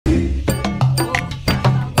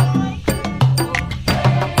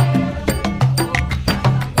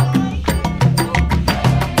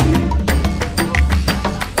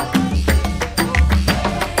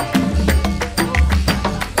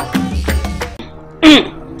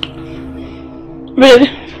Really?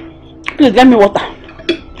 Please get me water.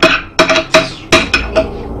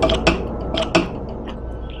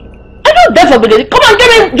 I don't dare for Billy. Come on, get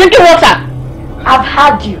me drinking water. I've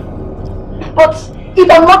heard you. But if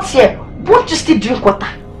I'm not here, won't you still drink water?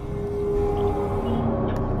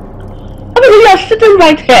 I mean, you are sitting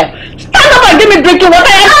right here. Stand up and give me drinking water.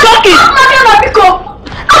 I'm talking.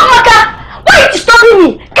 Amaka, why are you disturbing me?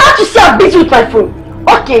 Can't you see I'm busy with my phone?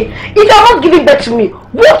 Okay, if you're not giving back to me,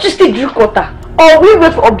 won't you still drink water? Or will we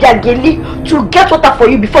wait for Obiageli to get water for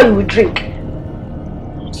you before you will drink?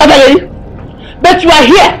 Obiageli, but you are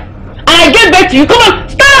here. And I gave back to you. Come on,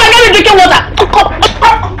 stand up and get me drinking water.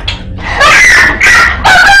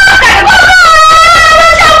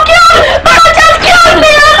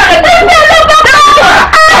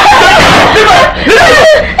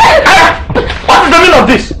 What is the meaning of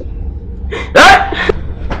this?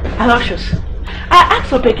 Aloysius, I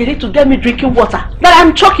asked Obiageli to get me drinking water, that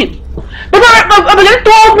I'm choking. But Obiageli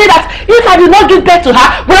told me that if I did not give birth to her,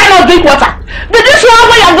 would I not drink water? Did you see how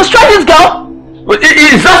well you have destroyed this girl?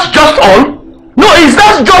 Is that just all? No, is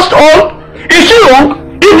that just all? Is she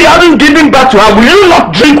wrong? If you haven't given birth to her, will you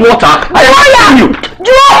not drink water? I am asking you.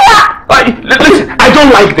 Listen, I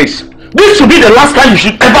don't like this. This should be the last time you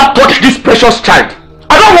should ever touch this precious child.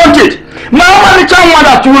 I don't want it. My only child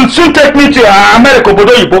mother will soon take me to America. Look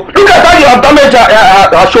at how you have damaged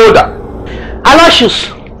her shoulder.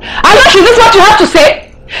 Aloysius, this is what you have to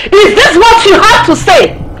say? Is this what you have to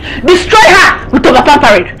say? Destroy her with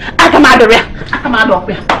over-pampering.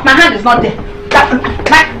 My hand is not there.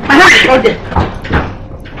 My hand is not there.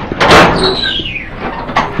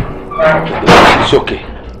 It's okay.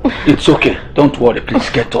 It's okay. Don't worry. Please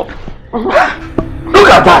get up. Look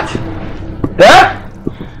at that.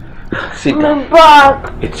 Sit down.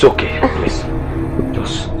 It's okay. Please.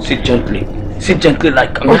 Just sit gently. Sit gently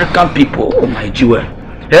like American people. Oh my jewel.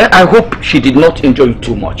 I hope she did not enjoy it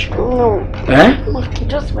too much. No.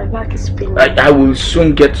 Just my back is paining. I will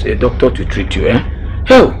soon get a doctor to treat you.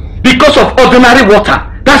 Hell, because of ordinary water.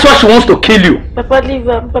 That's why she wants to kill you. Papa, leave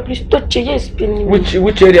her. Papa, please touch her. Yes, paining.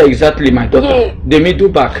 Which area exactly, my daughter? Yeah. The middle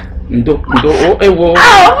back. You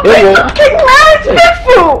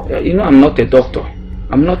know I'm not a doctor.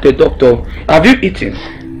 I'm not a doctor. Have you eaten?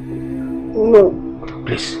 No.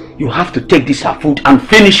 Please, you have to take this her food and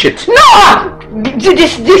finish it. No!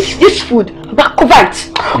 This food. But cover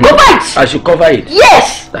it. Cover it. I should cover it?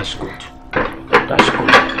 Yes. That's good. That's good.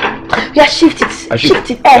 Yeah, shift it.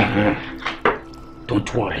 Shift it.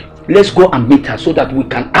 Don't worry. Let's go and meet her so that we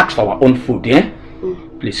can ask for our own food,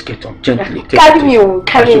 Please get up gently. Carry me.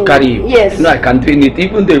 I should carry you. Yes. No, I can do it.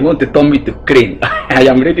 Even though you want to turn me to crane, I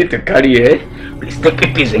am ready to carry you. Please take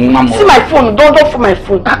it easy, Mama. See my phone. Don't for my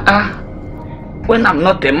phone. When I'm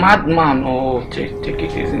not a madman, take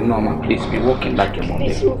it easy, Mama. Please be walking like a mom.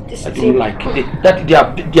 I don't like it.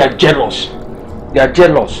 They are jealous. They are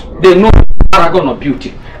jealous. They know paragon of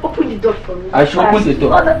beauty. Open the door for me. I should open the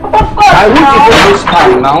door. Of course. I won't even waste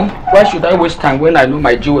time now. Why should I waste time when I know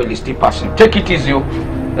my jewel is still passing? Take it easy,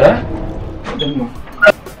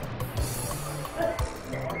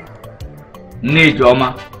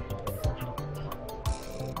 Nijoma.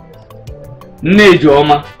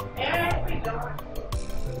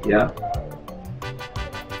 Yeah.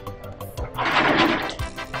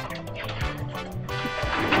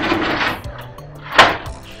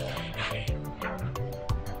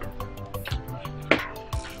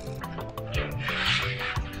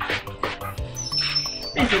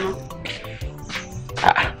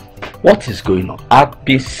 What is going on? I've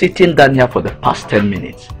been sitting down here for the past 10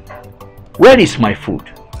 minutes. Where is my food?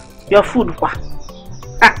 Your food, what?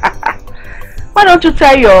 Why don't you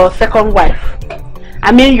tell your second wife?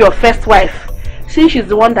 I mean your first wife. Since she's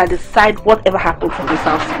the one that decides whatever happens in this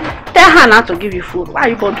house. Tell her not to give you food. Why are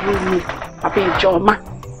you bothering me? Papa, Joma.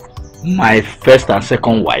 My first and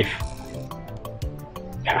second wife?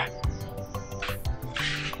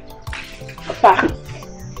 Papa.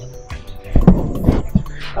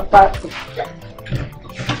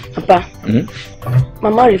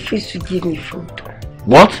 Mama refused to give me food.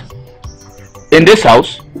 What? In this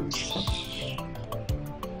house?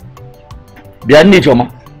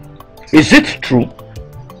 Is it true?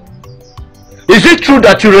 Is it true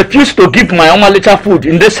that you refuse to give my Oma little food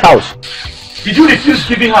in this house? Did you refuse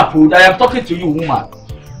giving her food? I am talking to you, woman.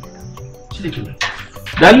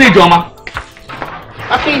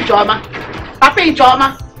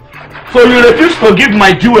 So you refuse to give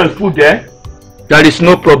my jewel food, There is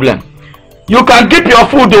no problem. You can keep your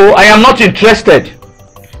food though, I am not interested.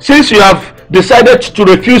 Since you have decided to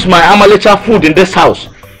refuse my Amalecha food in this house,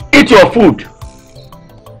 eat your food.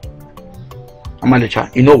 Amalecha,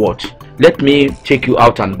 you know what? Let me take you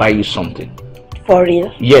out and buy you something. For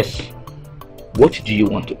real? Yes. What do you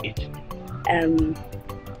want to eat?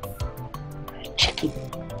 Chicken.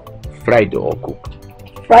 Fried or cooked?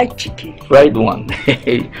 Fried chicken. Fried one.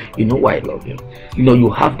 You know why I love you? You know, you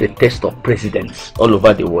have the taste of presidents all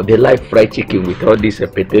over the world. They like fried chicken with all this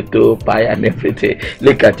potato, pie and everything.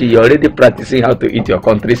 Look at you, you're already practicing how to eat your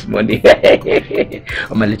country's money.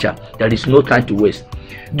 Omalicha, there is no time to waste.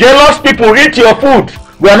 Jealous people, eat your food.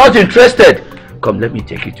 We are not interested. Come, let me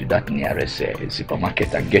take you to that nearest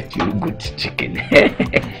supermarket and get you good chicken. I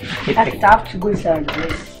have to go inside and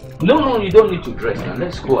dress. No, you don't need to dress now.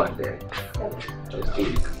 Let's go out there. Let's do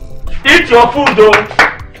it. Eat your food, though.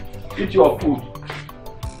 Eat your food.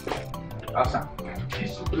 Asa.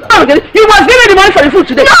 You must give me the money for the food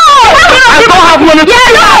today. No! I don't have money. Yeah,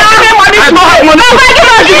 you don't have money. I don't have money.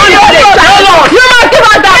 You must give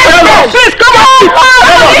us that. Please, come on.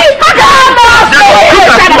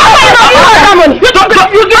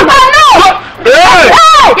 You give us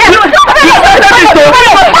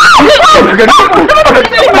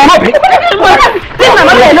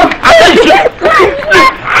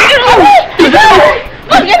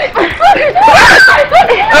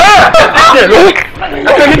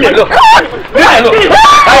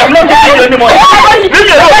I am not giving you anymore.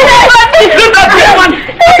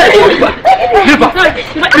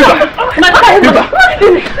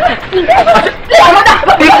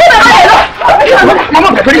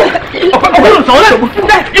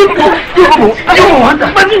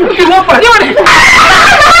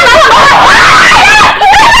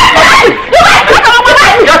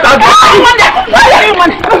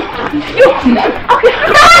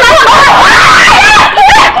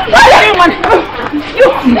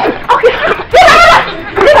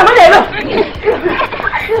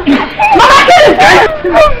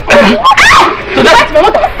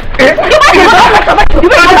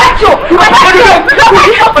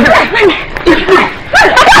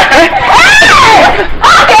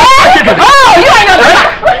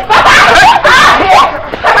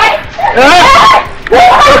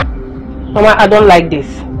 Mama, I don't like this.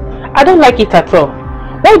 I don't like it at all.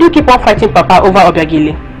 Why do you keep on fighting Papa over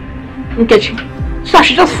Obiagili? Nkechi, so I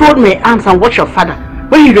should just fold my arms and watch your father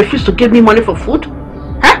when he refused to give me money for food?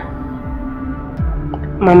 Huh?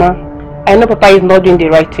 Mama, I know Papa is not doing the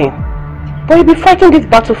right thing, but you've been fighting this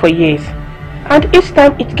battle for years, and each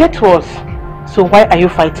time it gets worse. So why are you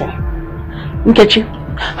fighting? Nkechi,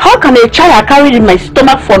 how can a child I carried in my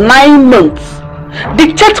stomach for 9 months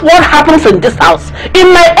dictate what happens in this house,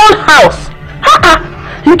 in my own house?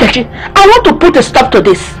 Nkechi, I want to put a stop to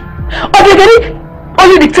this. Obiageli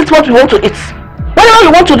only dictates what we want to eat. Whatever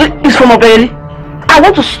you want to do is from Obiageli. I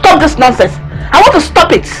want to stop this nonsense. I want to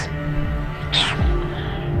stop it.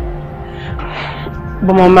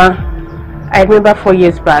 But Mama, I remember 4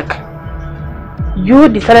 years back, you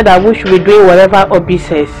decided that we should be doing whatever Obi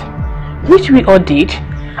says, which we all did,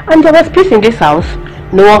 and there was peace in this house.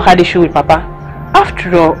 No one had issue with Papa.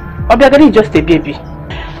 After all, Obiageli is just a baby.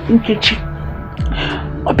 Nkechi,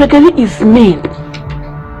 Obiageli is mean.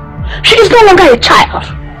 She is no longer a child.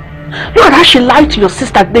 Look at how she lied to your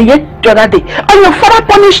sister the other day, and your father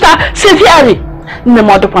punished her severely.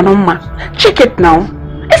 Check it now.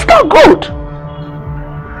 It's not good.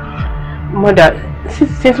 Mother,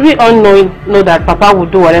 since we all know that Papa will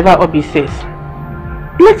do whatever Obi says,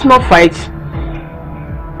 let's not fight.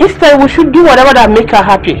 Instead, we should do whatever that makes her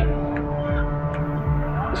happy,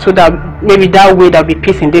 so that maybe that way there'll be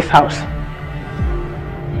peace in this house.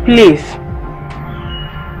 Please.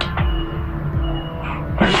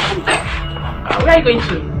 Where are you going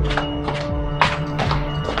to?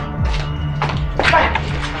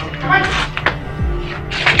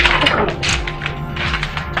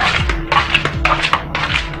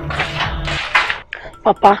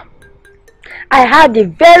 Papa, I had a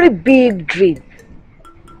very big dream.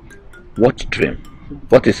 What dream?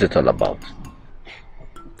 What is it all about?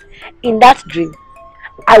 In that dream,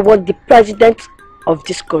 I was the president of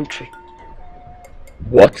this country.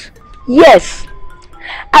 What? Yes,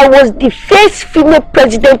 I was the first female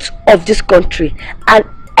president of this country, and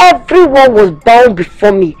everyone was bowing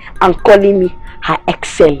before me and calling me Her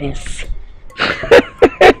Excellency.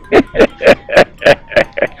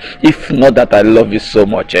 If not that I love you so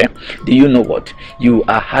much, do you know what? You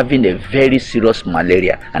are having a very serious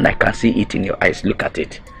malaria, and I can see it in your eyes. Look at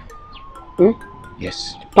it.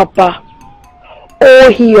 Yes. Papa,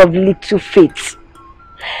 oh he of little faith.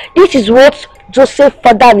 This is what Joseph's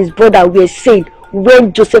father and his brother were saying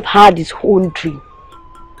when Joseph had his own dream.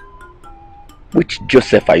 Which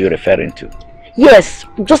Joseph are you referring to? Yes,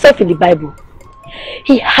 Joseph in the Bible.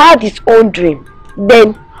 He had his own dream.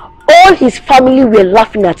 Then all his family were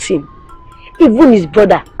laughing at him. Even his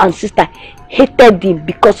brother and sister hated him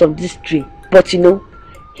because of this dream. But you know,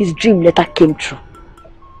 his dream later came true.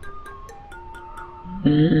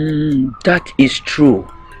 That is true.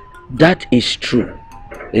 That is true.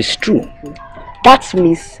 It's true. That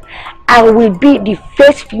means I will be the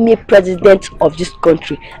first female president of this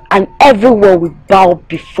country and everyone will bow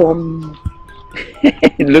before me.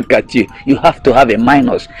 Look at you. You have to have a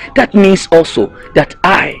minus. That means also that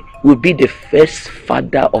I will be the first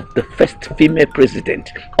father of the first female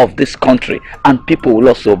president of this country, and people will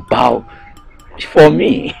also bow for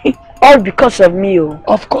me. All because of me, oh.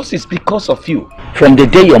 Of course it's because of you. From the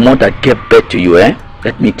day your mother gave birth to you,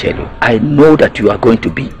 let me tell you, I know that you are going to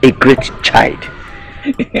be a great child.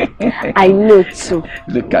 I know too.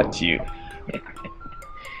 Look at you.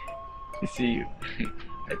 You see you.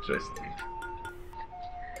 I trust you.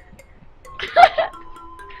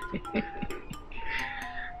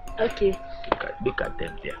 Okay. Look at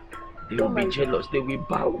them there. They will be jealous. They will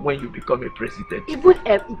bow when you become a president. Even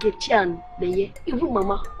Ikechi and Leye, even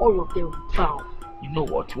Mama, all of them will bow. You know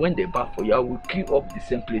what? When they bow for you, I will queue up the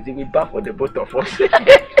same place. They will bow for the both of us. Look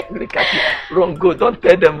at you. Wrong, go. Don't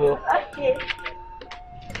tell them all. Okay.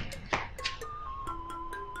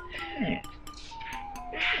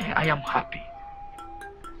 I am happy.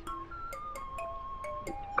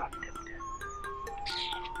 Look at them there.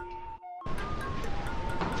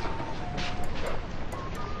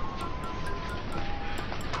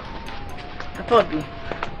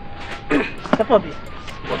 Sapobi.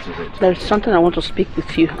 What is it? There is something I want to speak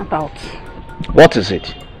with you about. What is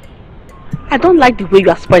it? I don't like the way you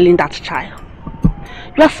are spoiling that child.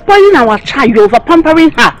 You are spoiling our child. You are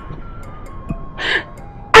over-pampering her.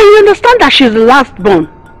 I understand that she's the last born,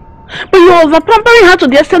 but you are over-pampering her to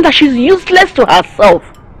the extent that she's useless to herself.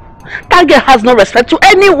 That girl has no respect to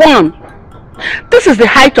anyone. This is the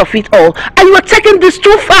height of it all, and you are taking this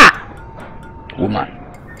too far. Woman,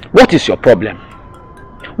 what is your problem?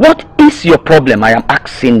 What is your problem? I am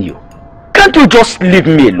asking you. Can't you just leave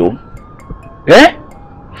me alone?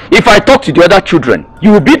 If I talk to the other children,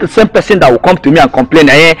 you will be the same person that will come to me and complain,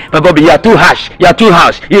 Bobby, you are too harsh, you are too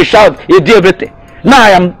harsh, you shout, you do everything. Now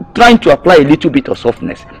I am trying to apply a little bit of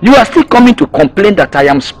softness. You are still coming to complain that I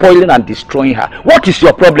am spoiling and destroying her. What is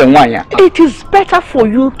your problem, Wanya? It is better for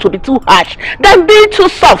you to be too harsh than being too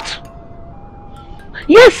soft.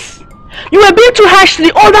 Yes, you were being too harsh to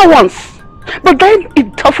the older ones, but then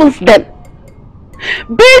it toughens them.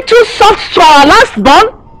 Being too soft to our last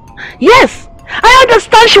born? Yes, I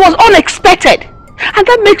understand she was unexpected, and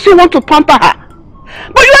that makes you want to pamper her.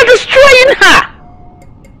 But you are destroying her.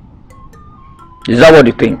 Is that what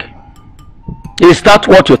you think? Is that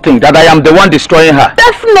what you think? That I am the one destroying her?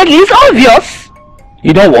 Definitely, it's obvious.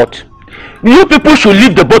 You know what? You people should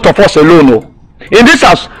leave the both of us alone. Oh. In this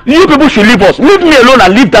house, you people should leave us. Leave me alone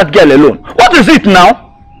and leave that girl alone. What is it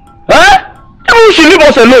now? You should leave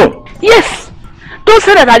us alone. Yes. Don't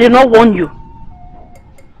say that I did not warn you.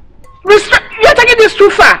 You're taking this too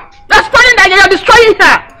far. You're spoiling that girl, you're destroying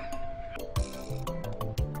her.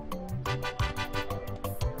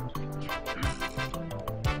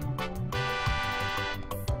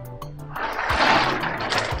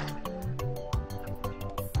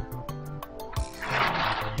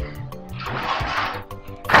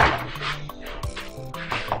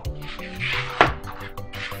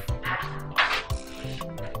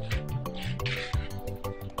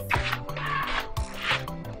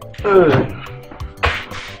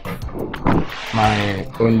 My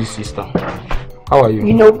only sister. How are you?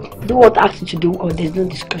 You know, do what I asked you to do or there's no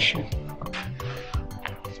discussion.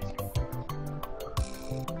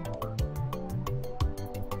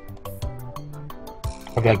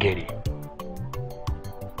 Gary,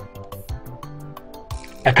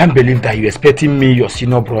 I can't believe that you're expecting me, your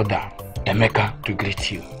senior brother, Emeka, to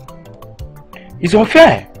greet you. It's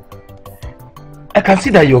unfair. I can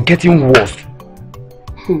see that you're getting worse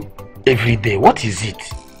every day. What is it?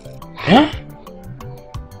 Huh?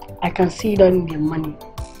 I can see you don't need your money.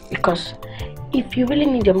 Because if you really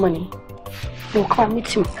need your money, you'll come and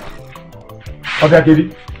meet me. Okay,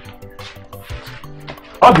 Gary.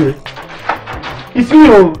 Okay. It's me,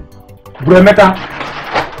 Bro Emeka.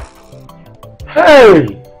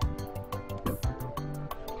 Hey!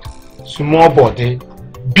 Small body,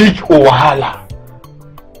 big Owahala.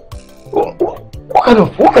 What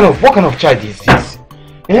kind of child is this?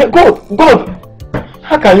 God,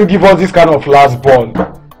 how can you give us this kind of last born?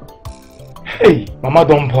 Hey, Mama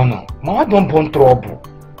don't born now. Mama don't born trouble.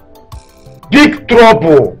 Big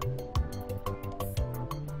trouble.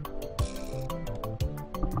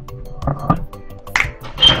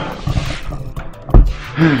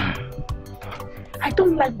 I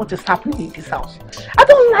don't like what is happening in this house. I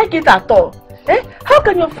don't like it at all. How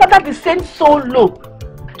can your father descend so low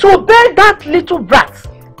to obey that little brat?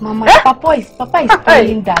 Mama, Papa is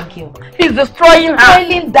spoiling that girl. He's destroying her.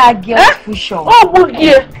 Spoiling that girl for sure. Oh, good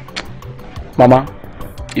dear. Mama,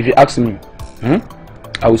 if you ask me,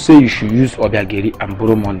 I would say you should use Obiageri and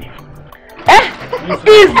borrow money.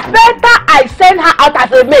 It's better I send her out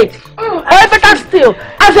as a maid. Or better still,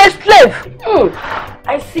 as a slave.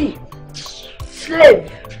 I see.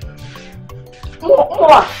 Slave.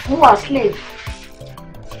 More slave.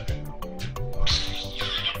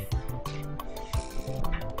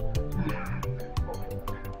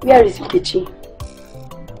 Where is Nkechi?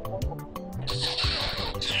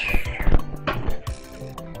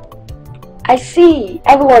 I see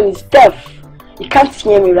everyone is deaf. You can't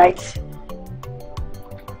hear me, right?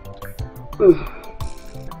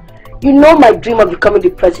 You know my dream of becoming the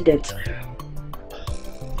president.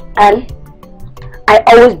 And I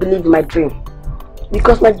always believe in my dream.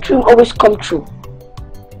 Because my dream always comes true.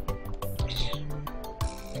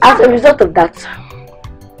 As a result of that,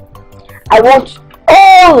 I want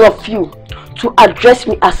all of you to address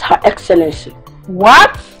me as Her Excellency.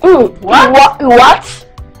 What? What?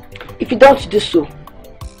 If you don't do so,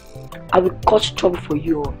 I will cause trouble for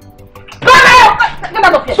you all. Get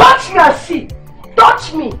out of here. Touch me and see.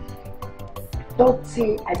 Touch me. Don't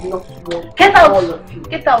say I do not want Get out. all of you.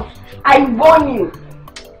 Get out. I warn you.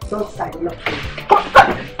 Don't say I do not want.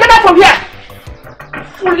 Get out from here.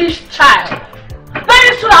 Foolish child.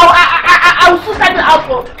 Very soon I will soon send you out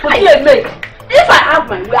for being a maid. If I have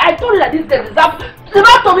my way, I told you that this girl deserves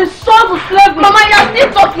to be sold to slavery. Mama, you are still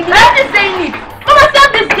talking. You are still saying it. Mama, tell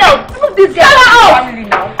this girl. Move this girl out.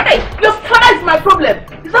 Hey, your father is my problem.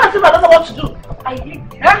 It's not as if I don't know what to do. I hate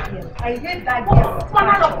that girl. I hate that girl. What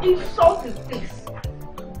kind of insult is this?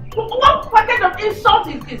 What kind of insult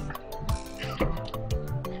is this?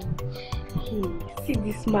 See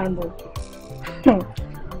this man though. Yeah.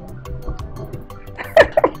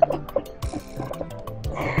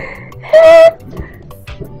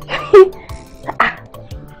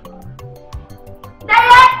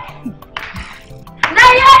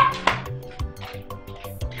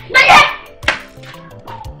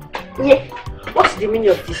 What's the meaning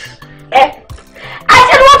of this? I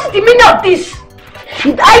said, what's the meaning of this?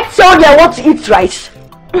 Did I tell you I want to eat rice?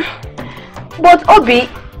 But Obi,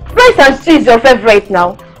 rice and stew is your favorite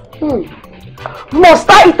now. Must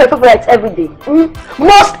I eat my favorite every day?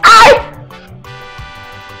 Must I?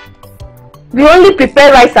 We only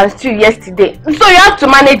prepared rice and stew yesterday, so you have to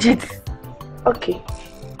manage it. Okay.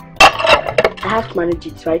 I have to manage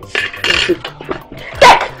it, right?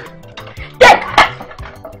 Take!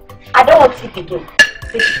 I don't want to eat again.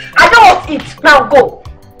 I don't want to eat. Now go.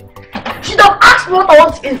 You should have asked me what I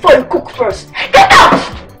want to eat before you cook first. Get out!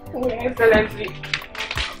 Excellency.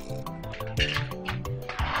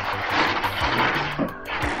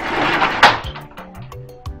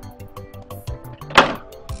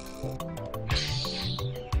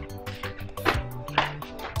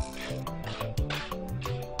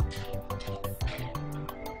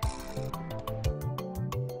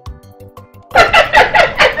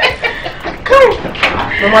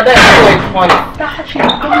 No matter how it's funny. That actually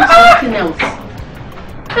becomes something else.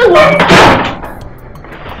 Hello.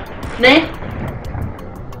 Ne?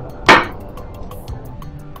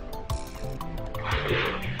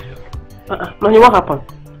 Mommy, what happened?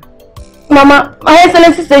 Mama, Her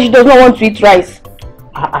Excellency said she does not want to eat rice.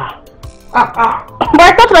 But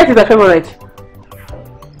I thought rice is her favorite.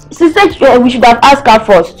 She said we should have asked her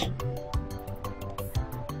first.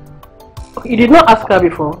 You did not ask her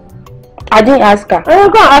before? I didn't ask her. Go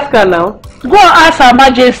and ask her now. Go and ask Her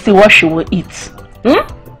Majesty what she will eat.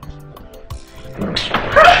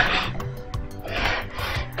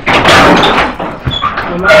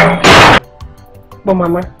 But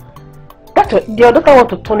Mama, your daughter want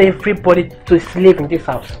to turn everybody to a slave in this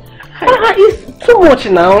house. It's too much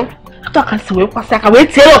now. I can see where I can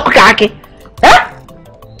wait till you cook.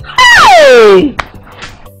 Hey!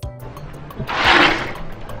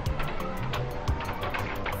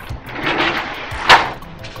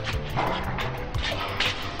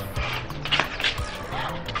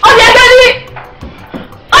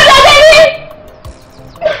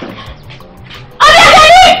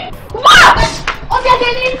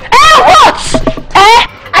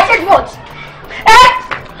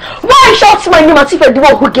 As if you're the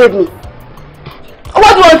one who gave me.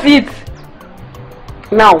 What was it?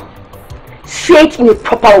 Now, say it in a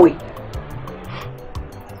proper way.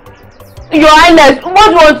 Your Highness,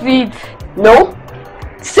 what was it? No,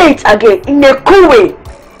 say it again in a cool way.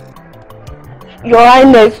 Your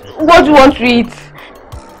Highness, what do you want to eat?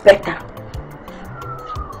 Better.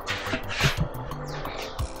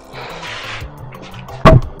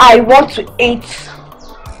 I want to eat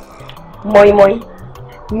moi moi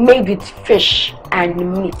made with fish and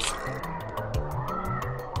meat.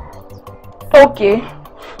 Okay.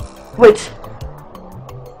 Wait.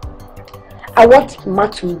 I want Ma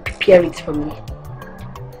to prepare it for me.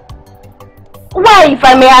 Why, if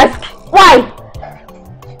I may ask? Why?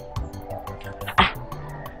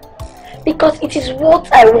 Because it is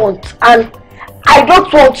what I want, and I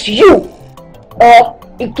don't want you or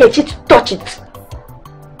Nkechi to touch it.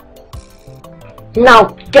 Now,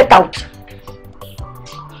 get out.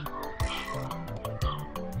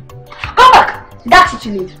 Come back. That's what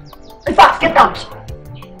you need. In fact, get out.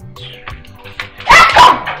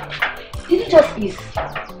 Come! Did you just kiss?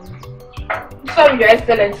 Sorry, Your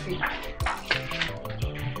Excellency.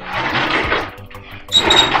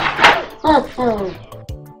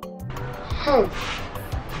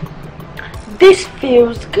 This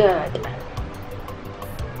feels good.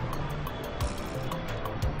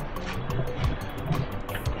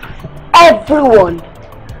 Everyone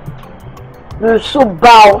will so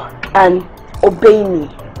bow and obey me.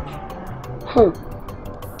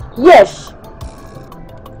 Yes,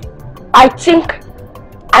 I think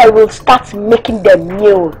I will start making them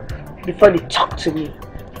kneel before they talk to me.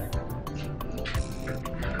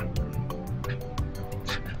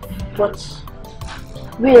 But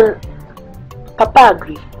will Papa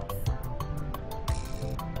agree?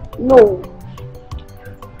 No,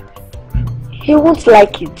 he won't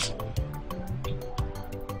like it.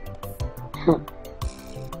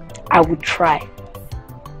 I will try.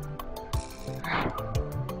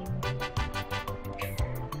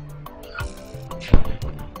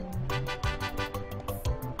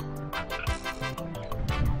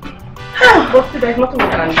 But there's nothing we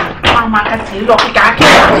can do. Mama can say, look,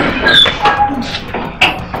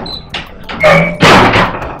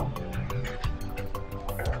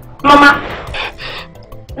 Mama,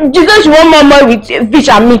 you guys want Mama with fish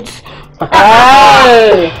and meat?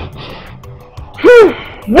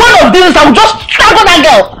 One of these, I'll just strangle that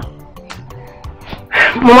girl.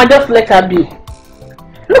 Mama, just let her be.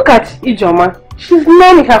 Look at Ijoma. She's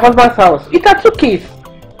known in her husband's house. It had 2 kids.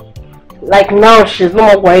 Like now, she's no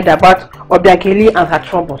more worried about Obiageli and her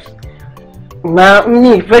troubles. Now,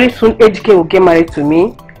 very soon, AJK will get married to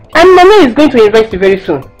me. And Mommy is going to invest very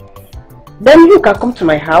soon. Then you can come to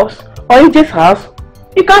my house or AJ's house.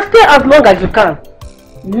 You can stay as long as you can.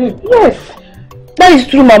 Yes. That is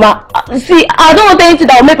true, Mama. See, I don't want anything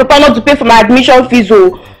that will make Papa not to pay for my admission fees.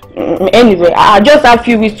 Anyway, I just have a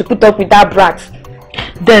few weeks to put up with that brat.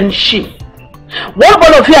 Then she. What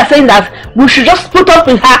one of you are saying that we should just put up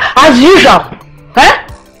with her as usual? Huh?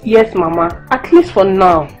 Yes, Mama. At least for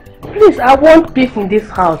now. Please, I want peace in this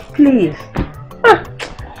house. Please.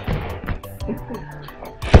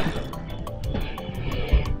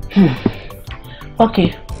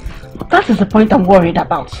 Okay. That is the point I'm worried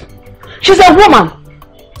about. She's a woman.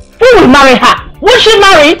 Who will marry her? Will she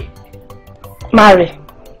marry? Marry?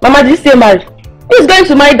 Mama, did you say marry? Who is going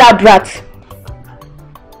to marry that brat?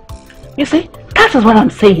 You see, that is what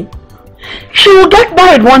I'm saying. She will get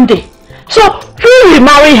married one day. So, who will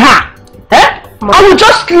marry her? Eh? I will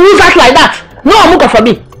just lose her like that. No amuka for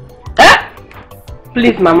me. Eh?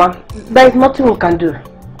 Please, Mama. There is nothing we can do.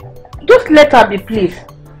 Just let her be, please.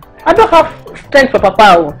 I don't have strength for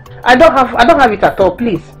Papa. I don't have it at all,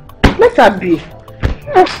 please. Let her be.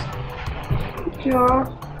 Yeah.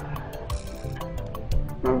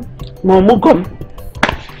 Momo gum.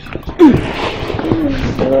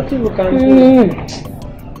 Nothing we can do.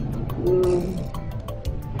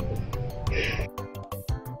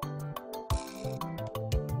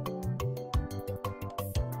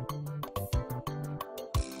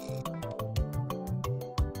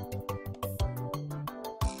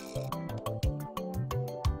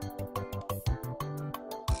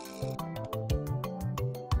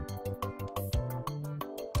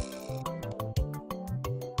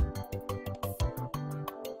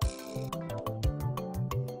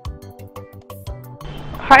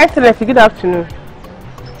 Her Excellency, good afternoon.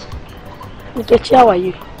 Nkechi, how are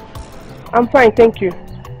you? I'm fine, thank you.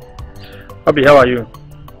 Abi, how are you?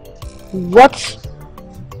 What?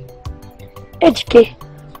 AJK,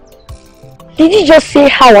 did you just say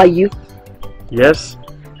how are you? Yes.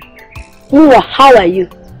 Nwa, how are you?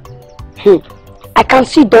 I can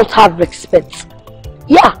see you don't have respect.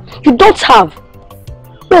 Yeah, you don't have.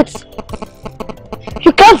 Wait,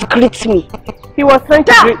 you can't greet me. He was trying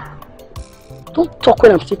to greet. Don't talk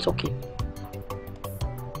when I'm still talking.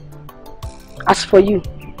 As for you,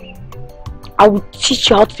 I will teach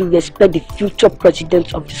you how to respect the future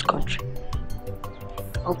president of this country.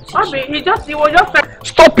 Abi, he was just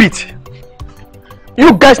Stop it!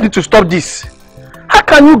 You guys need to stop this. How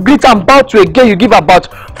can you greet and bow to a girl you give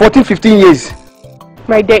about 14, 15 years?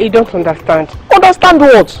 My dear, you don't understand. Understand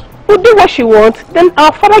what? We'll do what she wants, then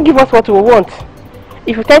our father give us what we want.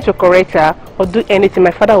 If you try to correct her or do anything,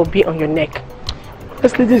 my father will be on your neck.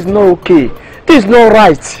 Leslie, this is not okay. This is not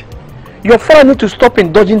right. Your father need to stop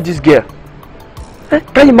indulging this girl.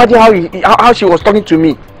 Can you imagine how she was talking to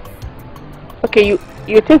me? Okay,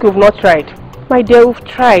 you think we've not tried? My dear, we've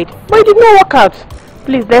tried, but it did not work out.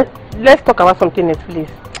 Please, let's talk about something else, please.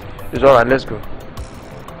 It's alright, let's go.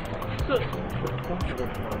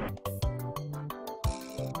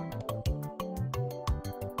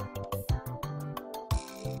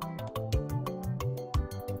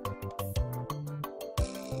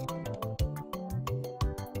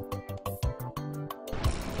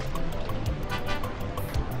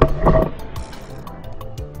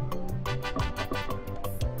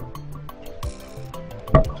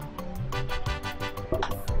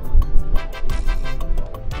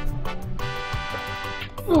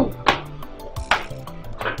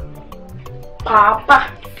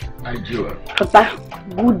 Papa. My jewel. Papa,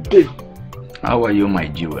 good day. How are you, my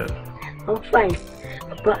jewel? I'm fine.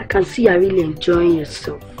 Papa, I can see you're really enjoying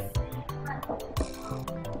yourself.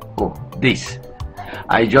 Oh, this.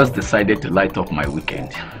 I just decided to light up my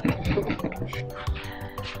weekend.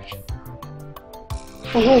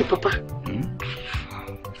 Hey, Papa.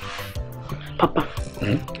 Papa,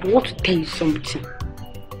 I want to tell you something.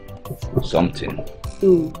 Something?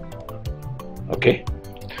 Okay.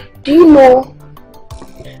 Do you know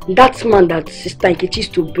that man that Sister Nkechi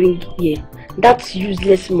used to bring here? That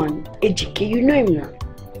useless man, Ejike, you know him now?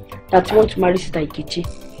 That wants to marry Sister Nkechi.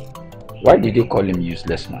 Why did you call him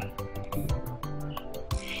useless man?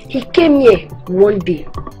 He came here one day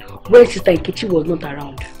when Sister Nkechi was not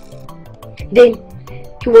around. Then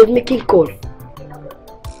he was making call.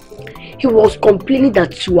 He was complaining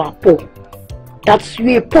that you are poor. That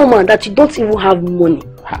you are a poor man, that you don't even have money.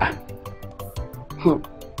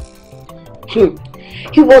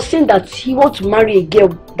 He was saying that he wants to marry a girl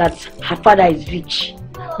that her father is rich,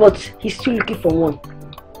 but he's still looking for one.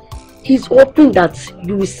 He's hoping that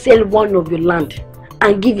you will sell one of your land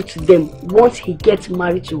and give it to them once he gets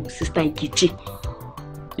married to Sister Nkechi.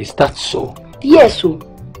 Is that so? Yes, so.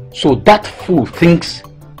 So that fool thinks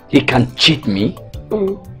he can cheat me?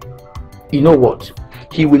 You know what?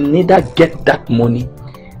 He will neither get that money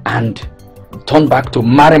and turn back to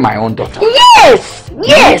marry my own daughter. Yes!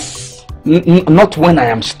 Yes! Not when I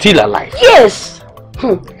am still alive. Yes!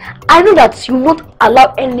 I know that you won't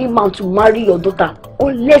allow any man to marry your daughter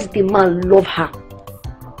unless the man love her.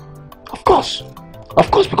 Of course,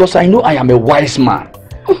 because I know I am a wise man.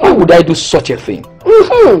 Why would I do such a thing?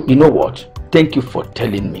 You know what? Thank you for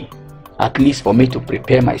telling me. At least for me to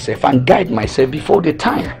prepare myself and guide myself before the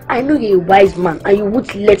time. I know you're a wise man and you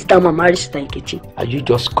won't let that man marry Sister Nkechi. Are you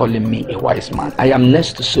just calling me a wise man? I am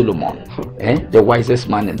next to Solomon, the wisest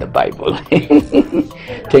man in the Bible.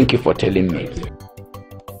 Thank you for telling me.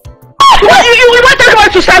 What you want to talk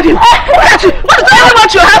about your standing? What's going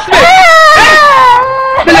about your husband?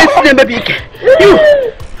 Let's see, baby. You.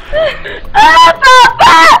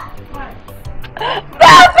 Papa!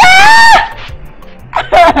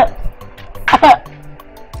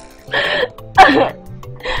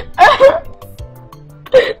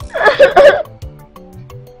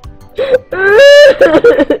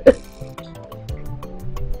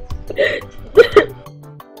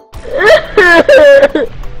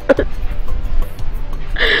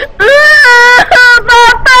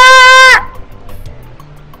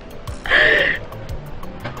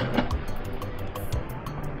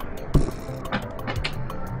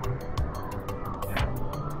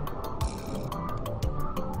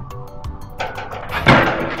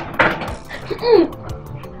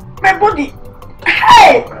 My body.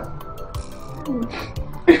 Hey!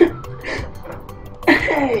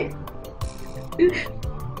 Hey!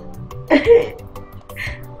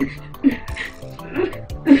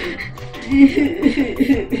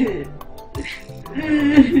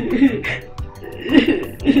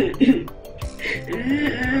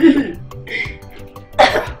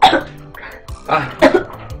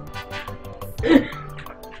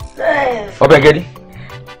 Obegedi,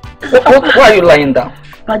 why are you lying down?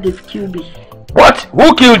 But they've killed me. What?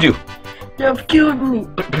 Who killed you? They've killed me.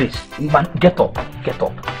 Please, man, get up. Get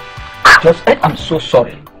up. Just, I'm so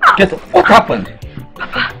sorry. Get up. What happened?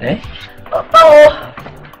 Papa. Eh? Papa.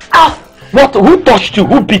 Oh. What? Who touched you?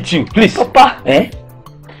 Who beat you? Please. Papa. Eh?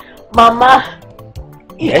 Mama.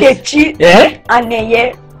 Nkechi. Eh?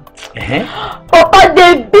 Aneye. Eh? Papa,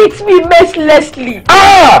 they beat me mercilessly.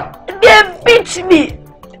 Ah! They beat me.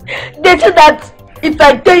 They said that If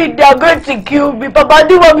I tell you they are going to kill me, Papa,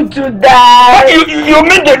 do you want me to die? You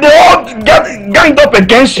mean they all ganged up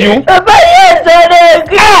against you? Papa, yes,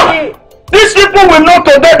 I These people will know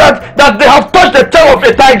today that they have touched the tail of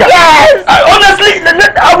a tiger. Yes! Honestly,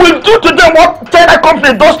 I will do to them what China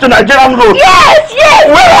company does to Nigerian roads. Yes, yes!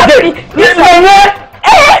 Where are they?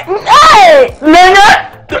 Nene!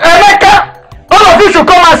 Emeka! All of you should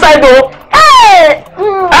come outside though. Hey!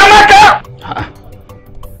 Emeka!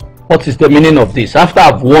 What is the meaning of this? After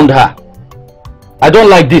I've warned her. I don't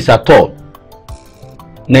like this at all.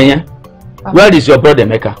 Nene, where is your brother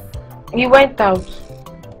Emeka? He went out.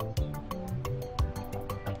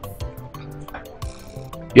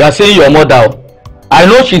 You are saying your mother. I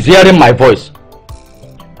know she's hearing my voice.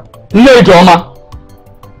 No, Joma.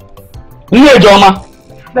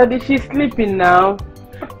 Daddy, she's sleeping now.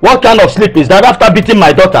 What kind of sleep is that after beating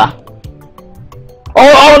my daughter?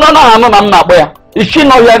 Oh, no, I'm not there. Is she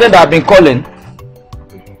not hearing that I've been calling?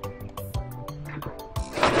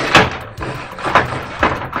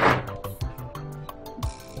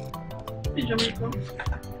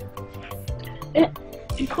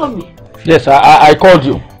 You called me? Yes, I called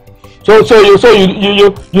you. So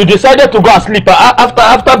you decided to go and sleep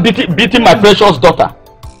after beating my precious daughter.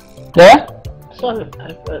 Yeah? Sorry,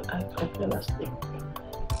 I fell asleep.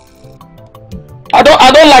 I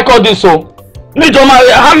don't like all this. So, Nijoma,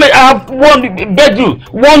 I have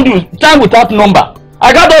warned you, time without number.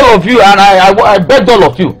 I got all of you and I begged all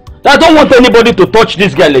of you. I don't want anybody to touch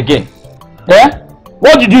this girl again. Yeah?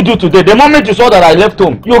 What did you do today? The moment you saw that I left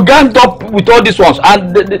home, you ganged up with all these ones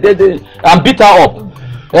and beat her up.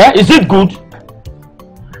 Yeah? Is it good?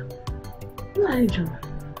 No, Nijoma.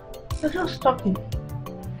 They're just talking.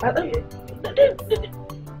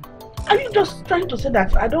 Are you just trying to say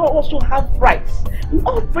that I don't also have rights in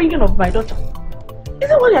upbringing of my daughter? Is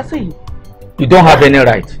that what you're saying? You don't have any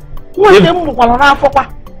right. You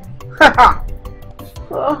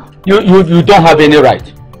don't have any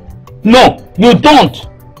right. No, you don't.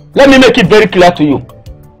 Let me make it very clear to you.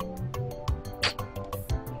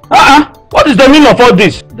 What is the meaning of all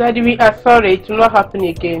this? Daddy, we are sorry. It will not happen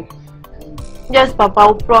again. Yes,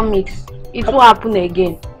 Papa, we promise. It will happen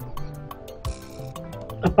again.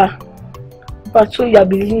 Papa, so you are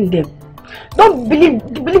believing them? Don't believe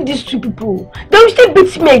these two people. They will still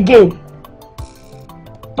beat me again.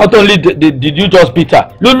 Not only did you just beat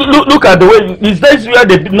her. Look at the way. Is this where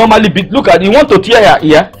they normally beat? Look at. You want to tear her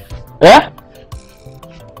ear? Eh?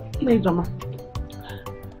 Nijoma,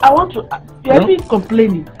 I want to. You have been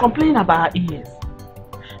complaining about her ears.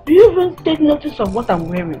 Do you even take notice of what I'm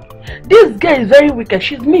wearing? This girl is very wicked.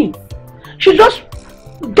 She's mean. She's just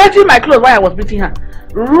getting my clothes while I was beating her.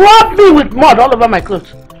 Rub me with mud all over my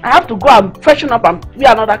clothes. I have to go and freshen up and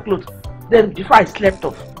wear another clothes. Then before I slept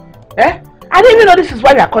off. Eh? I didn't even know this is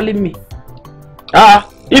why you are calling me.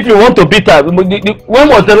 If you want to beat her, when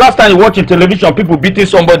was the last time you watched in television people beating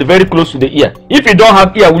somebody very close to the ear? If you don't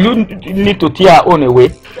have ear, will you need to tear her own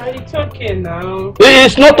away? It's okay now.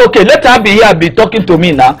 It's not okay. Let her be here, be talking to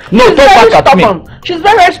me now. No, She's talk back at me. She's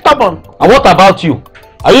very stubborn. And what about you?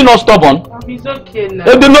 Are you not stubborn? It's okay now.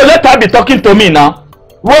 No, let her be talking to me now.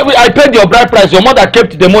 I paid your bride price. Your mother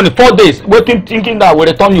kept the money 4 days, waiting, thinking that I will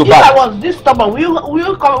return you back. If I was this stubborn,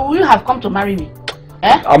 will you have come to marry me?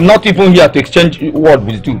 Eh? I'm not even here to exchange word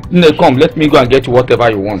with you. Come, let me go and get you whatever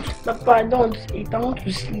you want. Papa, I don't sleep. I want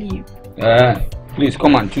to sleep. Please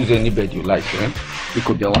come and choose any bed you like. You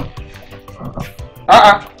could get one.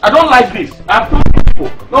 I don't like this. I'm too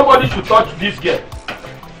beautiful. Nobody should touch this girl.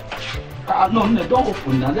 No, don't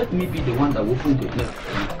open now. Let me be the one that opened the door.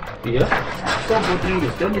 Yeah? Stop bothering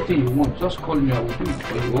you. Anything you want, just call me. I will do it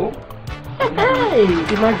for you. Hey,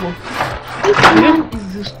 imagine. This man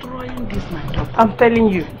is destroying this my daughter. I'm telling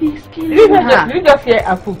you. He's killing her. Did you just hear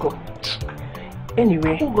Afugo?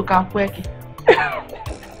 Anyway. Afugo can work.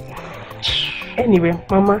 Anyway,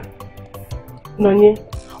 Mama, Nonye,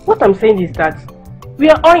 what I'm saying is that we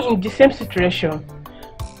are all in the same situation.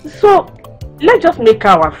 So, let's just make her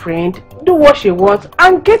our friend, do what she wants,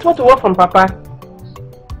 and get what we want from Papa.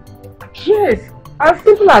 Yes, as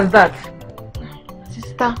simple as that.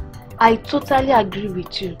 Sister, I totally agree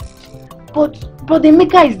with you. But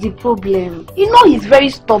Emeka is the problem. You know he's very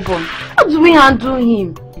stubborn. How do we handle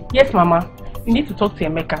him? Yes, Mama. You need to talk to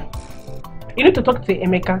Emeka.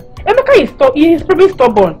 Emeka is probably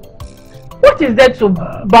stubborn. What is there to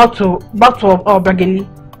bow to Obrageli?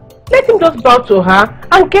 Let him just bow to her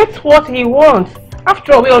and get what he wants.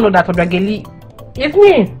 After all, we all know that Obrageli is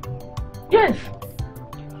mean. Yes.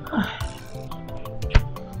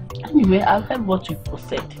 Anyway, I've heard what you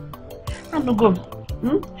said. I'm not going.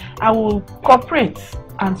 I will cooperate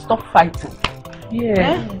and stop fighting.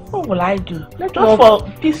 Yeah. What will I do? Just for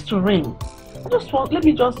peace to reign. Let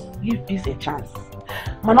me just give peace a chance.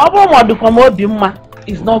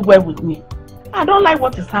 Is not well with me. I don't like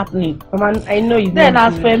what is happening. Mama, I know you. Then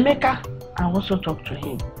as for Emeka, I also talk to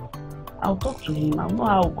him. I'll talk to him. I'll know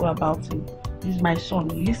how I'll go about him. He's my son.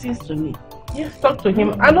 He listens to me. Yes, talk to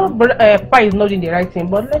him. I know Pa is not doing the right thing,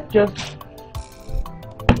 but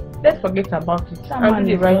let's forget about it. And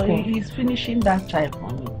do the right thing. He's finishing that child for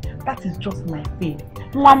me. That is just my pain.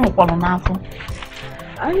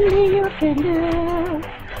 Only you can do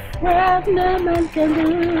what no man can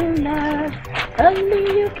do, love.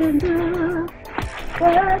 Only you can do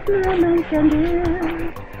what no man can do.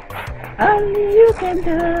 Only you can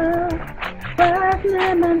do what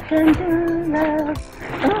no man can do, love.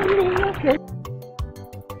 Only you can.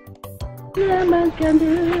 No man can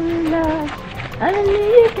do, love. Only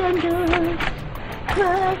you can do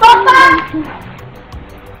what Papa! No man can.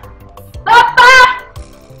 Papa!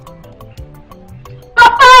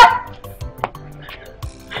 Papa!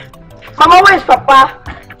 Mama, where is Papa?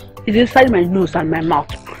 He's inside my nose and my mouth.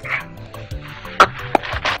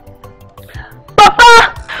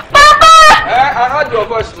 Papa! Papa! I heard your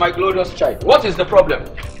voice, my glorious child. What is the problem?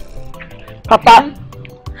 Papa,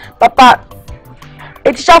 Papa,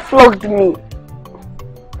 a teacher flogged me.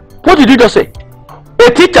 What did you just say?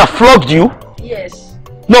 A teacher flogged you? Yes.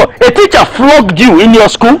 No, a teacher flogged you in your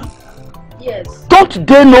school? Yes. Don't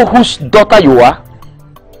they know whose daughter you are?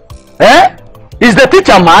 Eh? Is the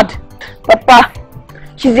teacher mad? Papa,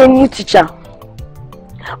 she's a new teacher.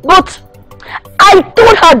 But I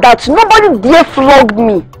told her that nobody dare flog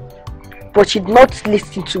me. But she did not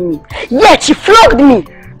listen to me. Yet she flogged me.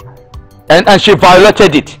 And she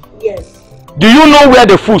violated it? Yes. Do you know where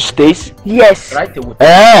the food stays? Yes. Right away.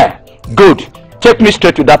 Good. Take me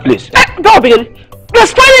straight to that place. Don't begin. You're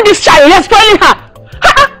spoiling this child. You're spoiling her.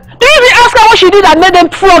 Do you even ask her what she did that made them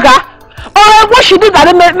flog her? Or what she did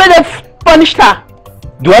that made them punish her?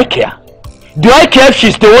 Do I care? Do I care if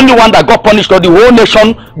she's the only one that got punished or the whole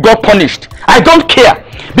nation got punished? I don't care.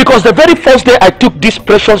 Because the very first day I took this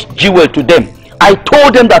precious jewel to them, I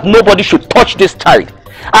told them that nobody should touch this child.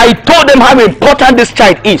 I told them how important this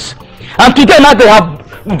child is. And today now they have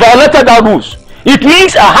violated our rules. It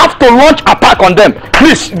means I have to launch a pack on them.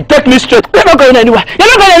 Please, take me straight. You're not going anywhere. You're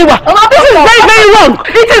not going anywhere. This is very, very wrong.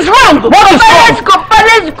 It is wrong. What is wrong? Let's go.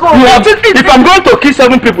 Let's go. If I'm going to kill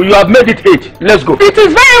 7 people, you have made it 8. Let's go. It is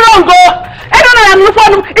very wrong, go. I don't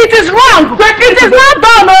know. It is wrong. It is not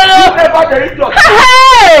done.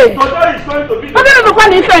 Hey! What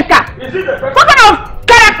kind of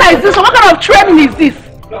character is this? What kind of training is this?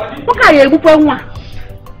 What kind of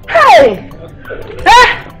hey!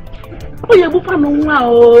 You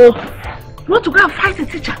want to go and fight a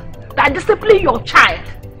teacher that discipline your child?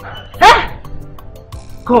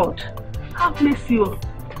 God, have mercy.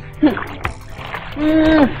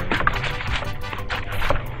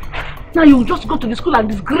 Now you just go to the school and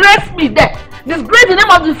disgrace me there. Disgrace the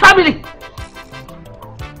name of the family.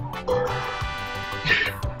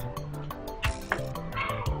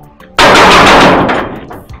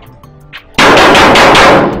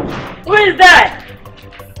 Who is that?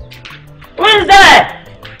 Who is that?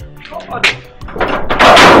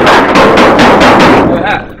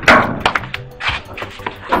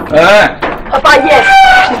 Papa, yes.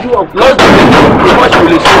 She's wrong.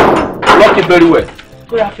 Lock it very well.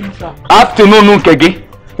 Good afternoon, sir. Afternoon, Nkegi.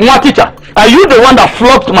 Nwa teacher, are you the one that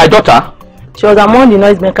flogged my daughter? She was among the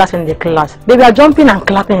noisemakers in the class. They were jumping and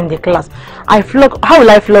clapping in the class. How will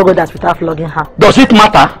I flog others without flogging her? Does it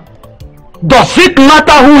matter? Does it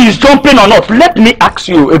matter who is jumping or not? Let me ask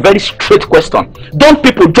you a very straight question. Don't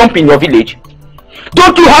people jump in your village?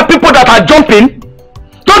 Don't you have people that are jumping?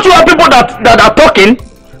 Don't you have people that are talking?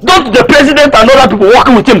 Don't the president and other people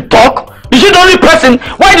working with him talk? Is she the only person?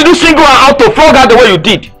 Why did you single her out to flog her the way you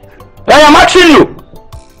did? I am asking you.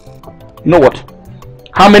 You know what?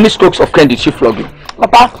 How many strokes of Ken did she flog you?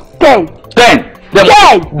 Papa, 10. 10. Then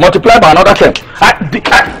 10. Multiply by another 10. I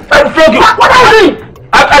flog you. What are you doing?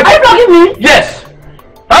 Are you flogging me? Yes.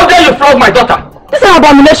 How dare you flog my daughter? This is an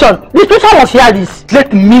abomination. The principal must hear this.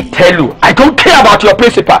 Let me tell you, I don't care about your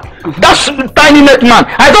principal. That's tiny neck man.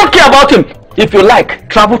 I don't care about him. If you like,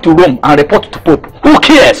 travel to Rome and report to Pope. Who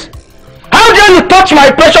cares? How dare you touch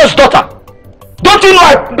my precious daughter? Don't you know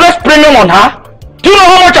I place premium on her? Do you know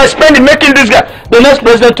how much I spend in making this guy the next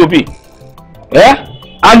president to be? Yeah?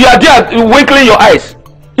 And you are there winkling your eyes.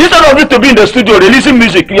 Instead of you to be in the studio releasing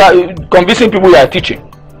music, you are convincing people you are teaching.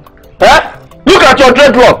 Yeah? Look at your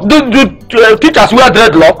dreadlock. Do teachers wear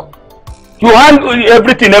dreadlock? You hang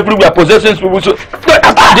everything everywhere, possessing people. So,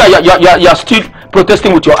 you are still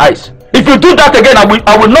protesting with your eyes. If you do that again,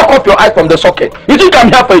 I will knock off your eye from the socket. You think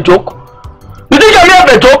I'm here for a joke? You think I'm here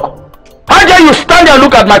for a joke? How dare you stand there and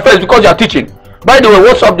look at my face because you are teaching? By the way,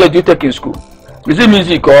 what subject do you take in school? Is it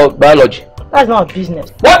music or biology? That's not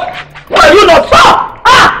business. What? Why are you not, sir?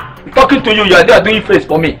 Ah! I'm talking to you, you are there doing face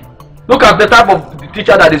for me. Look at the type of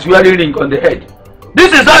teacher that is wearing ring on the head.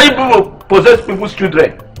 This is how people possess people's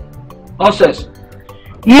children. Nonsense.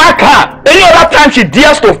 Mark her. Any other time she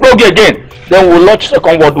dares to flog you again, then we'll launch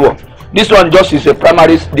Second World War. This one just is a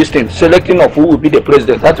primary distance, selecting of who will be the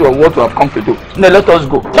president. That's what we have come to do. Now let us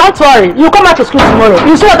go. Don't worry. You come back to school tomorrow.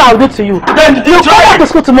 You see what I'll do to you. Then you come back to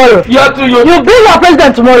school tomorrow. You bring your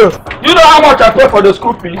president tomorrow. You know how much I pay for the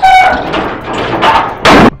school fees?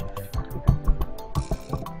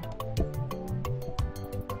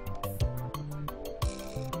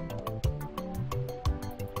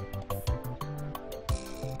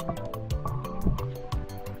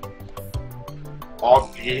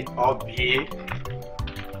 Obi.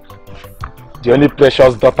 The only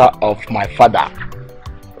precious daughter of my father.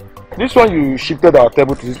 This one you shifted our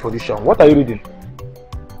table to this position. What are you reading?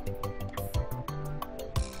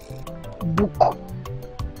 Book.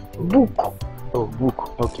 Oh,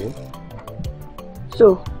 book. Okay.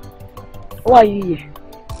 So, why are you here?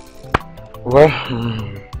 Well,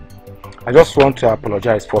 I just want to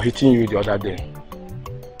apologize for hitting you the other day.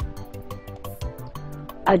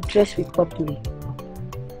 Address me properly.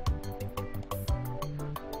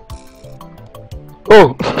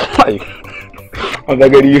 Oh, I'm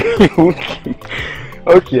not getting you.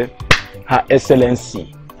 Okay. Her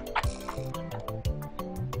Excellency.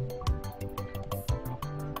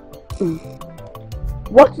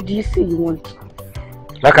 What do you say you want?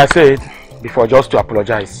 Like I said before, just to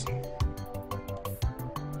apologize.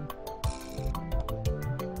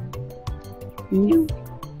 New.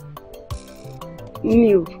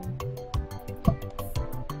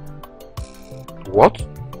 What?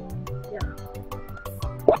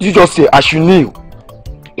 What did you just say? As you knew?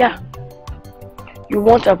 Yeah. You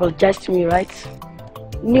won't apologize to me, right?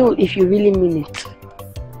 New if you really mean it.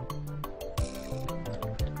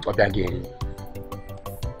 Obiageli,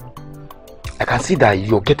 I can see that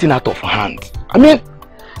you're getting out of hand. I mean,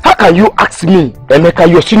 how can you ask me, Emeka,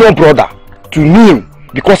 your senior brother, to kneel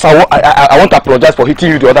because I want to apologize for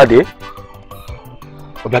hitting you the other day?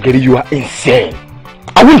 Obiageli, you are insane.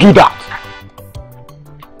 I won't do that.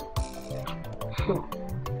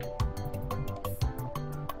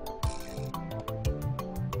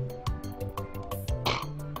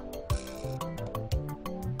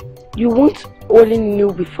 You won't only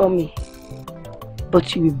kneel before me,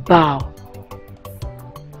 but you will bow.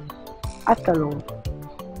 After all,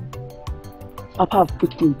 Papa have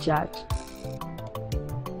put me in charge.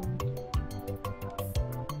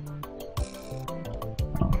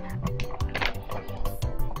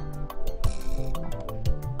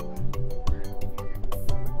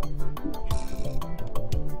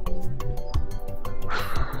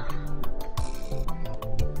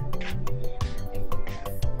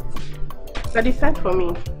 Daddy, sent for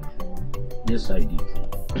me. Yes, I did.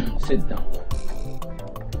 Sit down.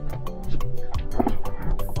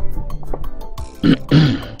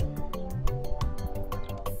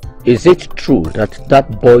 Is it true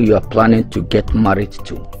that boy you are planning to get married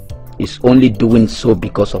to is only doing so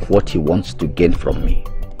because of what he wants to gain from me?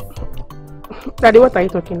 Daddy, what are you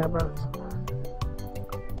talking about?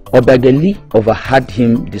 Obiageli overheard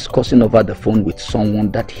him discussing over the phone with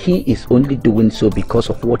someone that he is only doing so because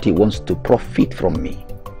of what he wants to profit from me.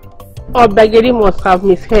 Obiageli must have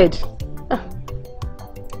misheard.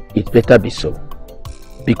 It better be so,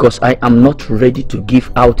 because I am not ready to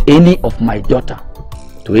give out any of my daughter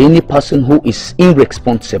to any person who is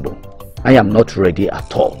irresponsible. I am not ready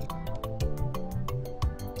at all.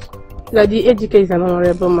 Daddy, Ejike is an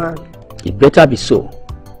honorable man. It better be so,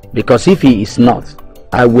 because if he is not,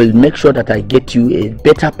 I will make sure that I get you a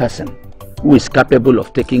better person who is capable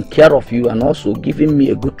of taking care of you and also giving me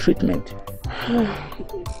a good treatment.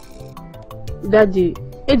 Daddy,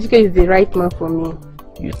 Ejike is the right man for me.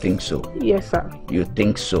 You think so? Yes, sir. You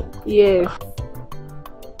think so? Yes.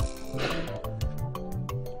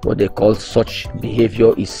 What they call such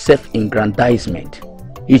behavior is self-aggrandizement.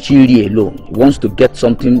 Ichiri alone wants to get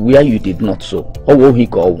something where you did not so.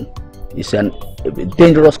 It's a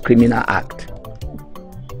dangerous criminal act.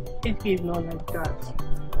 It is not like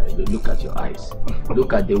that. Look at your eyes.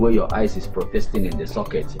 Look at the way your eyes is protesting in the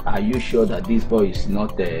socket. Are you sure that this boy is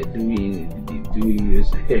not doing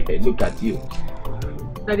look at you.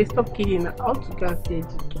 Daddy, stop kidding. I want to go and see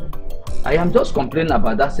Ejike. I am just complaining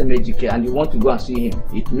about that same Ejike and you want to go and see him.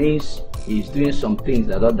 It means He's doing some things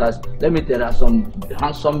that others. Let me tell you, some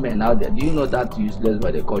handsome men out there. Do you know that useless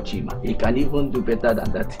what they call Chima? He can even do better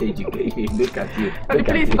than that AGK. Look at you. Look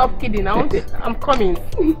Please at stop kidding. I'm coming.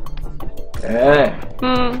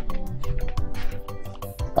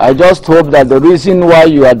 I just hope that the reason why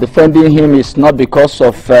you are defending him is not because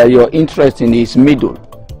of your interest in his middle.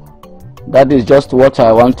 That is just what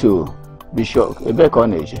I want to be sure.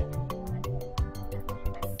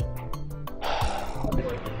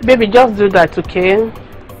 Baby, just do that, okay?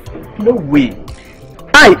 No way.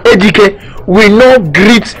 I, ADK, will not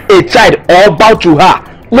greet a child or bow to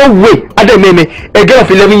her. No way. Adememe, a girl of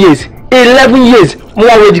 11 years. 11 years. More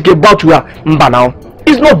ADK bow to her. Mba now.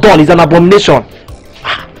 It's not done. It's an abomination.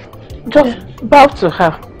 Just bow to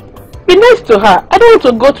her. Be nice to her. I don't want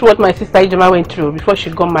to go through what my sister Ijoma went through before she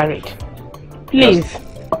got married. Please. Yes.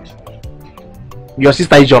 Your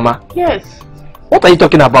sister Ijoma? Yes. What are you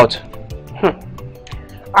talking about?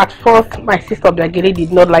 At first, my sister Obiageli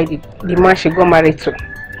did not like the man she got married to.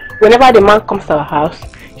 Whenever the man comes to her house,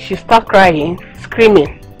 she starts crying,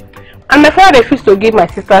 screaming. And my father refused to give my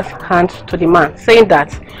sister's hand to the man, saying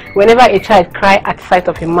that whenever a child cries at the sight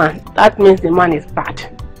of a man, that means the man is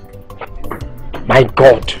bad. My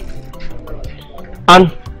God.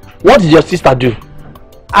 And what did your sister do?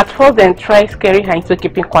 At first, then tried scaring her into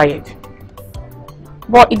keeping quiet.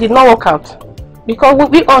 But it did not work out. Because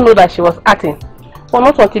we all know that she was acting. But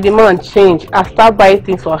not until the man changed and start buying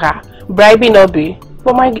things for her, bribing Obi.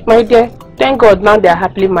 But my dear, thank God now they are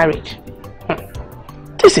happily married.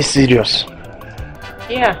 This is serious.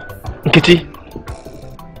 Yeah. Nkiti,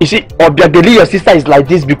 you see, Obiageli, your sister, is like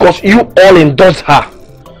this because you all endorse her.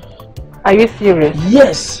 Are you serious?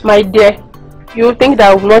 Yes. My dear, you think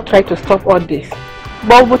that I will not try to stop all this.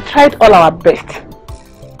 But we tried all our best.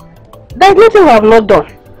 There is nothing we have not done.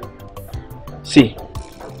 See,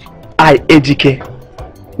 I, ADK,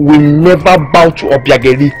 will never bow to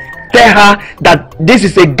Obiageli. Tell her that this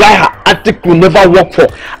is a guy her attic will never work for.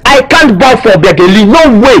 I can't bow for Obiageli.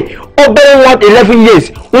 No way. Obiageli want 11 years.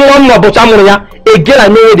 A girl I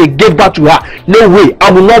know where they gave birth to her. No way.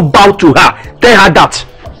 I will not bow to her. Tell her that.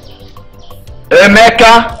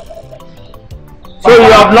 Emeka. So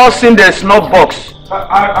you have not seen the snuff box?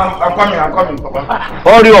 I'm coming, Papa.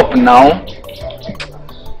 Hurry up now.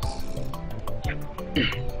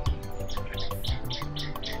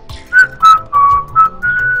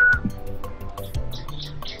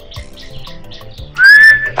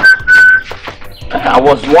 I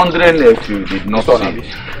was wondering if you did not see it.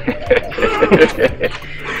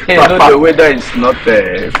 You know the weather is not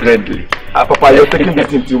friendly. Papa, you're taking this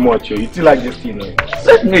thing too much. You still like this thing.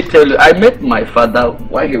 Let me tell you, I met my father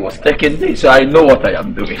while he was taking this, so I know what I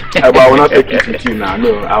am doing. But I will not take it with you now.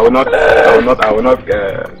 No, I will not.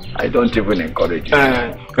 I don't even encourage you.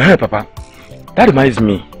 Hey, Papa, that reminds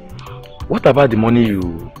me. What about the money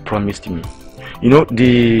you promised me? You know,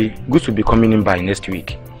 the goods will be coming in by next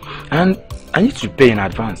week. And I need to pay in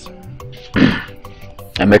advance.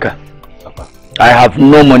 Emeka, Papa, I have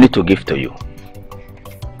no money to give to you.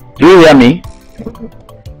 Do you hear me?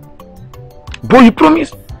 Bro, you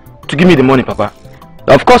promised to give me the money, Papa.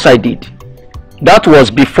 Of course I did. That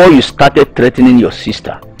was before you started threatening your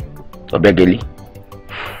sister, Obiageli.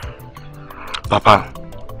 Papa,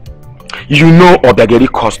 you know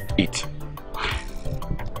Obiageli cost it.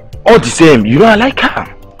 All the same, you know I like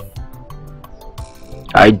her.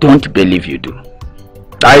 I don't believe you do.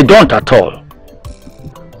 I don't at all.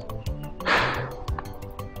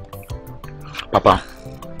 Papa,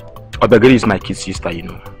 Obiageli is my kid sister, you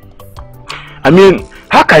know. I mean,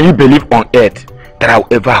 how can you believe on earth that I'll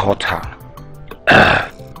ever hurt her?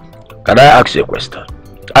 Can I ask you a question?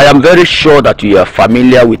 I am very sure that you are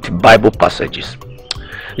familiar with Bible passages.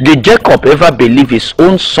 Did Jacob ever believe his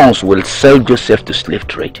own sons will sell Joseph to slave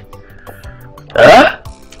trade?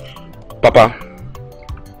 Papa,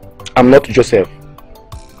 I'm not Joseph,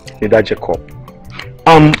 neither Jacob.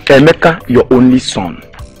 I'm Emeka, your only son.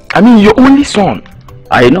 I mean, your only son.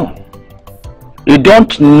 I know. You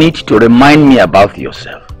don't need to remind me about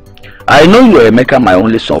yourself. I know you are Emeka, my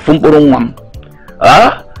only son.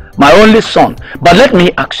 My only son. But let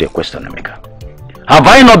me ask you a question, Emeka. Have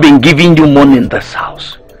I not been giving you money in this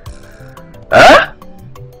house?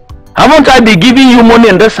 Haven't I been giving you money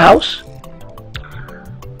in this house?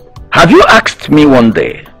 Have you asked me one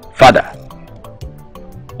day, Father,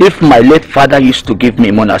 if my late father used to give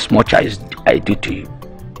me money as much as I do to you?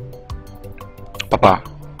 Papa,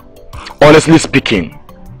 honestly speaking,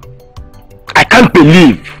 I can't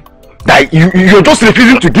believe that you're just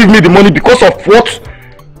refusing to give me the money because of what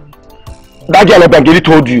that girl Obiageli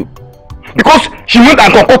told you. Because she went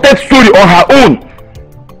and concocted story on her own.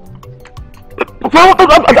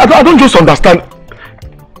 I don't just understand.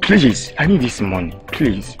 Please, I need this money.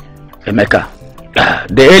 Please. Emeka,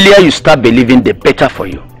 the earlier you start believing, the better for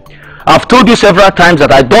you. I've told you several times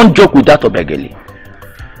that I don't joke with that Obegeli.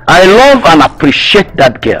 I love and appreciate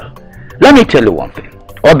that girl. Let me tell you one thing.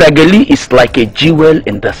 Obegeli is like a jewel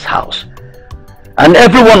in this house. And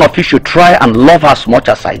every one of you should try and love her as much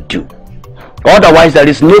as I do. Otherwise, there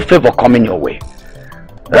is no favor coming your way.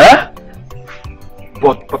 Eh?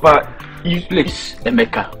 But, Papa, please,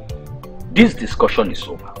 Emeka, this discussion is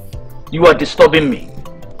over. You are disturbing me.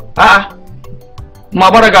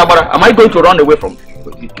 Mabara, am I going to run away from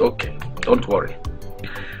you? Okay, don't worry.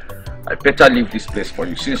 I better leave this place for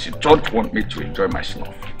you since you don't want me to enjoy my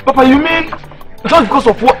snuff. Papa, you mean just because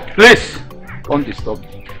of what? Please, don't disturb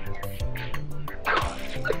me.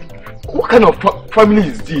 What kind of family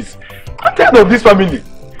is this? I'm tired of this family.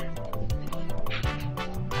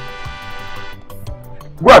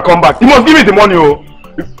 Go and come back. You must give me the money, oh.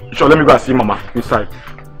 Sure, let me go and see Mama inside.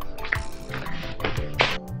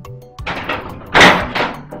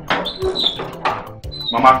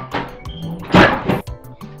 Mama.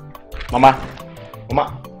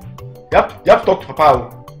 You have to talk to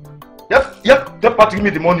Papa. You have to Papa to give me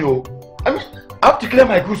the money, oh. I mean, I have to clear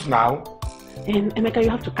my goods now. Emeka, you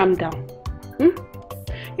have to calm down.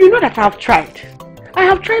 You know that I have tried. I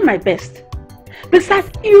have tried my best. Besides,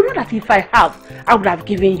 you know that if I would have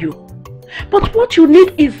given you. But what you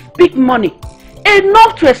need is big money.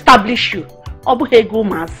 Enough to establish you. Are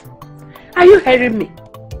you hearing me?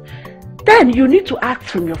 Then you need to ask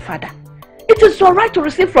from your father. It is your right to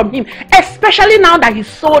receive from him, especially now that he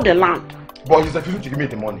sold the land. But he's refusing to give me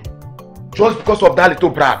the money. Just because of that little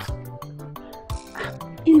brat.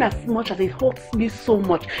 In as much as it hurts me so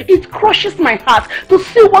much, it crushes my heart to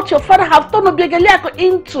see what your father has turned Obiageliako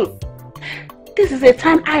into. This is a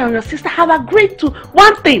time I and your sister have agreed to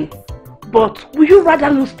one thing. But will you rather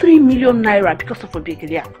lose 3 million naira because of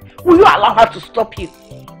Obiageliako? Will you allow her to stop you?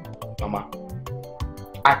 Mama,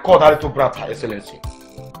 I called that little brat Her Excellency,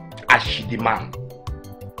 as she demands.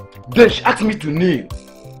 Then she asked me to kneel.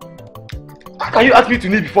 How can you ask me to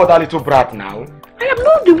kneel before that little brat now? I am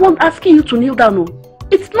not the one asking you to kneel down. No.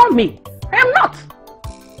 It's not me. I am not.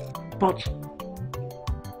 But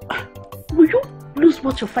will you lose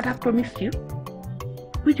what your father promised you?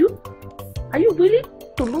 Will you? Are you willing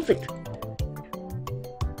to lose it?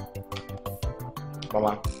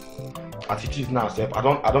 Mama, as it is now, Seth, I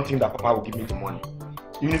don't think that Papa will give me the money.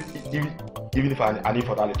 Even if I need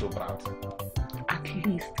for that little brat. At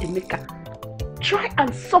least, Emeka, try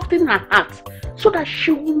and soften her heart so that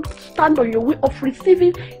she will stand on your way of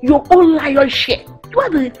receiving your own lion's share. You are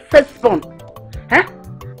the firstborn. Eh?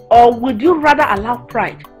 Or would you rather allow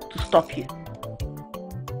pride to stop you?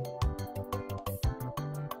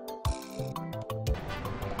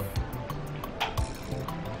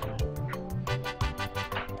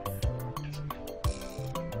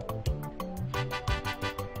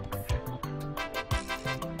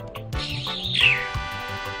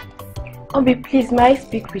 Obi, please, may I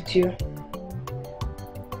speak with you?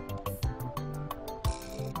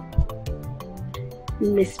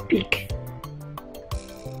 You may speak.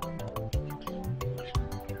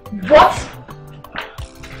 What?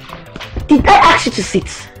 Did I ask you to sit?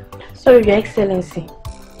 Sorry, Your Excellency.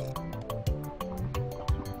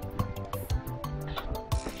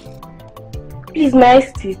 Please, may I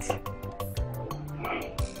sit?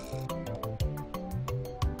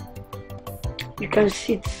 You can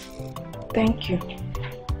sit. Thank you.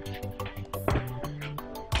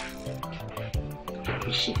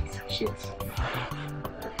 Shit.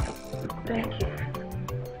 Thank you.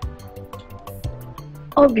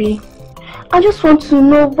 Obi, I just want to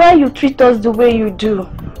know why you treat us the way you do.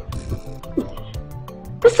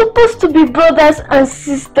 We're supposed to be brothers and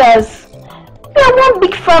sisters. We are one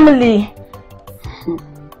big family.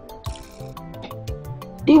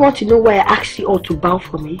 Do you want to know why I asked you all to bow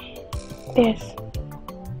for me? Yes.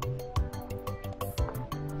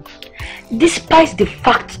 Despite the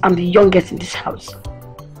fact I'm the youngest in this house,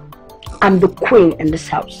 I'm the queen in this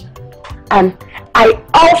house, and I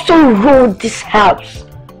also rule this house.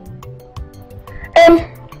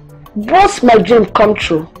 Once my dream come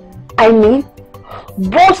true, I mean,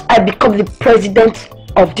 once I become the president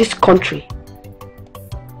of this country,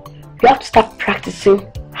 you have to start practicing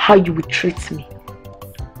how you will treat me.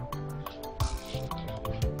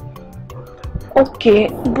 Okay,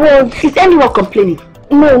 but is anyone complaining?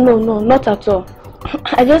 No, not at all.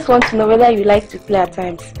 I just want to know whether you like to play at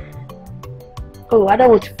times. Oh, I don't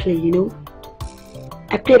want to play, you know.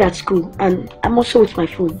 I played at school and I'm also with my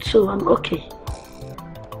phone, so I'm okay.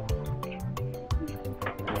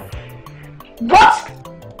 What?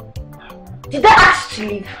 Did to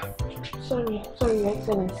leave. Sorry, Your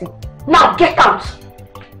Excellency. Now get out!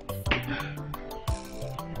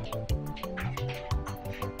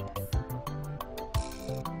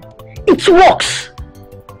 It works!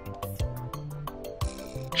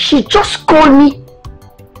 She just called me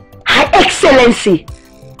Her Excellency.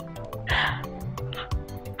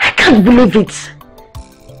 I can't believe it.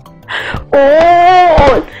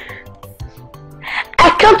 Oh! I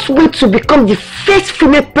can't wait to become the first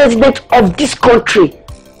female president of this country.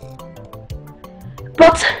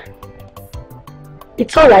 But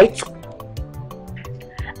it's alright.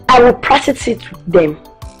 I will practice it with them.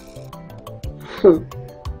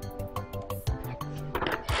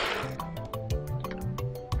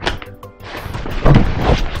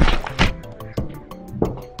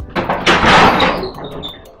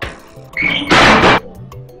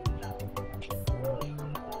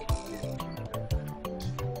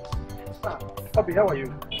 Bobby, how are you?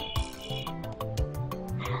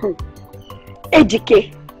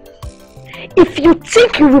 Ejike, if you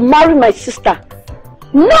think you will marry my sister,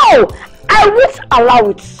 no, I won't allow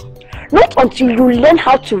it. Not until you learn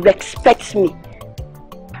how to respect me.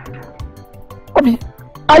 Bobby,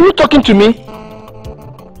 are you talking to me?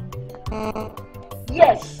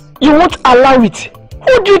 Yes. You won't allow it?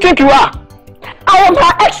 Who do you think you are? I am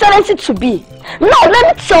Her Excellency to be. Now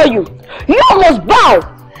let me tell you, you must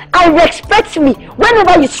bow and respect me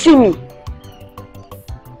whenever you see me.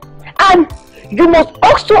 And you must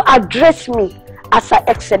also address me as Her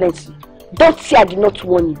Excellency. Don't say I did not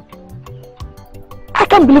warn you. I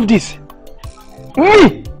can't believe this.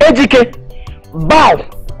 Me, Ejike, bow,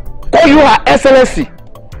 call you Her Excellency.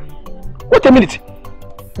 Wait a minute.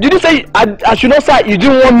 Did you say I should not say you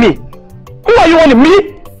didn't want me? Who are you wanting?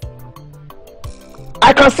 Me?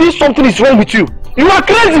 I can see something is wrong with you. You are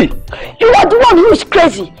crazy. You are the one who is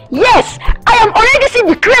crazy. Yes, I am already seeing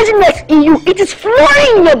the craziness in you. It is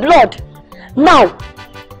flowing in your blood. Now,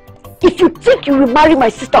 if you think you will marry my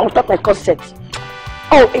sister without my consent,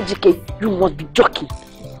 oh, Ejike, you must be joking.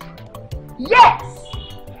 Yes!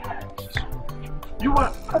 You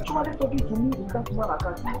are actually talking to me in that manner.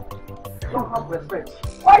 You don't have respect.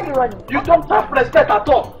 Why are you running? You don't have respect at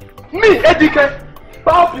all. Me, Ejike,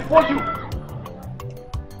 bow before you.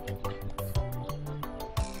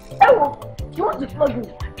 Oh, you want to flog me?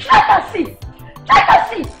 Try and see. Try and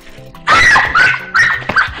see.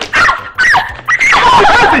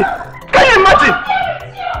 Can you imagine?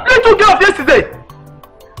 Little girl of yesterday.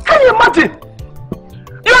 Can you imagine?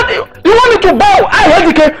 You want me to bow? I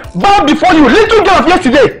Ejike, bow before you. Little girl of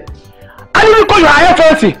yesterday. I didn't call you Her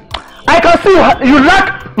Excellency. I can see you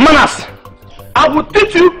lack manners. I will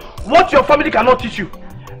teach you what your family cannot teach you.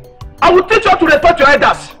 I will teach you how to respect your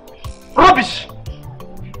elders. Rubbish.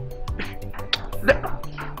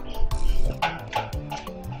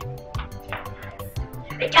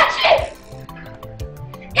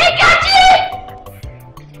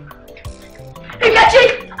 Ikachi!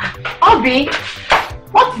 Obi,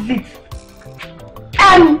 what is it?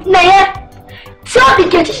 Naya, tell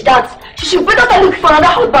Ikachi that she should better start looking for another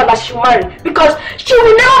husband that she will marry, because she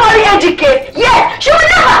will never marry Ejike. Yeah, she will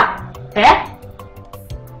never! Eh?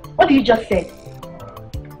 What did you just say?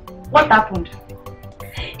 What happened?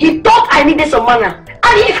 He thought I needed some manner,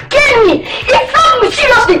 and he scared me. He flogged me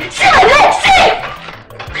seriously. See my leg, see!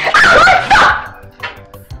 I won't stop!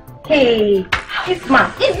 Hey, this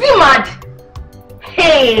man, is he mad?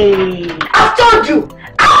 Hey, I've told you!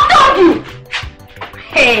 I've told you!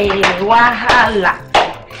 Hey, wahala!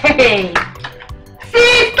 Hey,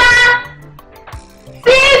 sister!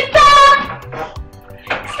 Sister!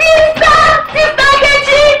 Sister! Sister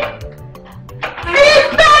Kechi!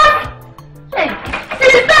 Sister! Hey,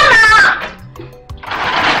 sister now!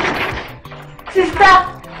 Sister!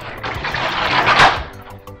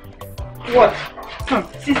 What?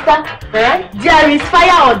 Sister, there is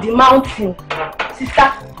fire on the mountain. Sister,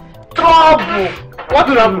 trouble. What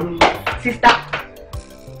trouble? Sister,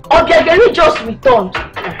 Obiageli just returned.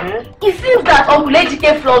 It seems that Uncle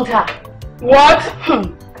Ejike flogged her. What?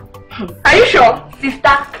 Are you sure? Sister,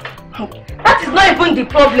 that is not even the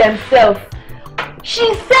problem, self.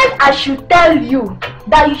 She said I should tell you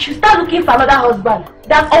that you should start looking for another husband.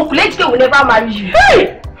 That Uncle Ejike will never marry you.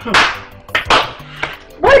 Hey!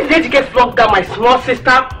 Why did Ejike flog down my small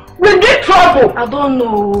sister? We need trouble. I don't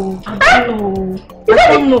know. I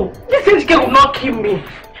don't know. This Ejike will not kill me.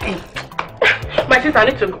 Hey. My sister, I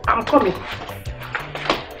need to go. I'm coming.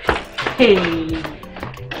 Hey.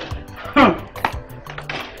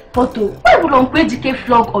 But why would Uncle Ejike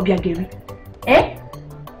flog Obiageli? Eh?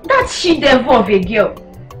 That she devil of a girl.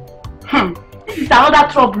 This is another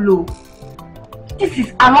trouble. This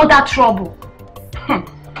is another trouble.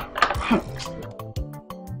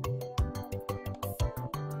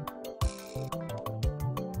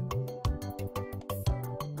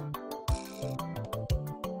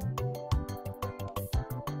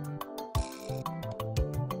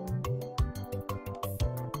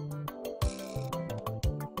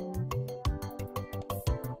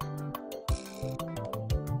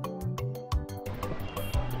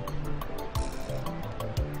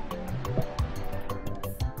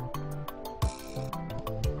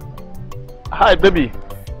 Hi, baby.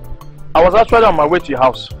 I was actually on my way to your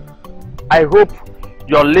house. I hope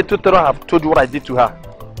your little terror have told you what I did to her.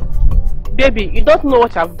 Baby, you don't know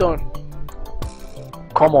what I've done.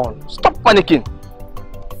 Come on, stop panicking.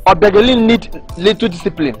 Obiageli need little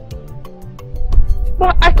discipline.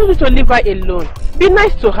 But I told you to leave her alone. Be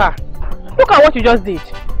nice to her. Look at what you just did.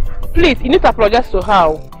 Please, you need to apologize to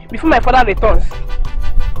her before my father returns.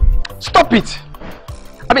 Stop it!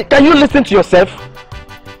 I mean, can you listen to yourself?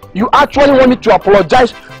 You actually want me to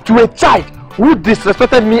apologize to a child who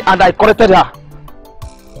disrespected me and I corrected her.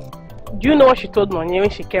 Do you know what she told me when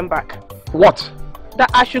she came back? What?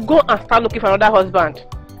 That I should go and start looking for another husband.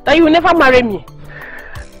 That you will never marry me.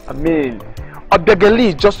 I mean, Obiageli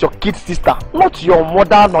is just your kid sister, not your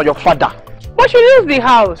mother nor your father. But she leaves the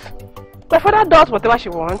house. My father does whatever she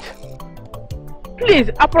wants. Please,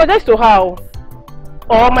 apologize to her,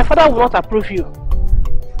 or my father will not approve you.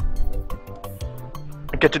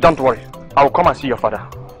 Okay, don't worry. I will come and see your father.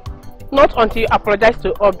 Not until you apologize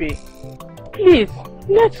to Obi. Please,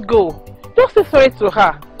 let's go. Just say sorry to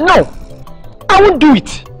her. No, I won't do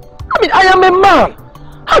it. I mean, I am a man.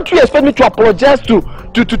 How do you expect me to apologize to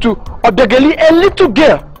Obiageli, a little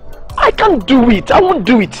girl? I can't do it. I won't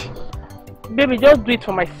do it. Baby, just do it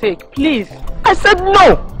for my sake, please. I said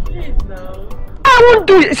no. Please, no. I won't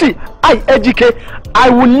do it. See, I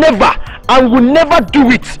will never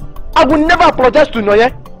do it. I will never apologize to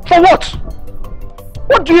Noye. For what?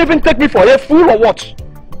 What do you even take me for? A fool or what?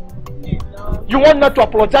 No. You want not to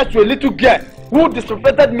apologize to a little girl who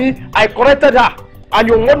disrespected me? I corrected her. And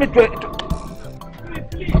you want me to...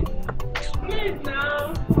 Please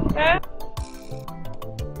now. Eh?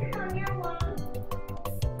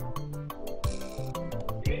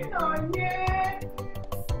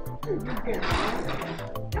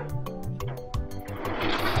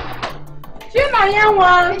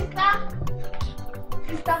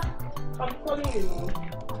 Sister, I'm calling you.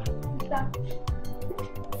 sister,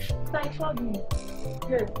 I called me.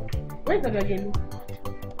 Yes. Where's Obiageli?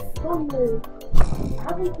 Don't know. I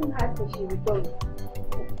haven't seen her since she returned.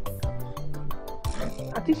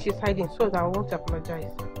 I think she's hiding, so that I won't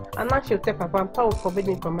apologize. And now she'll tell Papa and Papa will forbid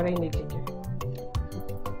me from marrying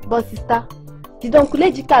Ejike. But sister, did Uncle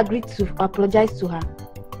Ejike agree to apologize to her?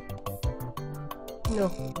 No,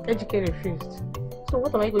 Ejike refused. So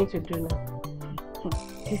what am I going to do now?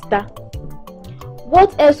 Sister,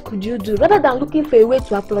 what else could you do rather than looking for a way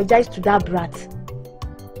to apologize to that brat?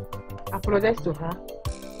 Apologize to her?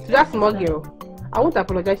 To that small girl? I won't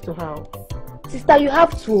apologize to her. Sister, you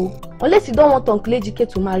have to, unless you don't want Uncle Ejike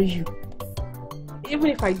to marry you.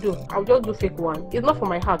 Even if I do, I'll just do fake one. It's not for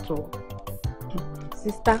my heart, though.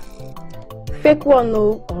 Sister, fake one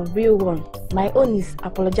or real one, my own is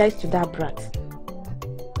apologize to that brat.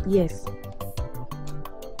 Yes.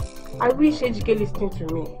 I wish Ejike listened to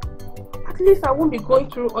me. At least I won't be going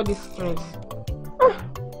through all this stress.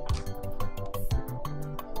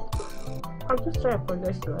 I'll just try to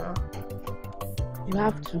apologize to her. You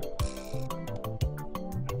have to.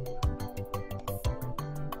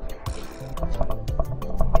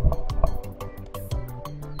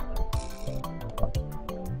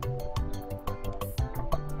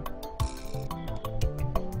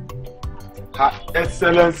 Her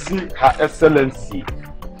Excellency.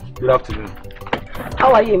 Good afternoon.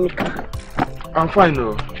 How are you, Emeka? I'm fine,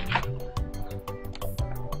 no.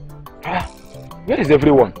 Where is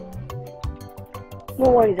everyone?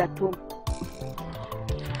 No worries at home.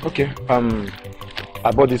 Okay,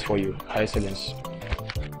 I bought this for you, Her Excellency.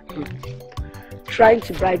 Trying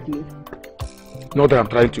to bribe me? Not that I'm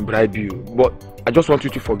trying to bribe you, but I just want you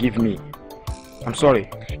to forgive me. I'm sorry.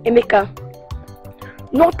 Emeka,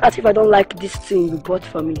 not as if I don't like this thing you bought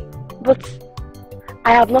for me, but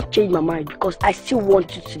I have not changed my mind because I still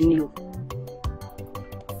want you to kneel.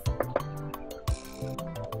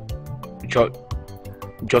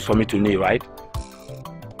 Just for me to kneel, right?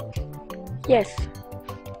 Yes.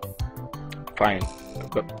 Fine.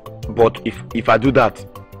 But if I do that,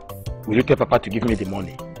 will you tell Papa to give me the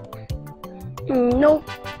money? No.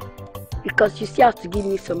 Because you still have to give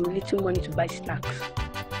me some little money to buy snacks.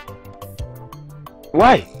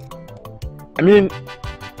 Why? I mean,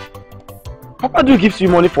 Papa do gives you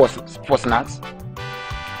money for snacks?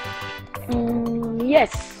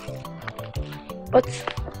 Yes. But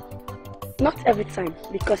not every time,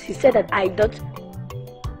 because he said that I don't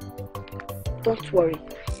worry.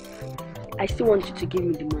 I still want you to give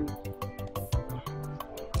me the money.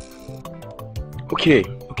 Okay.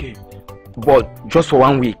 But just for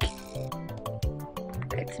 1 week.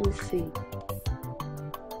 Let me see.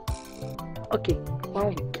 Okay, 1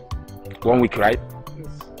 week. 1 week, right? Yes.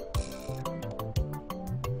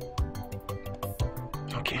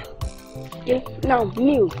 Okay. Okay, now,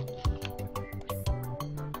 Neil.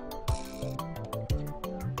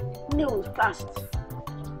 Neil, fast.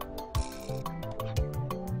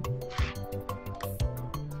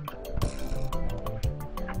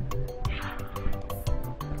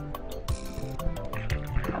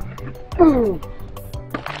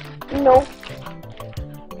 No.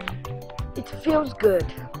 It feels good.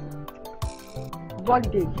 One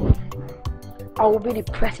day, I will be the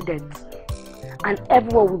president and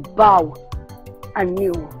everyone will bow and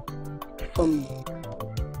kneel for me.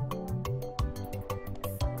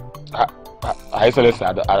 Excellency,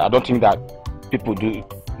 I don't think that people do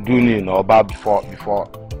kneel or bow before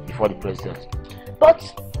the president. But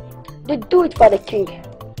they do it for the king.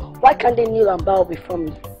 Why can't they kneel and bow before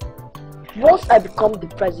me? Once I become the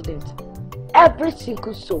president, every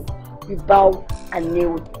single soul will bow and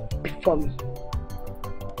kneel before me.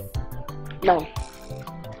 Now,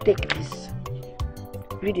 take this.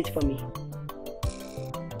 Read it for me.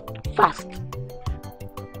 Fast.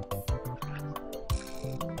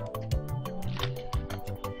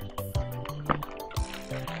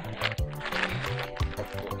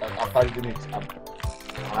 After reading it,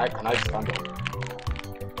 can I stand up?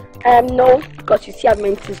 No, because you see I have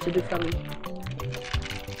many things to do for me.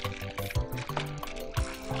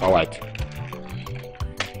 Alright.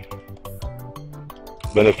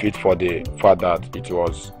 Benefit for the fact that it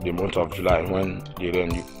was the month of July when the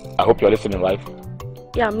rain. I hope you're listening, right?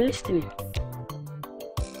 Yeah, I'm listening.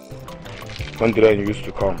 When the rain used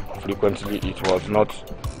to come frequently, it was not.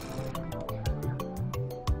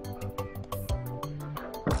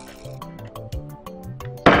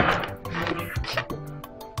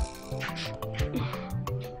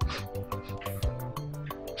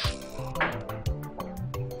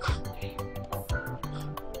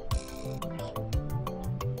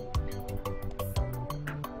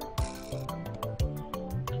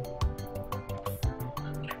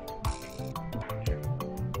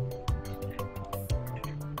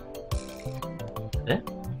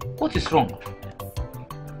 What is wrong?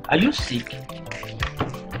 Are you sick?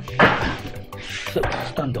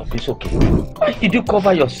 Stand up, it's okay. Why did you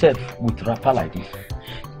cover yourself with wrapper like this?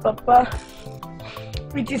 Papa,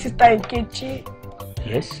 with his sister Nkechi.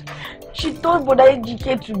 Yes? She told Brother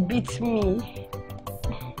Ejike to beat me.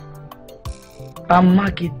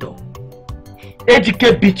 Amagido.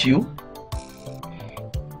 Ejike beat you?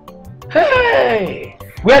 Hey!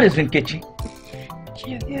 Where is Nkechi?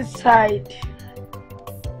 She's inside.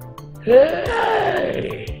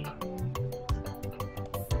 Hey!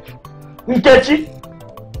 Nkechi?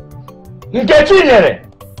 Nkechi nere?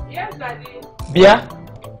 Yes, Daddy. Bia,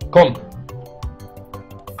 come.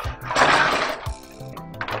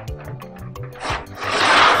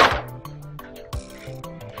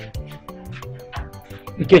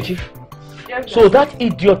 Nkechi? Yes, So that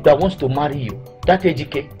idiot that wants to marry you, that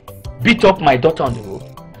Ejike, beat up my daughter on the road?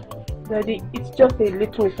 Daddy, it's just a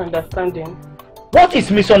little misunderstanding. What is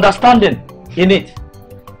misunderstanding in it?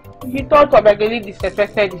 He thought Obageli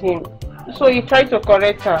disrespected him, so he tried to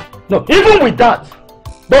correct her. No, even with that,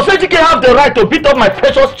 does Ejike have the right to beat up my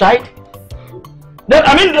precious child?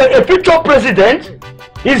 I mean, a future president?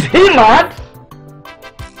 Is he mad?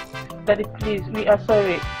 Daddy, please, we are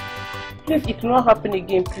sorry. Please, it will not happen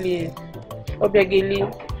again, please. Obageli,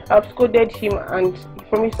 I've scolded him and he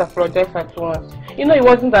promised to apologize at once. You know, it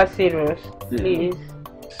wasn't that serious. Please.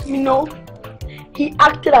 You know, he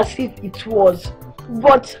acted as if it was.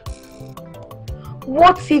 But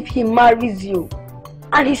what if he marries you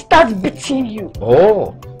and he starts beating you?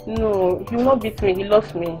 Oh. No, he will not beat me. He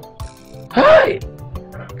loves me. Hey!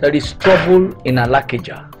 There is trouble in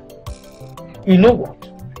Alakeja. You know what?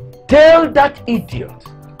 Tell that idiot,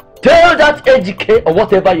 tell that Ejike or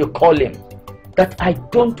whatever you call him, that I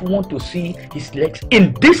don't want to see his legs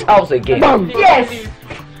in this house again. Mom. Yes!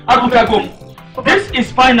 Abukago, this is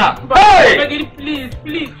final. Hey! Please,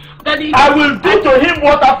 please. Daddy, I will do to him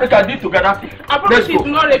what Africa did to Gaddafi. I promise you to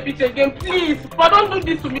not repeat again, please. But don't do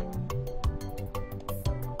this to me.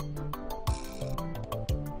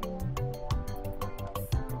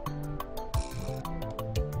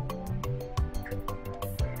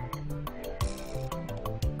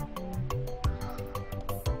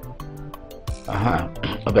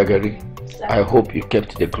 Obagari, I hope you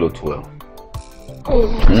kept the clothes well.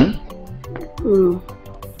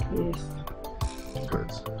 Yes.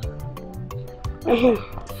 Good.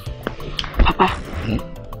 Papa,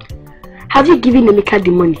 have you given Emeka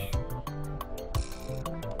the money?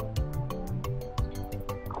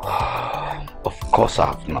 Of course I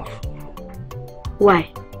have not. Why?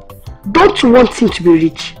 Don't you want him to be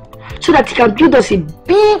rich so that he can build us a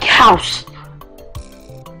big house?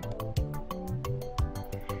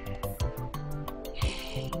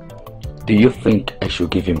 Do you think I should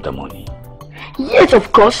give him the money? Yes,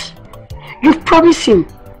 of course. You've promised him.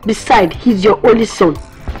 Besides, he's your only son.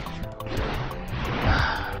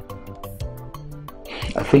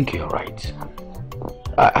 I think you're right.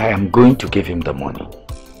 I am going to give him the money.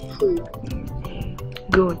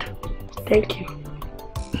 Good. Thank you.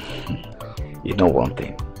 You know one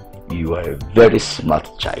thing. You are a very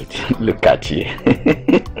smart child. Look at you.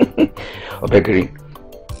 Obegiri,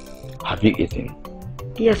 have you eaten?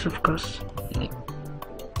 Yes, of course.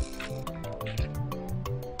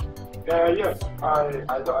 Yes, I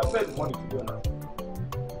said the money to you now.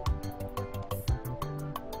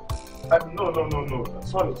 No.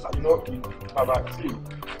 Sorry, sir. You know, Baba, see,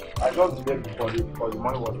 I just delayed because the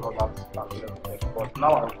money was not that. But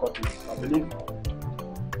now I've got it. I believe.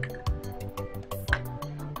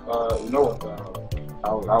 You know what?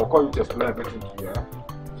 I'll call you to explain everything to you.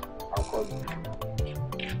 I'll call you.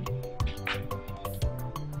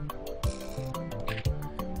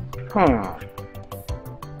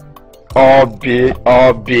 Obi,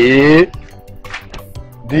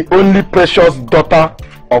 the only precious daughter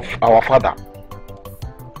of our father,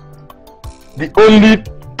 the only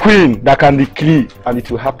queen that can decree, and it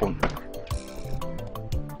will happen.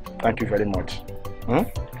 Thank you very much.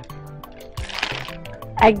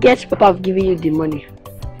 I guess Papa have given you the money.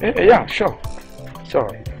 Yeah, sure,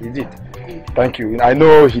 he did. Thank you. I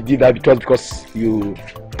know he did that because you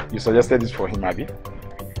suggested this for him, Abby.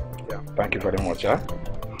 Yeah, thank you very much.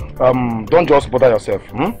 Don't just bother yourself.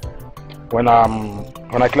 When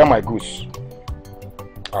I clear my goods,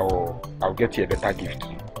 I'll get you a better gift.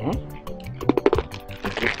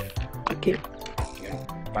 Okay. Yeah.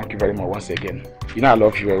 Thank you very much once again. You know I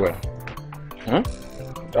love you very well.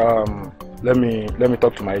 Let me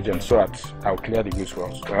talk to my agent so that I'll clear the goods for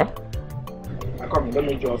us. Come in, I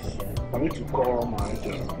need to call my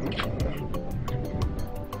agent.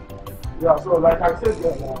 Yeah, so like I said,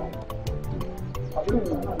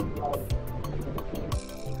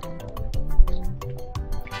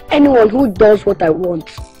 anyone who does what I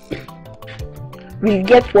want will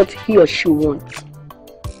get what he or she wants.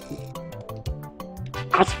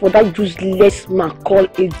 As for that useless man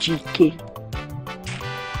called AGK,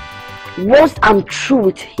 once I'm through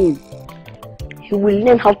with him, he will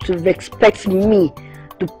learn how to respect me,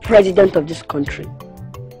 the president of this country.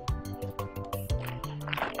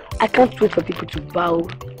 I can't wait for people to bow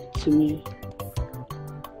to me.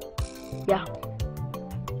 Yeah.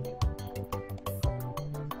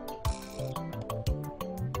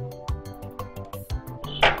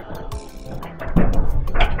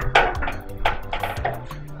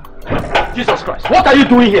 Jesus Christ, what are you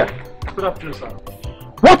doing here? Good afternoon, sir.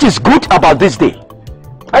 What is good about this day?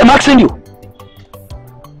 I am asking you.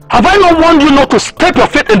 Have I not warned you not to step your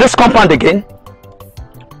foot in this compound again?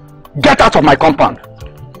 Get out of my compound.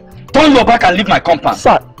 Turn your back and leave my compound.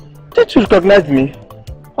 Sir, did you recognize me?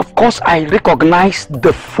 Of course I recognize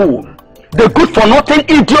the fool. The good-for-nothing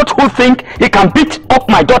idiot who think he can beat up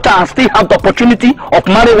my daughter and still have the opportunity of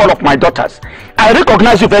marrying one of my daughters. I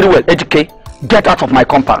recognize you very well, Ejike. Get out of my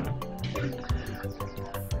compound.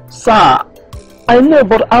 Sir, I know,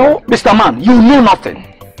 but Mr. Man, you know nothing.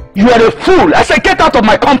 You are a fool. I said get out of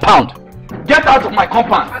my compound. Get out of my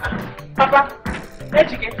compound. Papa,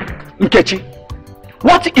 Ejike. Nkechi,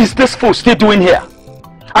 what is this fool still doing here?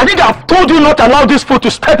 I think I've told you not to allow this fool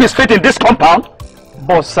to step his feet in this compound.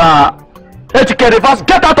 But sir, Ejike, reverse,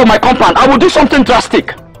 get out of my compound. I will do something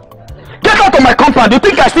drastic. Get out of my compound. You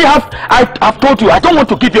think I still have... I've told you, I don't want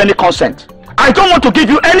to give you any consent. I don't want to give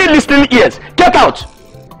you any listening ears. Get out.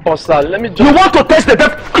 But sir, let me just... You want to test the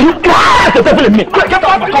devil? The devil in me. Get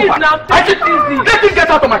out of my compound. Now, take it easy. Let him get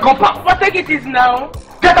out of my compound. But take it easy now.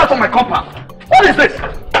 Get out of my compound. What is this?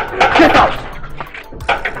 Get out.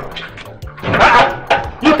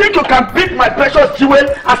 You think you can beat my precious jewel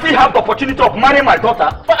and still have the opportunity of marrying my daughter?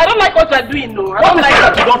 But I don't like what you're doing, no. What is it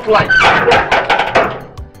that you don't like?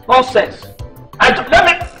 Nonsense.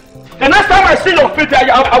 The next time I see your feet,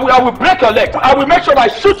 I will break your leg. I will make sure I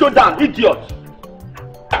shoot you down, idiot.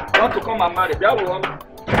 You want to come and marry?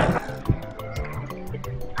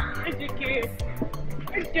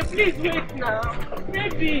 Ejike, please wait now.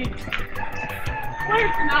 Baby.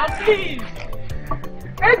 Wait now, please.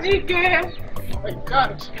 Ejike. Oh my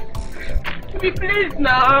God. Baby, please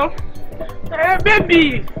now.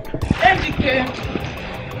 Baby. Ejike.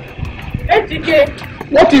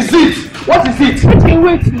 What is it? What is it?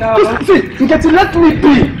 Wait now. See, you get to let me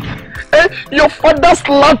be. Your father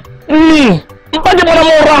slapped me.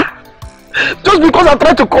 Just because I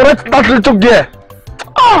tried to correct that little girl.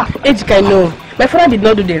 Ejike, no. My father did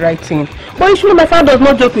not do the right thing. But you should know my father does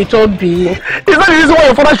not joke with Obi. Is that the reason why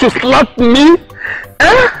your father should slap me?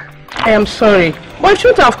 am sorry, but I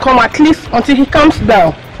shouldn't have come at least until he calms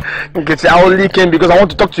down. Nkechi, I only came because I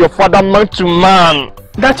want to talk to your father, man to man.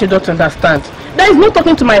 That you don't understand. There is no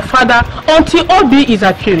talking to my father until Obi is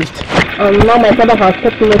accused. And now my father has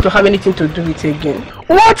told me not to have anything to do with it again.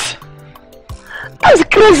 What? That's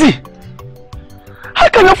crazy. How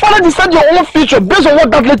can your father decide your own future based on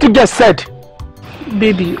what that little girl said?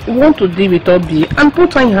 Baby, we want to deal with Obi and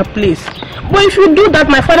put her in her place. But if you do that,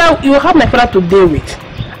 my father, you will have my father to deal with.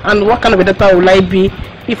 And what kind of a daughter will I be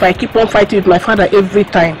if I keep on fighting with my father every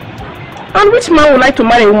time? And which man would like to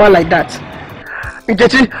marry a woman like that?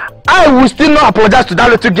 Nkechi, I will still not apologize to that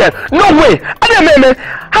little girl. No way.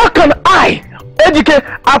 How can I,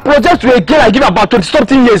 Ejike, apologize to a girl I give about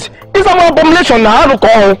 20-something years? It's an abomination now.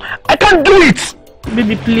 I can't do it.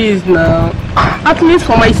 Baby, please now. At least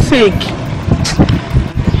for my sake.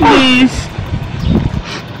 Please.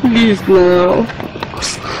 Please now.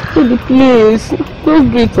 Baby, please.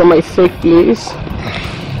 Don't do it for my sake, please.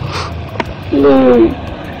 No.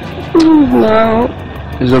 Please now.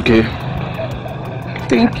 It's okay.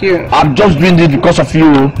 Thank you. I'm just doing this because of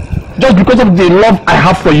you. Just because of the love I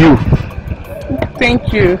have for you.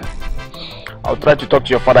 Thank you. I'll try to talk to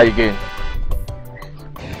your father again.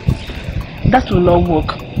 That will not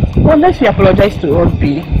work. Unless you apologize to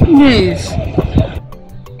Obi. Please.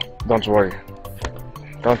 Don't worry.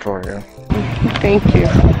 Don't worry. Yeah? Thank you.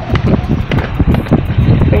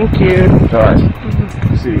 Thank you.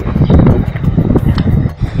 Alright. See you.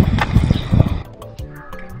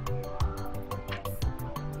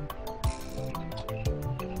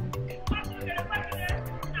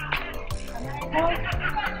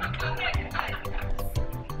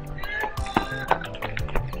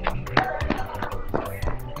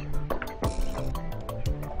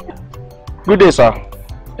 Good day, sir.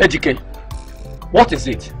 Ejike, what is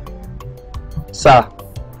it? Sir,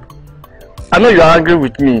 I know you are angry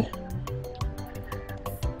with me.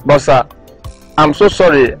 But sir, I'm so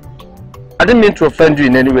sorry. I didn't mean to offend you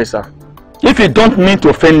in any way, sir. If you don't mean to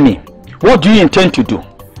offend me, what do you intend to do?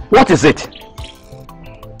 What is it?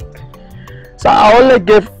 Sir, I only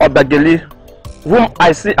gave Obageli, whom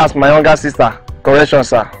I see as my younger sister, correction,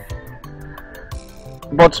 sir.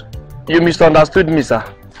 But you misunderstood me, sir.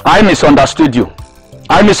 I misunderstood you.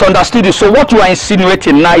 I misunderstood you. So what you are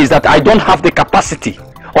insinuating now is that I don't have the capacity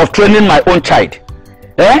of training my own child.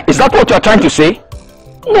 Eh? Is that what you are trying to say?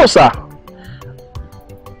 No, sir.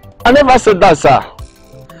 I never said that, sir.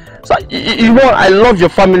 Sir, you know I love your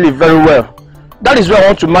family very well. That is why I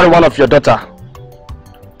want to marry one of your daughter.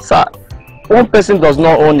 Sir, one person does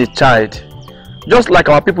not own a child. Just like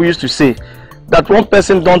our people used to say, that one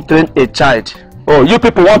person don't train a child. Oh, you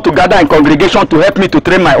people want to gather in congregation to help me to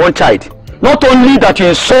train my own child. Not only that you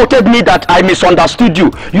insulted me, that I misunderstood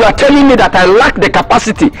you, you are telling me that I lack the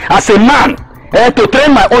capacity as a man to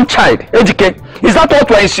train my own child. Ejike, is that what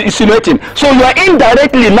you are insinuating? So you are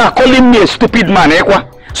indirectly now calling me a stupid man,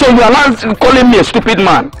 So you are now calling me a stupid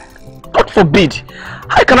man. God forbid.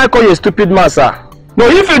 How can I call you a stupid man, sir? No,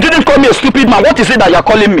 if you didn't call me a stupid man, what is it that you are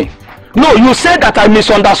calling me? No, you said that I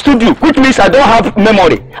misunderstood you, which means I don't have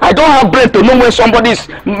memory. I don't have brain to know when somebody is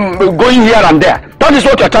going here and there. That is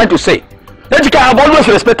what you are trying to say. Ejike, I have always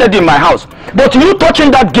respected you in my house. But you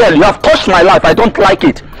touching that girl, you have touched my life. I don't like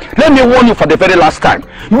it. Let me warn you for the very last time.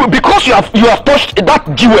 Because you have touched that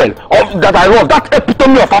jewel that I love, that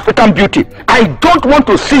epitome of African beauty. I don't want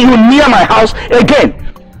to see you near my house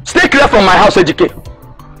again. Stay clear from my house, Ejike.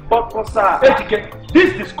 But sir, Ejike,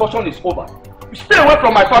 this discussion is over. Stay away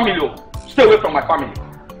from my family. Stay away from my family.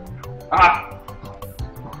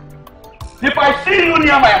 If I see you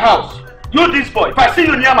near my house, you this boy, if I see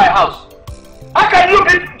you near my house, how can you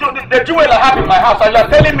be the jewel I have in my house and you are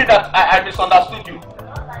telling me that I misunderstood you?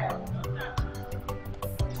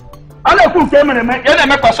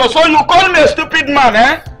 So you call me a stupid man,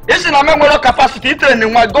 eh? This is not my capacity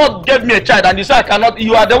training. My God gave me a child and you say I cannot.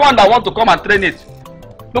 You are the one that want to come and train it.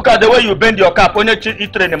 Look at the way you bend your cap when you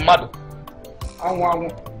train a mother.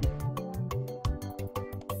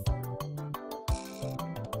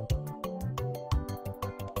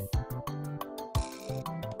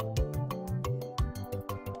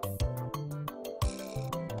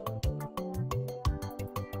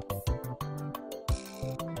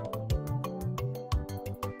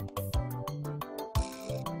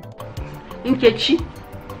 Nkechi,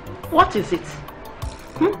 what is it?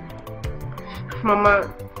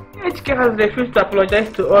 Mama, Ejike has refused to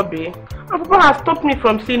apologize to Obi. And Papa has stopped me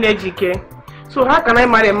from seeing Ejike. So how can I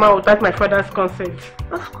marry a man without my father's consent?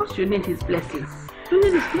 Of course you need his blessings. You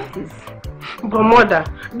need his blessings. But mother,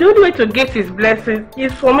 the only way to get his blessings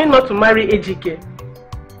is for me not to marry Ejike.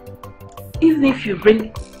 Even if you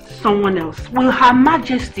bring someone else, will Her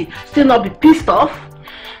Majesty still not be pissed off?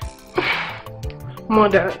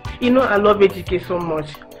 Mother, you know I love Ejike so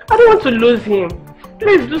much. I don't want to lose him.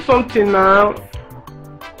 Please do something now.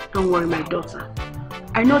 Don't worry, my daughter.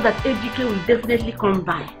 I know that Ejike will definitely come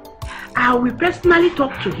by. I will personally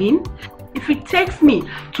talk to him. If it takes me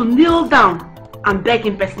to kneel down and beg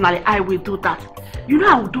him personally, I will do that. You know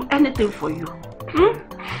I will do anything for you.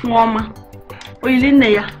 Mama,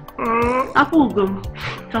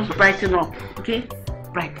 just brighten up, okay?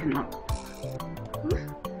 Brighten up.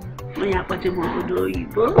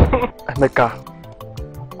 Emeka,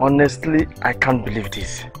 honestly, I can't believe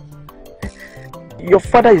this. Your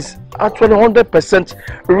father is actually 100%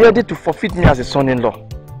 ready to forfeit me as a son-in-law,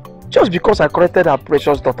 just because I corrected her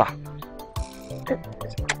precious daughter.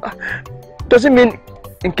 Does it mean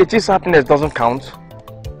Nkechi's happiness doesn't count?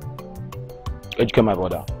 Educate my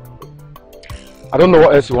brother. I don't know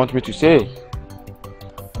what else you want me to say.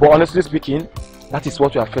 But honestly speaking, that is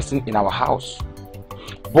what we are facing in our house.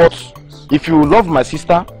 But if you love my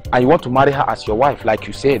sister and you want to marry her as your wife, like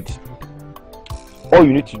you said, all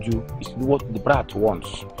you need to do is do what the brat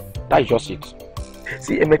wants. That is just it.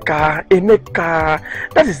 See, Emeka,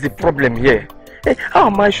 that is the problem here. Hey, how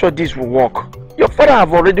am I sure this will work? Your father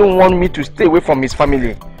have already warned me to stay away from his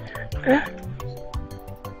family.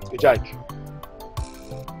 Ejike,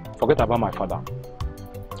 forget about my father.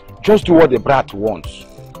 Just do what the brat wants.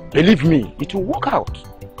 Believe me, it will work out.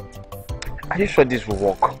 Are you sure this will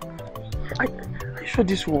work? Are you sure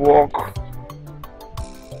this will work?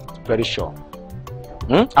 Very sure.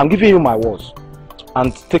 I'm giving you my words.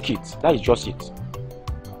 And take it. That is just it.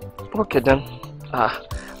 Okay then.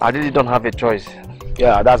 I really don't have a choice.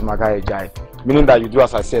 Yeah, that's my guy, Ejike. Meaning that you do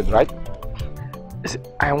as I said, right?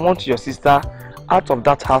 I want your sister out of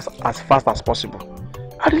that house as fast as possible.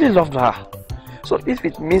 I really loved her. So if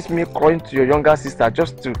it means me calling to your younger sister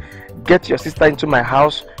just to get your sister into my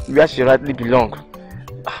house where she rightly belongs,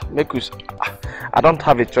 I don't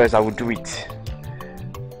have a choice, I will do it.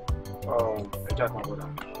 Ejike, my brother.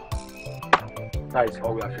 That is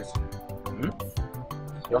all we are facing.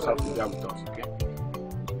 You also have to bear with us, okay?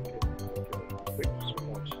 Thank you so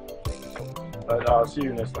much. I'll see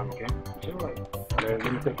you next time, okay?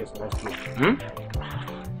 Let me take a small sleep.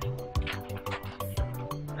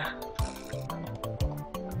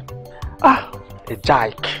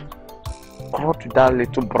 Ejike, grow to that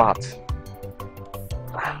little brat.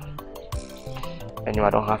 Anyway, I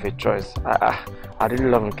don't have a choice. I really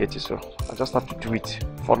love Nkechi, so I just have to do it.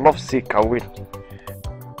 For love's sake, I will.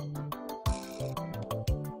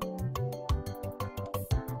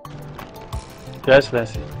 Your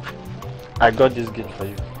Excellency, I got this gift for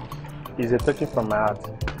you. It's a token from my heart.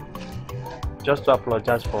 Just to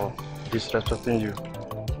apologize for disrespecting you.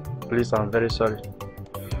 Please, I'm very sorry.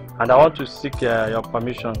 And I want to seek your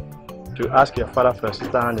permission to ask your father for your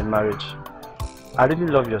sister hand in marriage. I really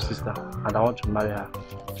love your sister and I want to marry her.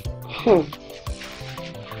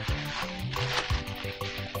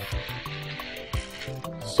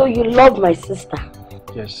 So you love my sister?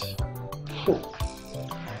 Yes.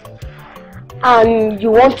 And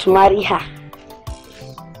you want to marry her?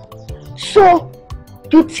 So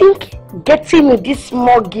you think getting me this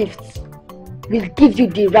small gift will give you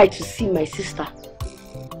the right to see my sister?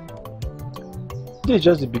 This is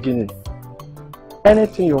just the beginning.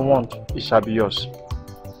 Anything you want, it shall be yours.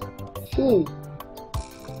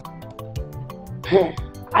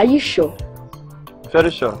 Are you sure?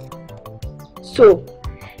 Very sure. So,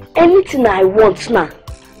 anything I want now,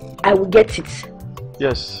 I will get it?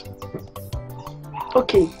 Yes.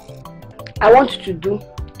 Okay. I want you to do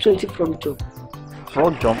 20 front jump.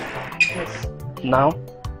 Front jump? Yes. Now?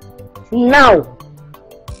 Now!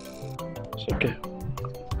 It's okay.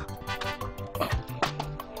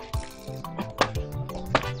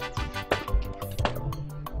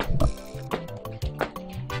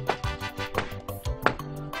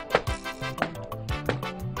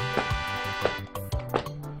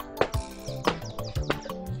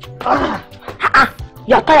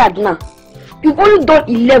 You are tired now. You've only done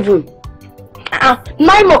 11.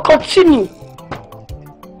 9 more, continue.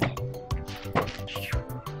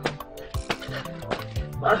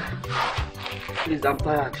 Please, I'm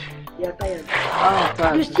tired. You are tired. I'm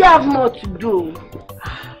tired. You still have more to do.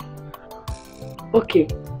 Okay,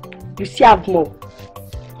 you still have more.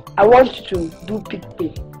 I want you to do pig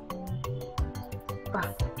pain.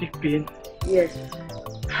 Pig pain? Yes.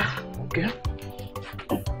 Okay.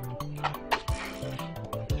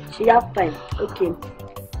 You have time. Okay.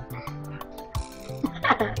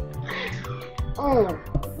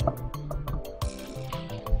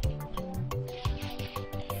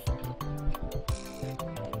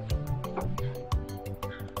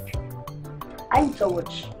 Time to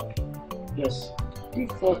watch. Yes.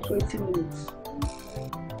 Leave for 20 minutes.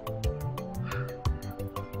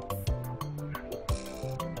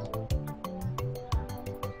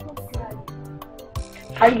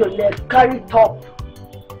 Carry your leg, carry top.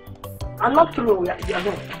 I'm not through, you're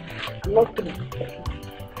not. I'm not through.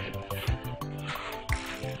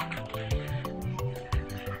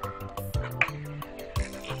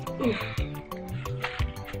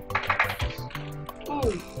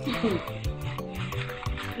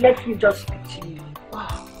 Let me just speak to you.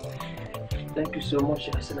 Thank you so much,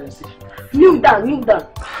 Your Excellency. Kneel down, kneel down.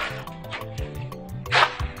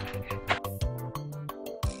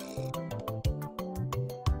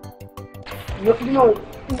 No,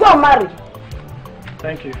 go and marry.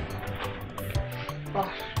 Thank you.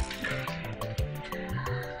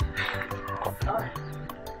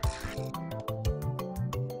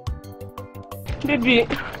 Baby,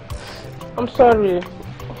 I'm sorry.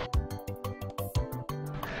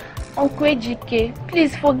 Uncle Ejike,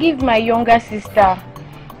 please forgive my younger sister.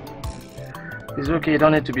 It's okay, you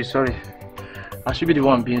don't need to be sorry. I should be the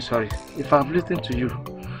one being sorry. If I've listened to you,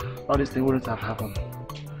 all these things wouldn't have happened.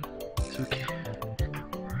 It's okay.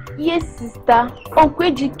 Yes, sister. Uncle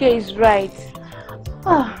Ejike is right.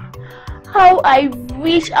 How I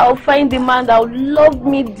wish I'll find a man that would love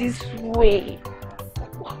me this way.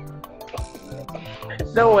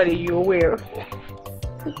 Don't worry, you will.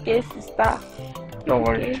 Okay, sister. Don't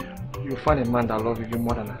worry. You'll find a man that loves you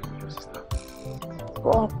more than I love your sister.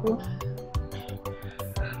 Go, uncle.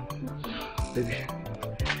 Baby,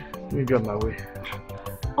 let me be on my way.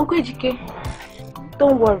 Uncle Ejike,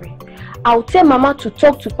 don't worry. I'll tell Mama to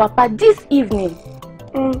talk to Papa this evening.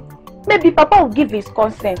 Maybe Papa will give his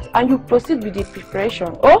consent and you proceed with the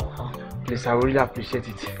preparation. Oh? Please, I really appreciate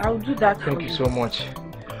it. I'll do that. Thank you so much.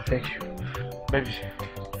 Thank you. Baby,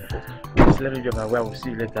 please let me be on my way. I will see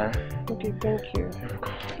you later. Okay, thank you.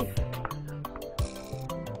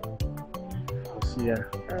 I'll see ya.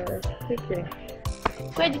 Take care.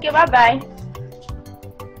 Uncle Ejike, bye-bye.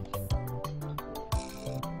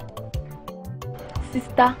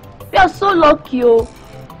 Sister, you are so lucky, oh.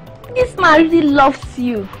 This man really loves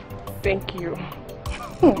you. Thank you.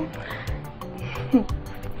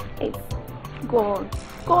 Hey,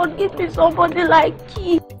 God, give me somebody like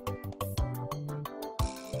you.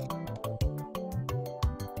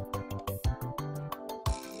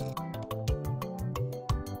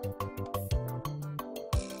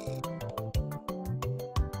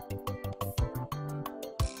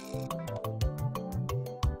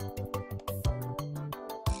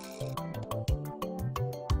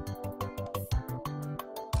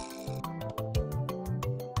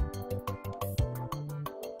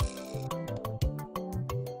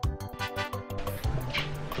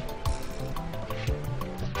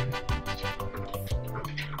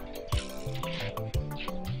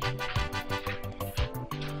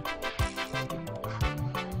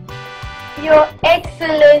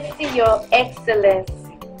 Your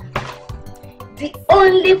Excellency, the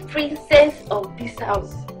only princess of this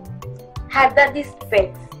house, her daddy's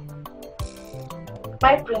pet.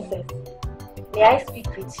 My princess, may I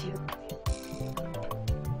speak with you?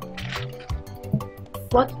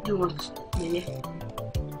 What do you want, Nene?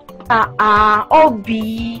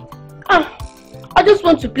 Obi. I just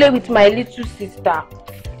want to play with my little sister.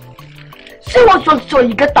 See what you want to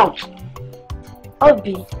you get out.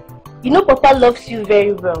 Obi, you know Papa loves you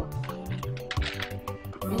very well.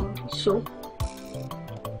 So?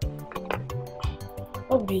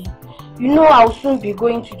 Obi, you know I'll soon be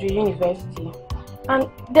going to the university. And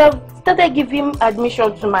they've started giving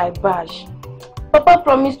admission to my batch. Papa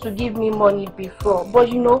promised to give me money before,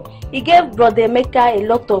 but you know, he gave Brother Emeka a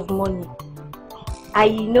lot of money. I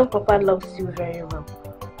know Papa loves you very well.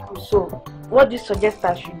 So, what do you suggest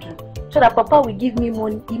I should do? So that Papa will give me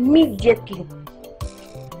money immediately.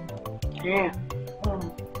 Yeah.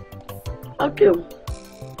 Okay.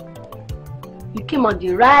 You came on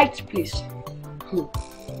the right place.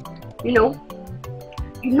 You know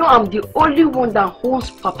I'm the only one that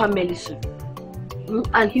owns Papa medicine.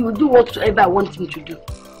 And he will do whatever I want him to do.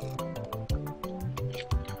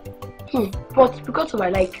 But because of I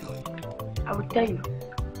like you, I will tell you.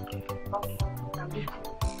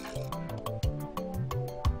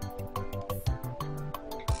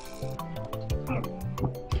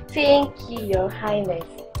 Thank you, Your Highness.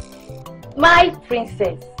 My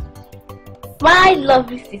princess. My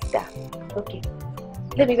lovely sister. Okay.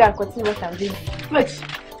 Let me go and continue what I'm doing. Wait.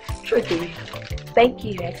 Straight away. Thank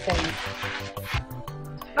you, Your Excellency.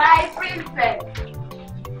 My princess.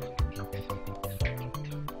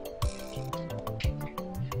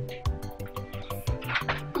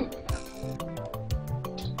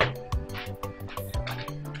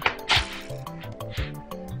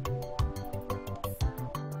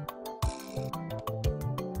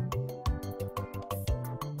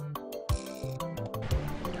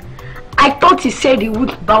 I thought he said he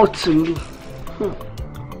would bow to me.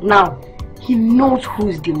 Now, he knows who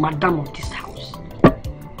is the madam of this house.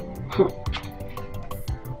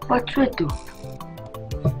 But wait though.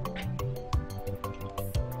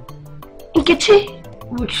 Nkechi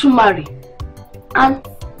would soon marry. And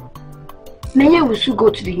Neye will soon go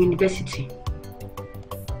to the university.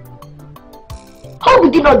 How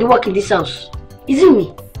would he not do work in this house? Is it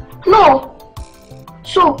me? No.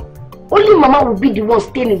 So, only Mama will be the one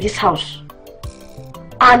staying in this house.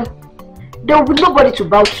 And there will be nobody to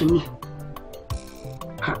bow to me.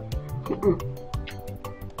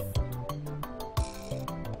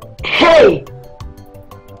 Hey!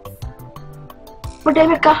 But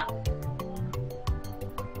Emeka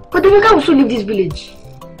will soon leave this village.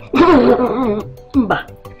 Mba.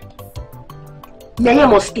 Neye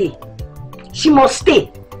must stay. She must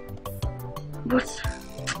stay. But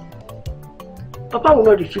Papa will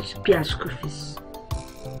not refuse to pay her school fees.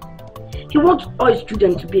 He wants all his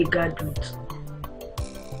children to be a graduate.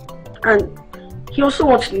 And he also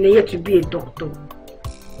wants Neye to be a doctor.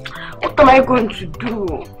 What am I going to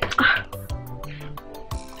do?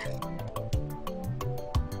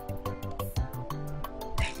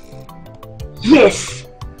 Yes!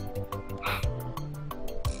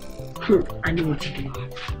 I know what to do.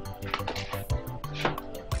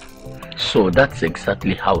 So that's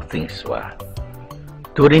exactly how things were.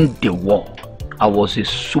 During the war, I was a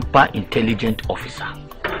super intelligent officer.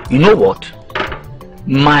 You know what?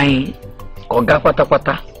 My Oga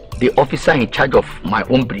Patapata, the officer in charge of my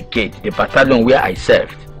own brigade, the battalion where I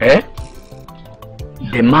served,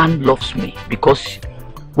 the man loves me because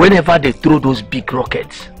whenever they throw those big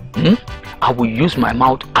rockets, I will use my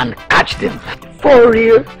mouth and catch them. For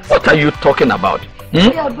real? What are you talking about?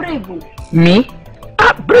 You are brave. Me?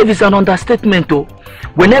 Brave is an understatement though.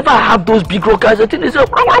 Whenever I have those big rockets, I think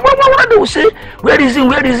they will say, where is him?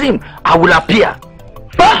 Where is him? I will appear.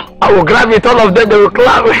 I will grab it, all of them, they will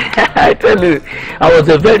clap. I tell you, I was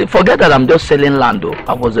a very, forget that I'm just selling land though.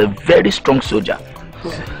 I was a very strong soldier.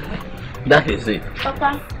 That is it.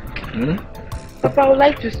 Papa. Papa, I would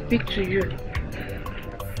like to speak to you.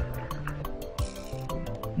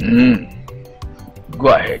 Go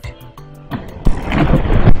ahead.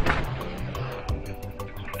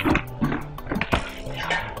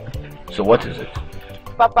 So what is it?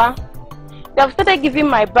 Papa, they have started giving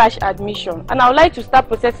my batch admission and I would like to start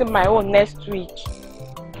processing my own next week.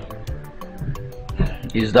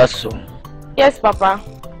 Is that so? Yes, Papa.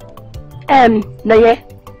 Neye,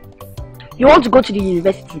 you want to go to the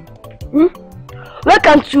university? Where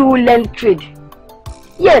can't you learn trade?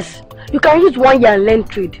 Yes, you can use 1 year and learn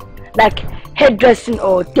trade, like hairdressing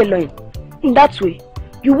or tailoring. In that way,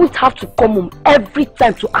 you won't have to come home every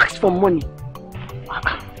time to ask for money.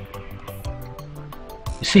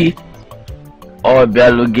 See, you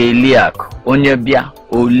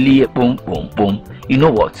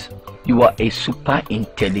know what? You are a super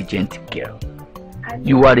intelligent girl.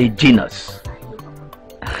 You are a genius.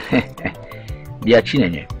 Dear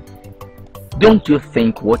Chinenye, don't you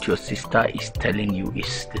think what your sister is telling you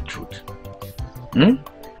is the truth?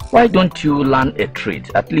 Why don't you learn a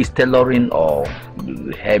trade, at least tailoring or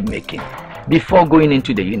hair making, before going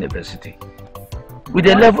into the university? With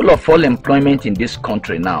the level of full employment in this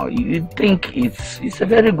country now, you think it's a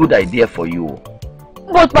very good idea for you.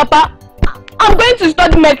 But Papa, I'm going to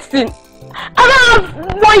study medicine. I don't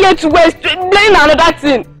have 1 year to waste learning another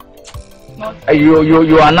thing.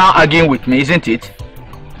 You are now arguing with me, isn't it?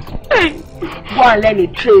 Go and learn a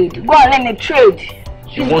trade. Go and learn a trade.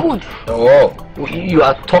 It's good. Oh, you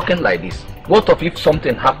are talking like this. What if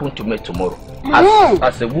something happened to me tomorrow?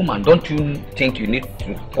 As a woman, don't you think you need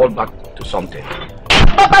to fall back to something?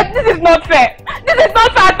 Papa, this is not fair. This is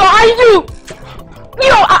not fair at all. And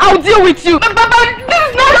you, I'll deal with you. But Papa, this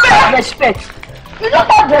is not fair. Respect. You don't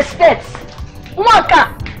have respect.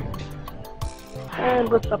 Mwaka.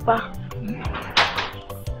 But Papa,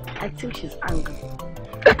 I think she's angry.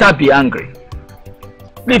 Let her be angry.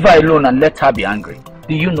 Leave her alone and let her be angry.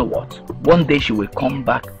 Do you know what? One day she will come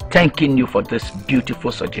back thanking you for this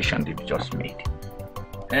beautiful suggestion you've just made.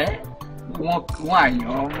 Why,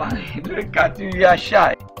 look at you, you are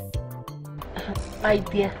shy. My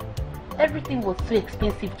dear, everything was so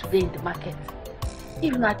expensive today in the market.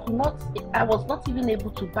 Even I was not even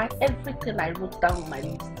able to buy everything I wrote down on my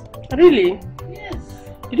list. Really? Yes.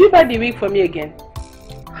 Did you buy the wig for me again?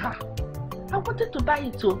 I wanted to buy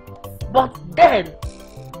it too, but then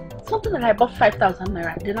something that I bought 5,000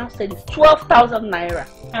 naira, they now said it's 12,000 naira.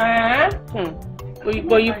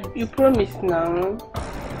 But you promised now.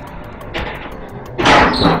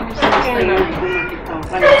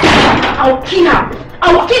 I'll kill her.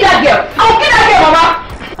 I will kill that girl. I will kill that girl,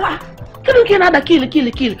 Mama. Killing another kill.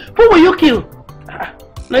 Who will you kill?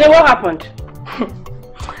 Nene, what happened?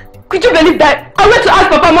 Could you believe that? I went to ask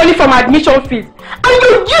Papa money for my admission fees. And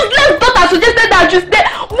your useless daughter suggested that I should stay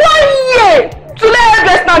 1 year to learn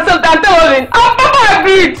hairdressing and self-tailoring. And Papa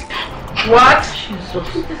agreed. What? Jesus,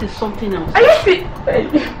 this is something else. Are you fit?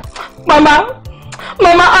 Mama,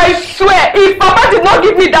 I swear, if Papa did not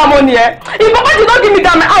give me that money,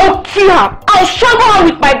 I'll kill her. I'll strangle her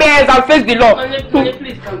with my bare hands and face the law.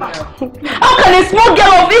 Please calm down. How can a small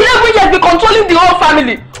girl of 11 years be controlling the whole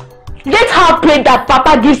family? Let her pray that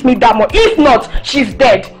Papa gives me that money. If not, she's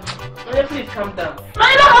dead. Please calm down. No,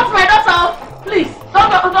 you don't hurt my daughter. Please,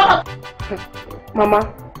 don't.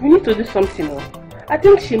 Mama, you need to do something. I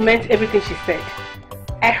think she meant everything she said.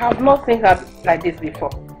 I have not seen her like this before.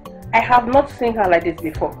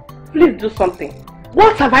 Please do something.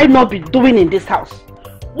 What have I not been doing in this house?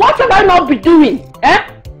 What have I not been doing? Eh?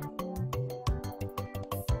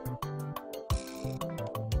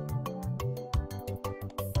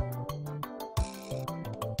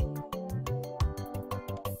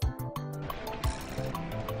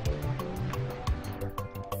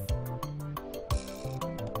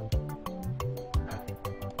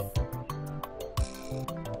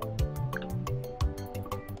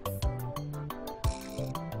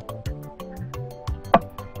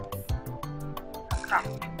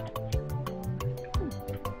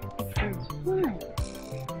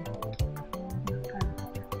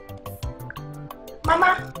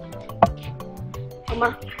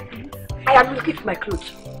 Mama, I am looking for my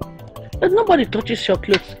clothes. But nobody touches your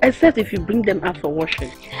clothes except if you bring them out for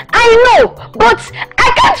washing. I know, but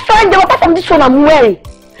I can't find them apart from this one I'm wearing.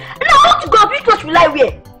 And I want to go. Which clothes will I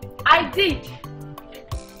wear? I did.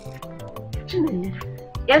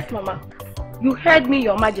 Yes, Mama. You heard me,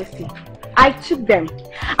 Your Majesty. I took them.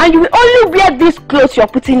 And you will only wear these clothes you're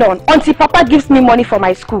putting on until Papa gives me money for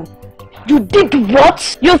my school. You did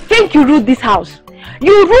what? You think you ruled this house?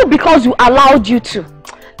 You ruled because you allowed you to.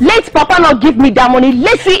 Let Papa not give me that money.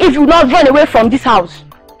 Let's see if you not run away from this house.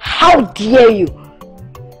 How dare you?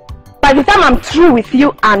 By the time I'm through with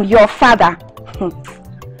you and your father.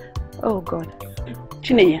 Oh God.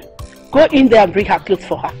 Chineye, go in there and bring her clothes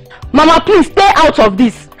for her. Mama, please stay out of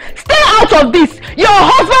this. Stay out of this. Your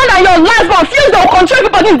husband and your last one feel they will control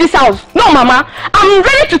everybody in this house. No, Mama. I'm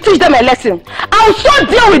ready to teach them a lesson. I'll sure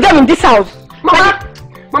deal with them in this house. Mama,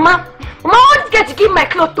 I want to give my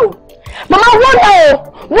clothes to. Mama,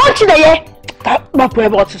 one Chineye.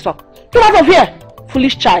 Get out of here,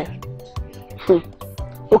 foolish child.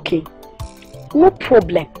 Okay. No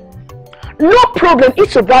problem.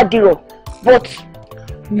 It's a bad deal. But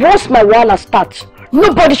once my wahala starts,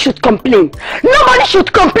 nobody should complain.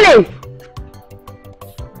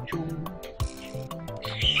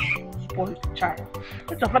 Spoiled child.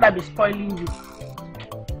 Let your father be spoiling you.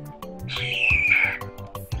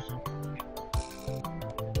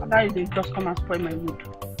 Otherwise they just come and spoil my mood.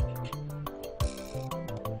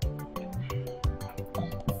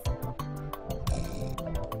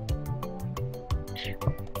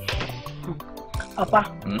 Papa,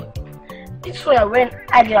 this way I wear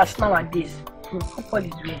eyeglass nowadays. Couple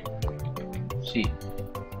is weird. See,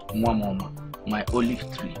 Mama, my olive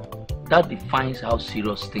tree, that defines how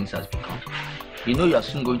serious things has become. You know you are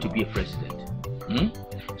soon going to be a president.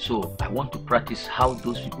 So I want to practice how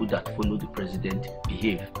those people that follow the president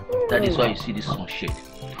behave. That is why you see this sunshade.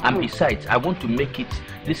 And besides, I want to make it,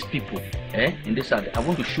 these people, in this side, I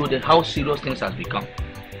want to show them how serious things has become.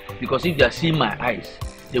 Because if they are seeing my eyes,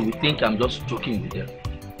 they will think I'm just joking with them.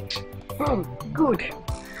 Good.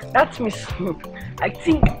 That means I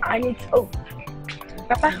think I need to... Oh,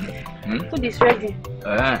 Papa, food is ready.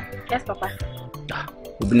 Yes, Papa.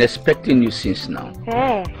 We've been expecting you since now.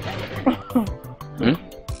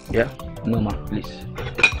 Yeah? Mama, please.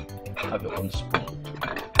 Have your own spoon.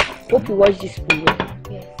 Hope you wash this spoon.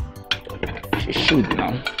 Yes. She should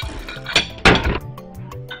now.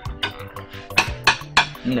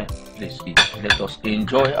 No, please eat. Let us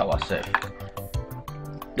enjoy ourselves.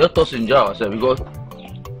 Because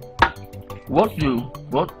what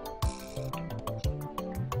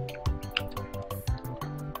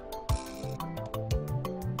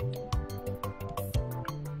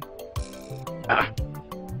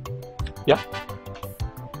yeah?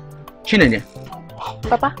 Chinenye.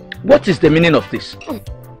 Papa? What is the meaning of this?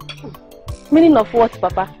 Meaning of what,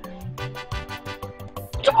 Papa?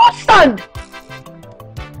 To what stand?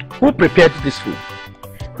 Who prepared this food?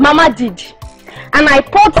 Mama did. And I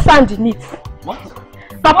poured sand in it. What?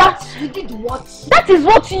 Papa, You did what? that is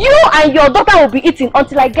what you and your daughter will be eating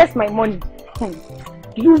until I get my money.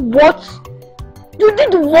 You what? You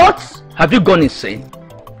did what? Have you gone insane?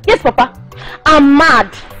 Yes, Papa. I'm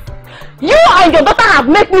mad. You and your daughter have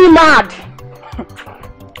made me mad.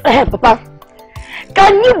 Papa,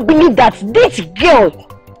 can you believe that this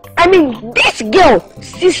girl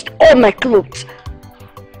seized all my clothes?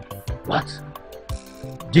 What?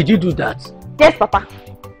 Did you do that? Yes, Papa.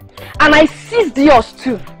 And I seized yours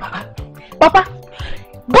too. Papa,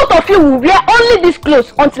 both of you will wear only these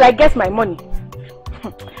clothes until I get my money.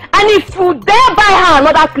 And if you dare buy her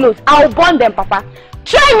another clothes, I will burn them, Papa.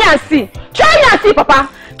 Try me and see. Try me and see, Papa.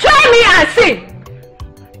 Try me and see.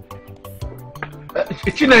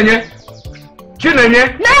 Chinenye,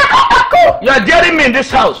 you are daring me in this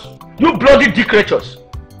house. You bloody decreatures.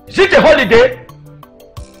 Is it a holiday?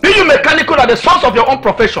 Be you mechanical at the source of your own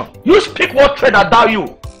profession? You speak what trade thou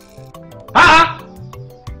you? Come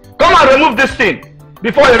and remove this thing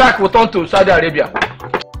before Iraq will turn to Saudi Arabia.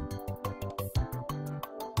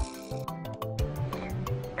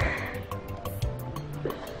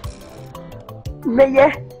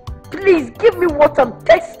 Mayor, please give me water. I'm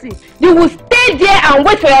thirsty. You will stay there and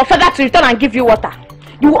wait for your father to return and give you water.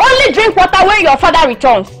 You will only drink water when your father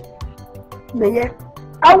returns. Mayor,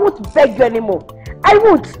 I won't beg you anymore. I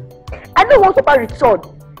won't. I know once Papa return,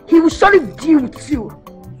 he will surely deal with you.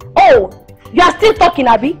 Oh, you are still talking,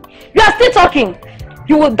 Abby? You are still talking.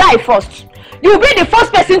 You will die first. You will be the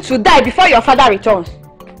first person to die before your father returns.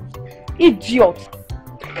 Idiot.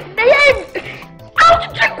 Mayor, I want to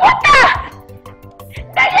drink water.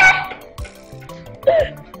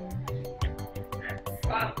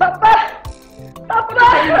 Papa!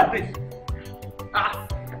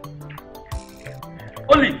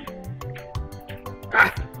 Oli!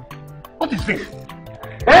 What is this?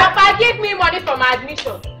 Papa, give me money for my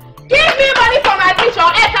admission. Give me money for my admission,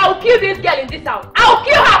 else I will kill this girl in this house. I will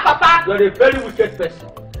kill her, Papa. You are a very wicked person.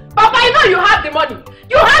 Papa, I know you have the money.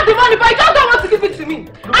 You have the money, but you just don't want to give it to me.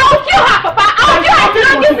 I will kill her, Papa. I will kill her if you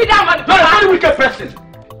don't give me that money, Papa. You are a very wicked person.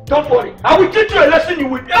 Don't worry. I will teach you a lesson you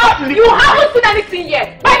will never You haven't seen anything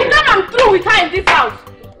yet. By the time I'm through with her in this house,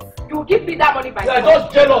 you will give me that money by You are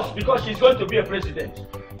just jealous because she's going to be a president.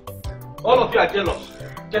 All of you are jealous.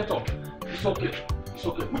 Get up. It's okay. It's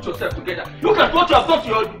okay. Put yourself together. Look at what you have done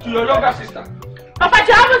to your younger sister. Papa,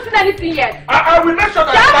 you haven't seen anything yet. I will make sure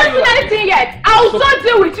that you haven't seen anything yet. I will so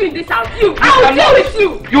deal with you in this house. I will deal with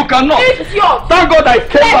you. You cannot. It's yours. Thank God I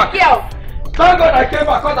came back. Girl. Thank God I came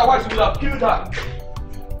back. Otherwise, we would have killed her.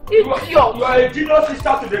 You are a junior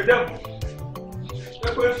sister to the devil.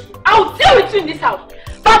 I will deal with you in this house.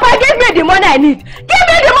 Papa, give me the money I need. Give me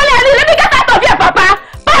the money I need. Let me get out of here, Papa.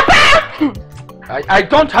 Papa! I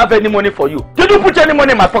don't have any money for you. Did you put any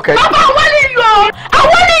money in my pocket? Papa, I'm warning you. I'm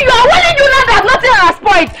warning you. I'm warning you now that nothing has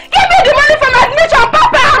spoiled. Give me the money for my admission,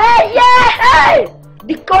 Papa. Hey.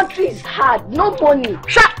 The country is hard. No money.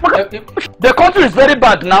 The country is very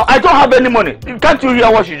bad now. I don't have any money. Can't you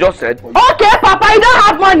hear what she just said? Okay, Papa, you don't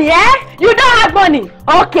have money, eh? You don't have money.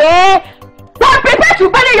 Okay. Well, prepare to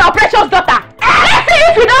bury your precious daughter. Let's see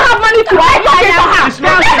if you don't have money to buy coffee for her. Let's see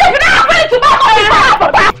if you don't have money to buy coffee for her,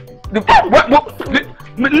 Papa.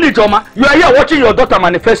 Lijoma, you are here watching your daughter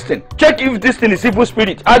manifesting. Check if this thing is evil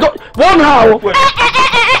spirit. I don't want her.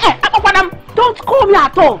 Don't call me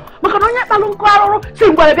at all. You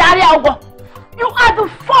are the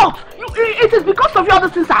fault. It is because of you all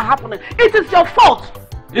these things are happening. It is your fault.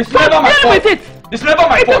 It's never my fault. Deal with it. It's never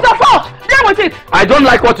my fault. It is your fault. Deal with it. I don't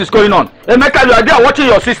like what is going on. Emeka, you are there watching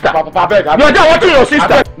your sister. You are there watching your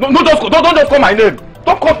sister. No, don't just call my name.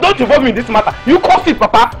 Don't involve me in this matter. You caused it,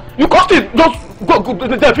 Papa. You caused it. Just go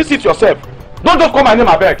there, visit yourself. Don't just call my name,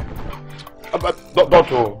 I beg. Calm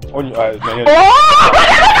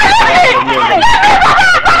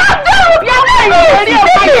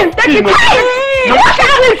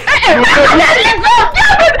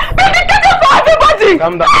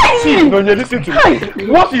down. See, Nonye, listen to me.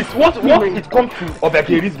 What it comes to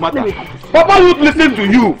Obekeri's matter? Papa would listen to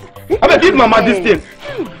you. I mean, give Mama this thing.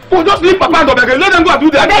 Oh, just leave Papa and Obekeri. Let them go and do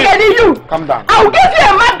their thing. You. Calm down. I will give you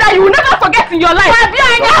a mark that you will never forget in your life. I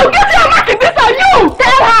will give you a mark in this on you.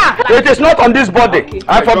 Tell her. It is not on this body. Okay.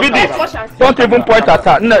 I forbid it. Don't even point at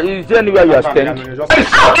her. No, is there anywhere you are standing? I will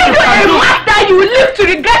give you a mark that you will live to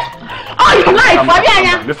regret all your life.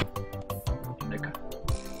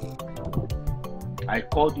 I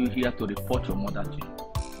called you here to report your mother to you.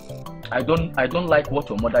 I don't like what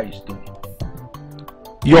your mother is doing.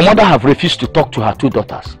 Your mother have refused to talk to her two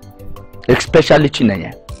daughters, especially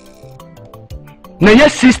Chinenye. Nenye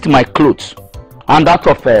seized my clothes and that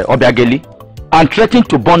of Obiageli and threatened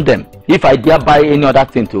to burn them if I dare buy any other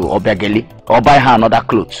thing to Obiageli or buy her another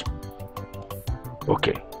clothes.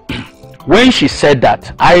 Okay. When she said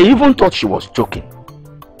that, I even thought she was joking.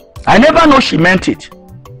 I never know she meant it.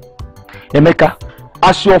 Emeka,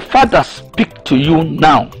 as your father speaks to you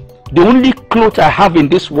now, The only clothes I have in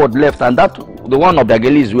this world left, and that the one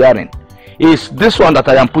Obiageli is wearing, is this one that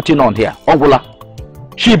I am putting on here. Obula.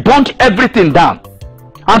 She burnt everything down.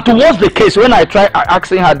 And towards the case, when I tried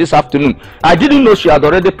asking her this afternoon, I didn't know she had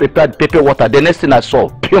already prepared paper water. The next thing I saw,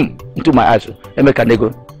 pum, into my eyes. Emeka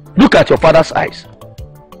Nego, look at your father's eyes.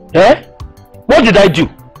 Eh? What did I do?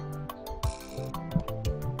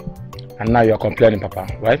 And now you're complaining, Papa,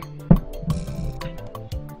 right?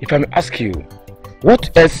 If I may ask you,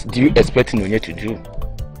 what else do you expect Nonye to do?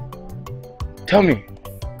 Tell me.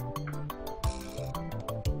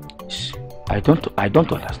 I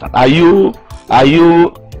don't understand. Are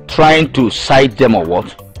you trying to side them or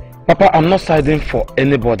what? Papa, I'm not siding for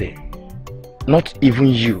anybody. Not even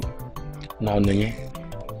you. No, Nonye.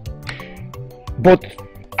 But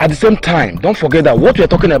at the same time, don't forget that what we're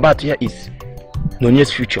talking about here is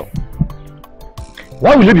Nonye's future.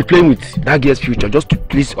 Why will you be playing with that girl's future just to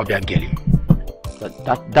please Obiageli?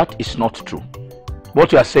 That is not true.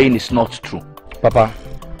 What you are saying is not true. Papa,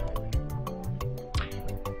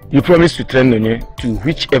 you promised to train Nonye to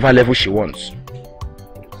whichever level she wants.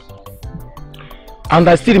 And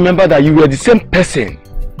I still remember that you were the same person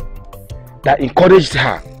that encouraged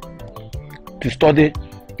her to study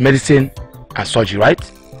medicine and surgery,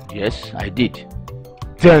 right? Yes, I did.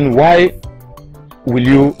 Then why will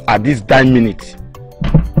you, at this dying minute,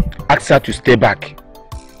 ask her to stay back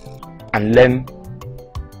and learn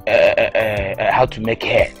how to make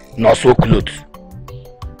hair, not so clothes?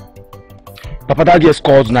 Papa, that girl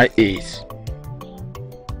scored 9 A's.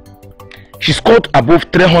 She scored above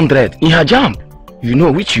 300 in her jam, you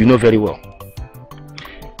know, which you know very well.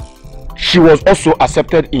 She was also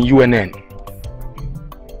accepted in UNN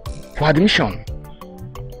for admission.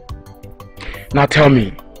 Now tell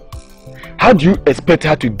me, how do you expect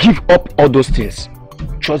her to give up all those things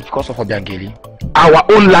just because of Obiageli, our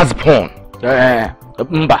own last born?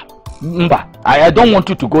 Mba, I don't want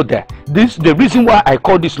you to go there. The reason why I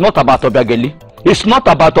call this not about Obiageli. It's not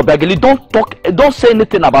about Obiageli. Don't say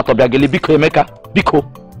anything about Obiageli, Biko Emeka. Biko,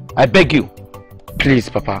 I beg you. Please,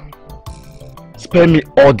 Papa, spare me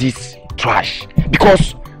all this trash,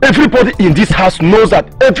 because everybody in this house knows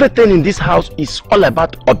that everything in this house is all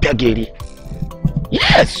about Obiageli.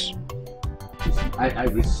 Yes. I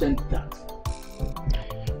resent that.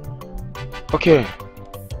 Okay.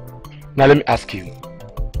 Now let me ask you.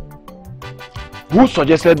 Who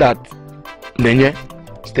suggested that Nonye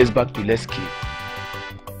stays back to Lesky?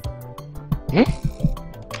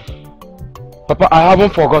 Papa, I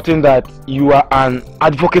haven't forgotten that you are an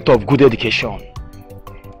advocate of good education,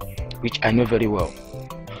 which I know very well.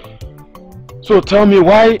 So tell me,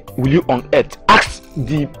 why will you on earth ask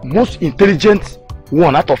the most intelligent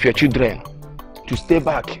one out of your children to stay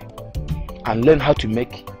back and learn how to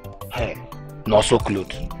make hair, not so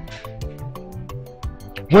clothes,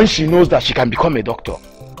 when she knows that she can become a doctor?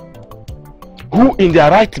 Who in their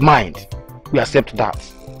right mind will accept that?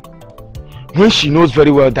 When she knows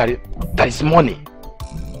very well that there is money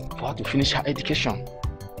for her to finish her education.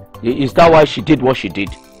 Is that why she did what she did?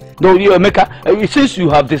 No, Emeka, since you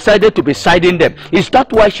have decided to be siding them, is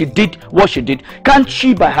that why she did what she did? Can't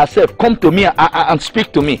she by herself come to me and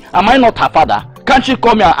speak to me? Am I not her father? Can't she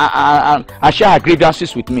come here and share her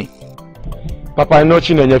grievances with me? Papa, I know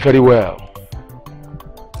Chinenye very well.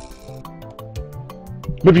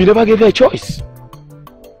 Maybe you never gave her a choice.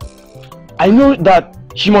 I know that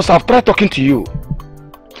she must have tried talking to you.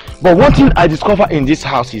 But one thing I discover in this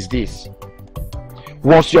house is this.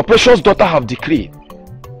 Once your precious daughter have decreed,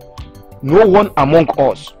 no one among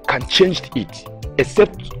us can change it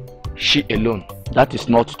except she alone. That is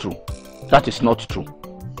not true. That is not true.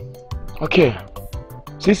 Okay.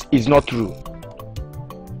 Since it's not true,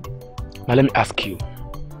 now let me ask you.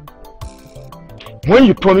 When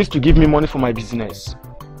you promised to give me money for my business,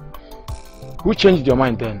 who changed your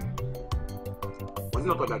mind then? Was it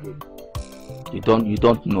not Obiageli? You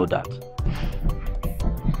don't know that.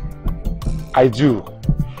 I do.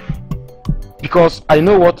 Because I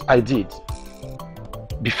know what I did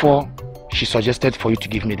before she suggested for you to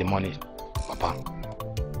give me the money, Papa.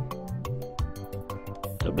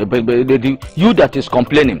 But you that is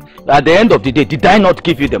complaining, at the end of the day, did I not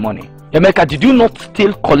give you the money? Emeka, did you not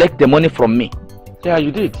still collect the money from me? Yeah,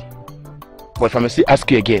 you did. But if I may still ask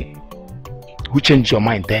you again, who changed your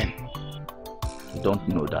mind then? You don't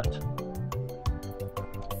know that.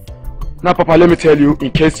 Now, Papa, let me tell you,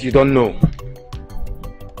 in case you don't know.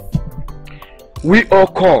 We all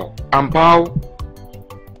call and bow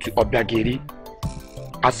to Obiageli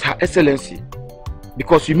as Her Excellency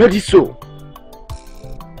because you made it so.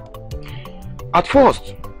 At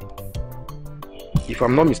first, if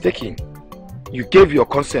I'm not mistaken, you gave your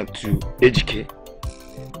consent to HK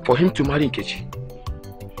for him to marry Nkechi.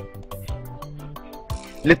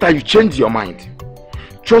 Later you changed your mind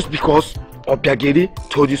just because Obiageli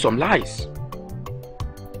told you some lies.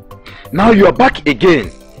 Now you are back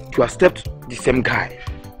again to accept the same guy.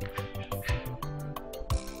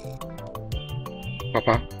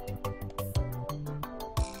 Papa,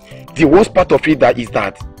 the worst part of it is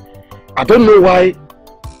that I don't know why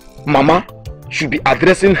Mama should be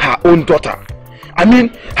addressing her own daughter, I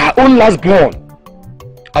mean her own last born,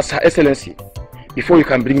 as Her Excellency, before you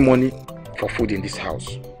can bring money for food in this house.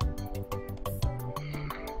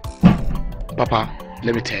 Papa,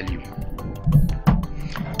 let me tell you,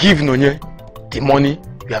 give Nonye the money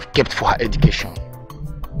you have kept for her education,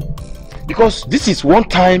 because this is one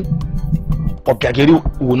time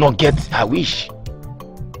Obiageli will not get her wish.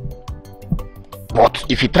 But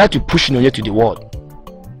if you try to push Nonye to the wall,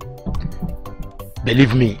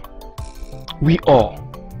 believe me, we all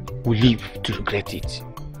will live to regret it.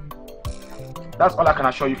 That's all I can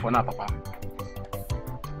assure you for now, Papa.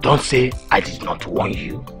 Don't say I did not warn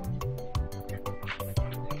you.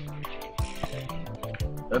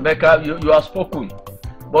 Emeka, you have spoken.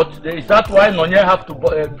 But is that why Nonye have to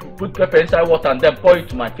put pepper inside water and then pour it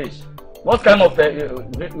to my face? What kind of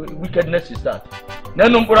wickedness is that?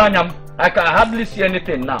 I can hardly see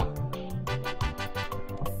anything now.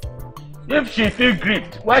 If she feels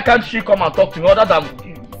grieved, why can't she come and talk to me other than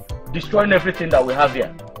destroying everything that we have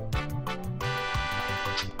here?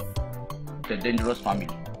 It's a dangerous family.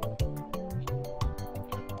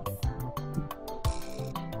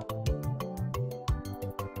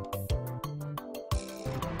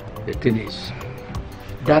 The thing is,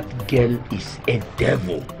 that girl is a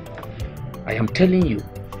devil. I am telling you.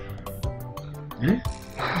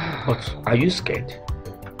 But are you scared?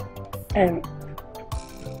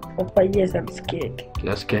 Papa, yes, I'm scared.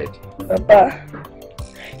 You're scared? Papa,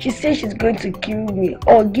 she says she's going to kill me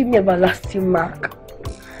or give me an everlasting mark.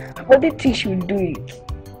 I don't think she will do it.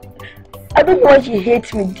 I don't know why she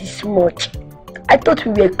hates me this much. I thought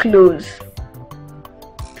we were close.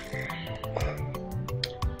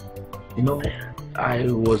 You know, I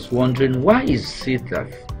was wondering, why is it that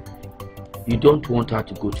you don't want her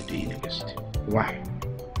to go to the university? Why?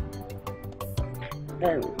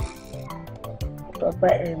 Papa,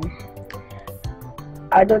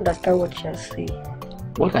 I don't understand what you're saying.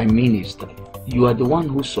 What I mean is that you are the one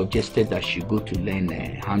who suggested that she go to learn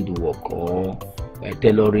handwork or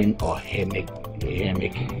tailoring or hair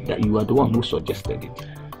making. That you are the one who suggested it.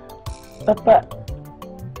 Papa,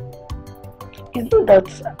 it's not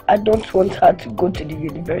that I don't want her to go to the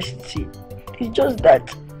university. It's just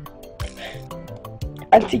that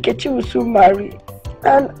Auntie Kechi will soon marry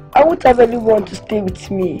and I won't have anyone to stay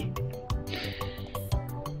with me.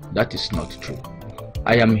 That is not true.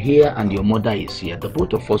 I am here and your mother is here. The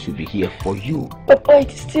both of us will be here for you. Papa,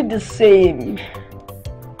 it's still the same.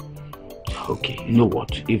 Okay, you know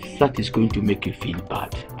what? If that is going to make you feel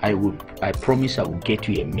bad, I promise I will get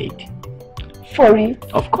you a maid. For you?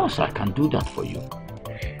 Of course I can do that for you.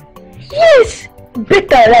 Yes!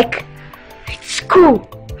 Better, like, it's cool.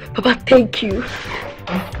 Papa, thank you.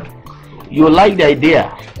 You like the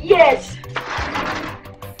idea? Yes!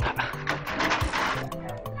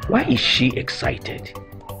 Why is she excited?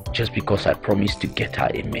 Just because I promised to get her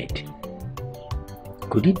a maid?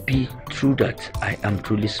 Could it be true that I am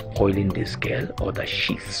truly spoiling this girl, or that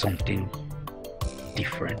she's something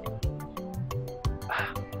different?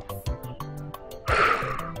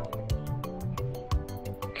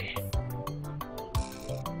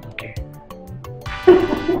 Okay.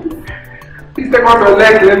 Please take off your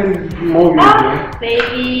leg, let me move you.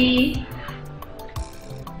 Baby.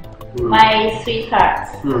 My sweetheart.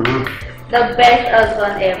 The best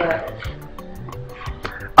husband ever.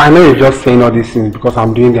 I know you're just saying all these things because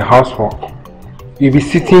I'm doing the housework. You'll be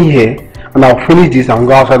sitting here and I'll finish this and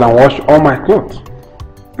go outside and wash all my clothes.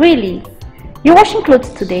 Really? You're washing clothes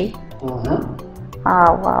today?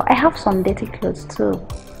 Ah, wow. I have some dirty clothes too.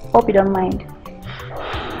 Hope you don't mind.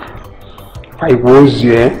 I was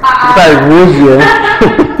here. I was here.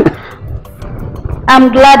 I'm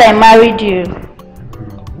glad I married you.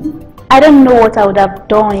 I don't know what I would have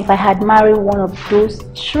done if I had married one of those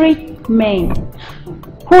strict men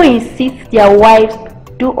who insist their wives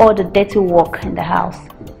do all the dirty work in the house.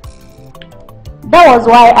 That was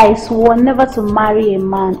why I swore never to marry a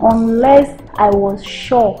man unless I was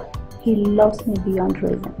sure he loves me beyond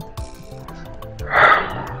reason.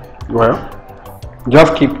 Well,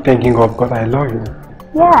 just keep thanking God because I love you.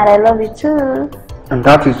 Yeah, and I love you too. And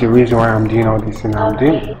that is the reason why I'm doing all this and I'm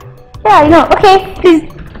doing it. Yeah, I know. Okay, please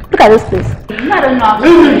look at this place. I don't know.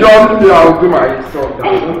 This is just me, I'll do my stuff.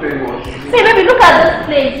 Don't tell you what. Say, baby, look at this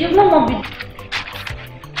place. You've no more been.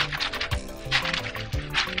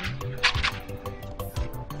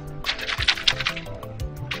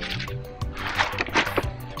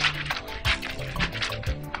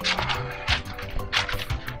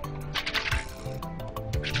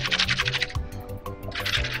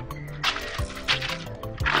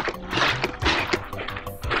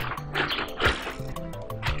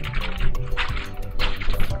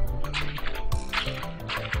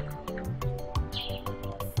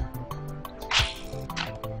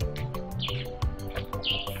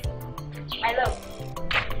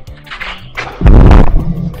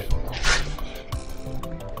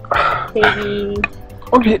 baby.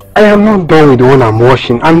 Okay, I am not done with the one I'm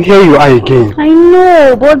washing, and here you are again. I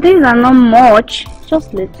know, but these are not much.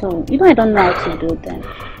 Just little. You know I don't know how to do them.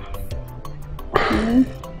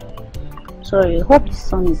 Sorry, hope the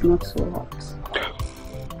sun is not so hot.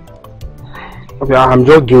 Okay, I'm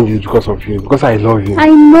just doing this because of you, because I love you. I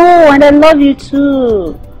know, and I love you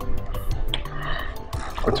too.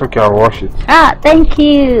 It's okay, I'll wash it. Ah, thank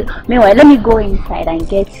you. Meanwhile, let me go inside and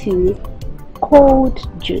get you cold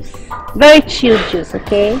juice. Very chilled juice,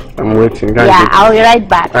 okay? I'm waiting. Yeah, I'll be right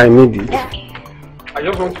back. I need it. Yeah. I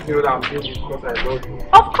just want to know that I'm doing it because I love you.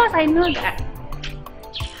 Of course, I know that.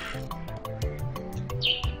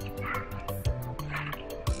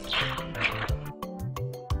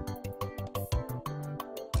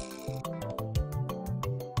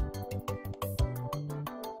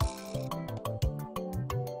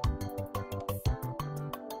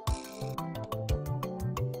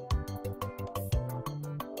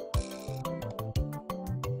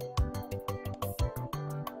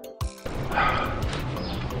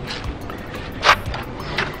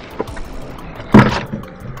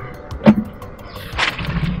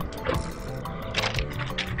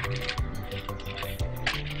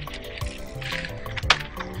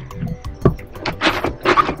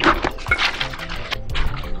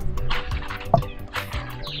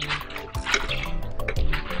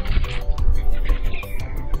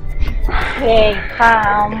 Hey,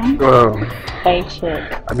 come. Very chill.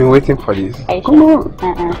 I've been waiting for this. Come on.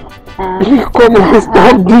 Come on,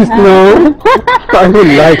 stop this now. I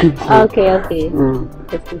don't like it. Okay. Okay.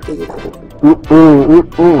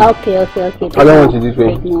 I don't want it this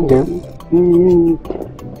way.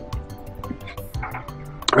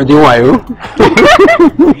 I do want you.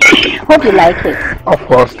 Hope you like it. Of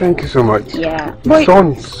course, thank you so much. Yeah. The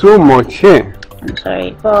sun is so much here. I'm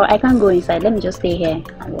sorry, but I can't go inside. Let me just stay here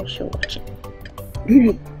and watch it.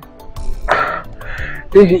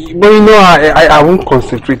 But you know, I won't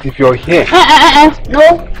concentrate if you're here.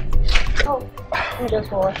 No. Oh, let me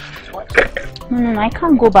just watch. No, I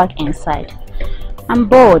can't go back inside. I'm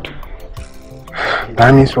bored.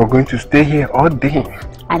 That means we're going to stay here all day.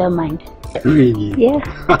 I don't mind. Really? Yeah.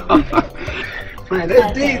 Fine,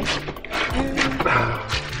 let's do it.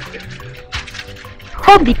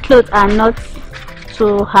 Hope the clothes are not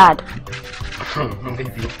too hard.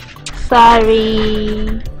 Baby. Sorry.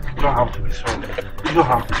 You don't have to be sorry. You don't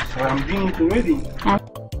have to be sorry. I'm doing it already.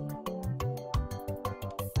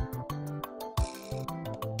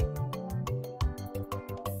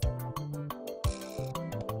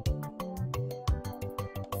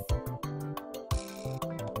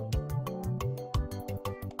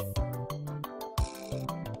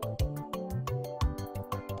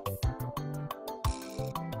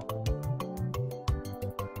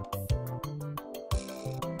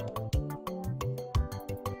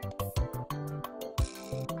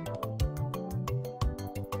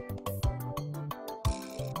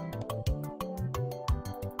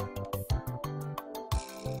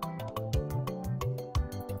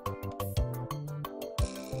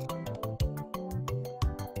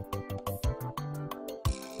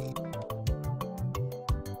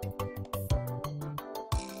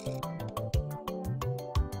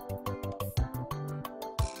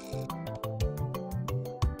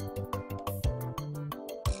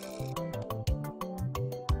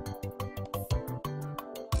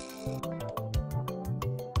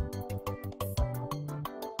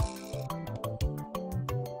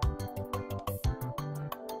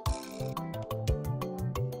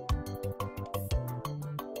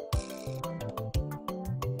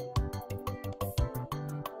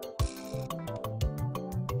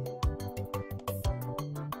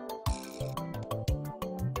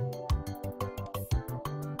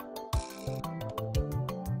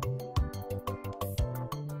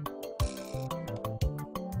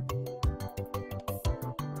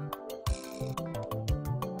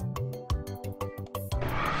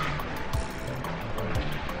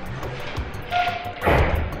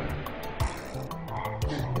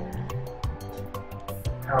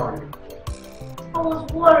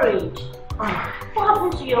 Worried. What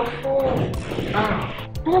happened to your phone?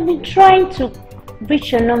 And I've been trying to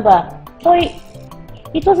reach your number, but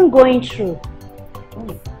it wasn't going through.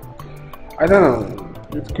 I don't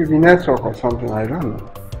know. It could be network or something. I don't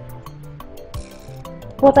know.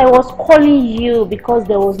 But I was calling you because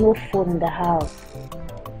there was no phone in the house.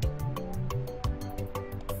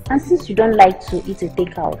 And since you don't like to eat a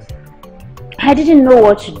takeout, I didn't know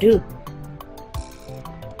what to do.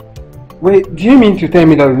 Wait, do you mean to tell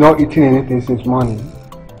me that you've not eaten anything since morning?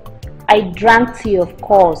 I drank tea, of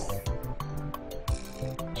course.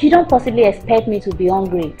 You don't possibly expect me to be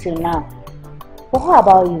hungry till now. But how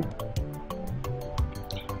about you?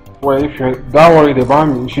 Well, if you're that worried about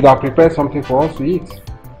me, you should have prepared something for us to eat.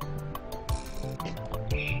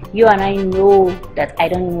 You and I know that I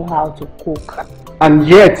don't know how to cook. And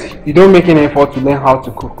yet, you don't make any effort to learn how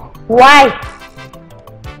to cook. Why?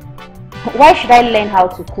 Why should I learn how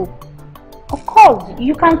to cook? Of course,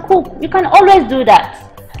 you can cook. You can always do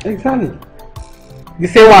that. Exactly. The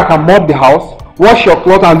same way I can mop the house, wash your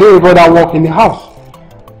clothes, and do every other work in the house.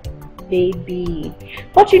 Baby,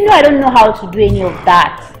 but you know I don't know how to do any of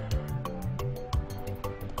that.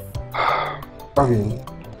 Okay,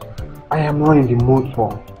 I am not in the mood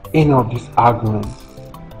for any of these arguments.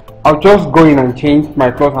 I'll just go in and change my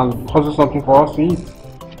clothes and hustle something for us to eat.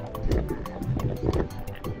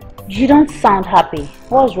 You don't sound happy.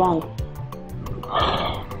 What's wrong?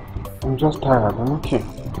 I'm just tired. I'm okay.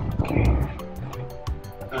 Okay.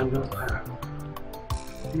 I'm just tired.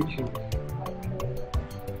 You too.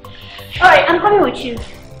 Alright, I'm coming with you.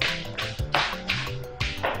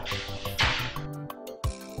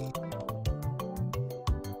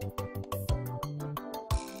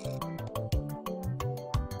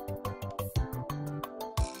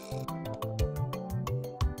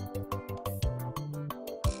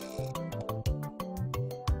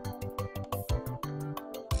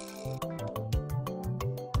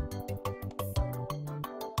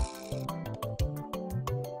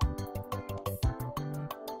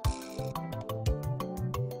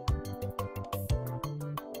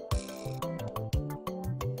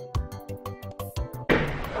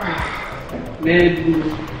 Baby.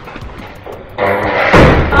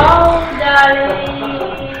 Oh, darling.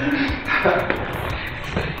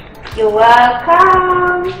 You're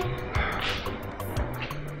welcome.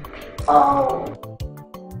 Oh.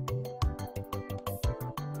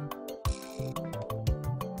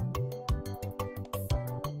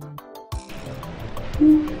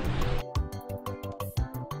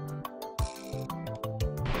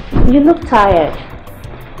 You look tired.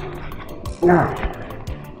 Yeah,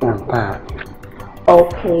 I'm tired.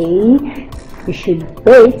 Okay, you should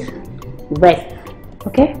wait, rest,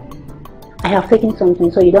 okay? I have taken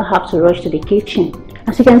something so you don't have to rush to the kitchen.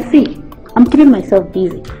 As you can see, I'm keeping myself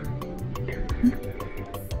busy.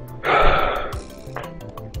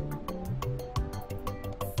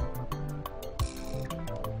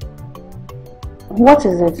 What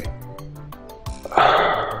is it?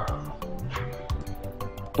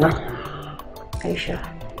 Are you sure?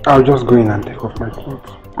 I'll just go in and take off my clothes.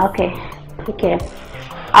 Okay, take care.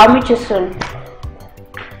 I'll meet you soon.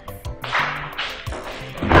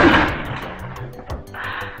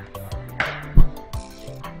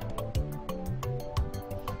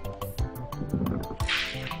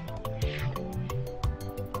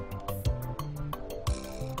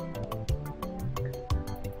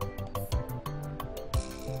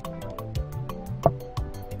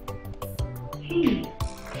 Hey,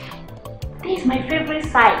 this is my favorite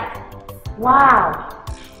site. Wow.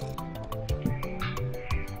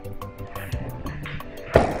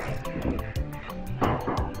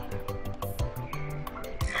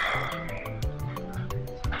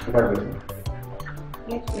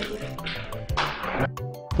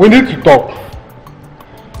 We need to talk.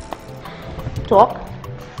 Talk?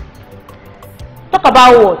 Talk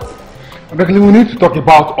about what? Basically, we need to talk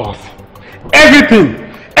about us. Everything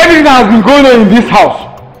that has been going on in this house.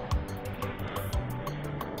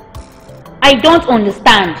 I don't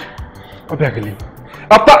understand. Obviously,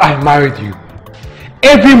 after I married you,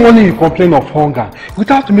 every morning you complain of hunger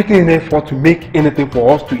without making any effort to make anything for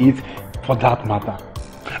us to eat, for that matter.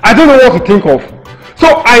 I don't know what to think of.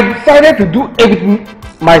 So I decided to do everything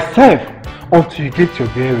myself until you get your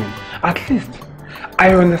bearing. At least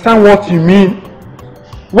I understand what you mean.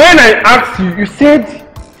 When I asked you, you said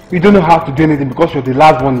you don't know how to do anything because you're the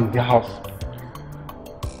last one in the house.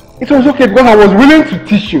 It was okay because I was willing to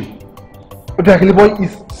teach you. But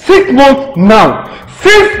it's 6 months now.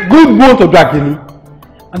 6 good months of Dagili,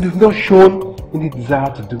 and you've not shown any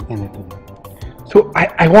desire to do anything. So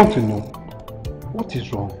I want to know, what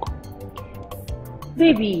is wrong?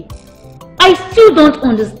 Baby, I still don't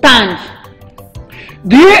understand.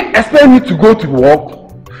 Do you expect me to go to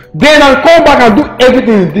work, then I'll come back and do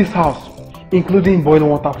everything in this house, including boiling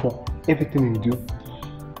water for everything you do?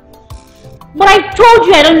 But I told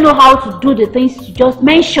you I don't know how to do the things you just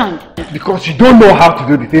mentioned. Because you don't know how to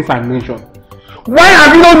do the things I mentioned. Why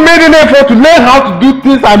have you not made an effort to learn how to do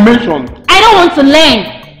things I mentioned? I don't want to learn.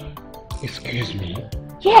 Excuse me?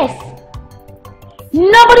 Yes.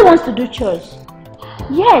 Nobody wants to do chores.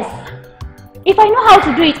 Yes. If I know how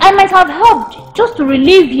to do it, I might have helped just to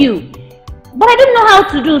relieve you. But I don't know how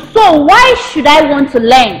to do, so why should I want to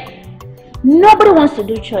learn? Nobody wants to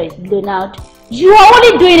do chores, Leonard. You are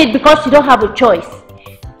only doing it because you don't have a choice.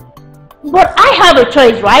 But I have a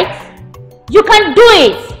choice, right? You can do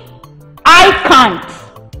it. I can't.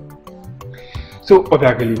 So,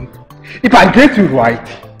 Obiageli, if I get you right,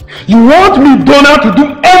 you want me, Donald, to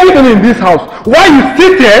do everything in this house while you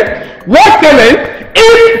sit here, watch TV,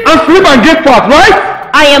 eat and sleep and get fat, right?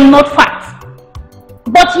 I am not fat.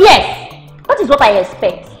 But yes, that is what I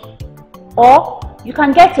expect. Or you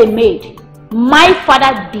can get a maid. My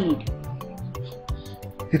father did.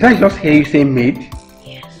 Did I just hear you say maid?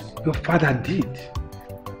 Yes. Your father did.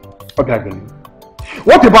 Obiageli,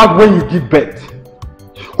 what about when you give birth?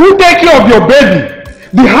 Who take care of your baby,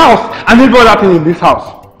 the house, and every other thing in this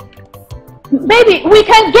house? Baby, we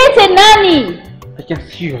can get a nanny. I can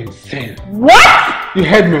see you're insane. What? You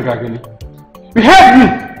heard me, Obiageli. You heard me.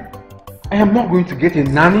 I am not going to get a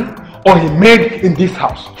nanny or a maid in this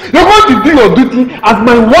house. You're going to do your duty as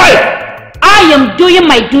my wife. I am doing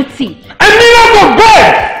my duty. I'm not of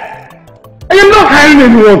God. I am not hiring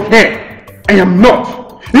anyone here. I am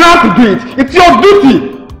not. You have to do it. It's your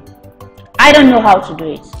duty. I don't know how to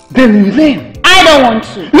do it. Then you learn. I don't want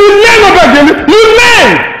to. You learn, Obiageli. You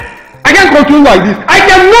learn. I can't continue like this. I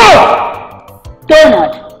cannot.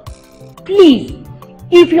 Donald, please,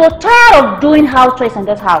 if you're tired of doing house chores in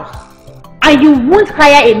this house, and you won't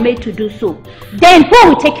hire a maid to do so, then who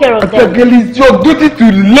will take care of them? Obiageli, it's your duty to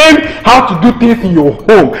learn how to do things in your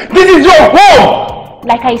home. This is your home.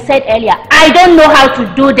 Like I said earlier, I don't know how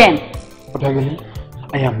to do them. Obiageli,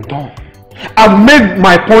 I am done. I've made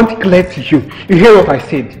my point clear to you. You hear what I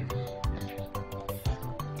said?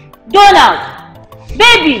 Donald,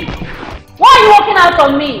 baby, why are you walking out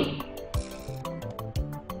on me?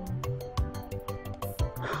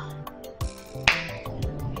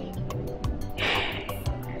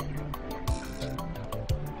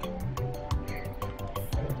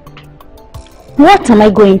 What am I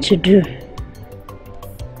going to do?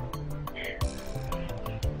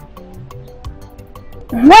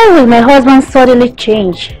 Why will my husband suddenly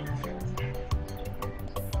change?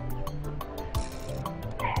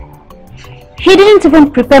 He didn't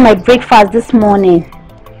even prepare my breakfast this morning.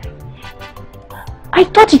 I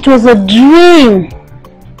thought it was a dream.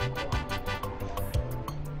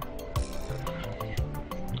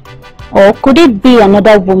 Or could it be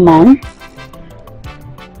another woman?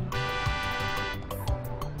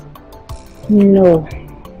 No.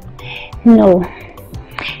 No.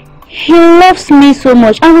 He loves me so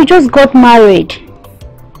much and we just got married.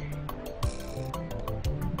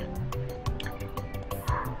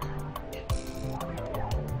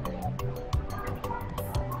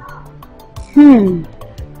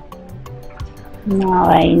 Now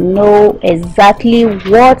I know exactly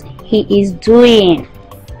what he is doing.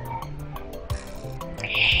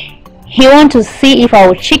 He wants to see if I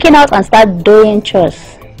will chicken out and start doing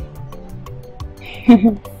chores.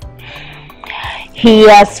 He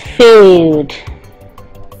has failed.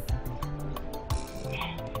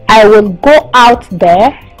 I will go out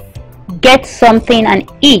there, get something and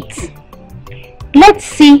eat. Let's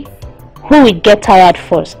see who will get tired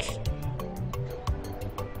first.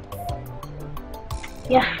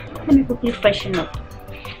 Yeah, let me quickly freshen up.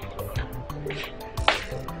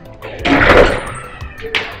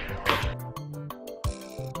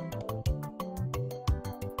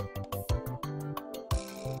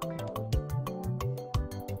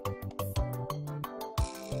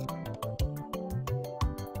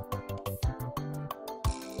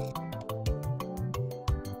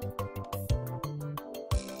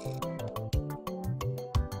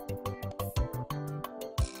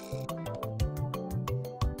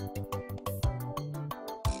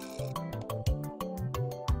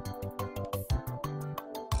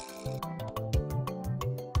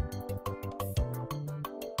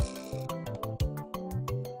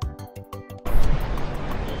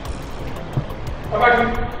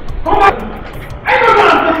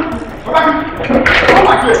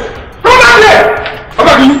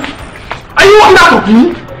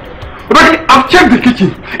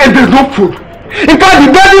 No food. In fact, the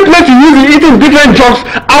dirty plates you use in eating different jobs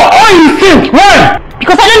are all in the sink. Why?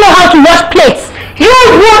 Because I don't know how to wash plates.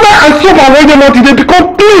 Use water and soap and wash them until they become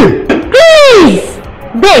clean. Please,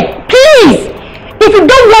 babe, please. If you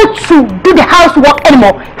don't want to do the housework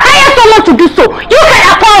anymore, hire someone to do so. You can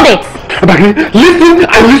afford it. Okay, listen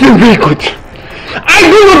and listen very good. I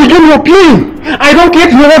don't know the game you're playing. I don't care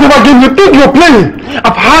to know whatever game you think you're playing.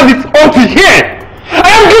 I've had it all to here. I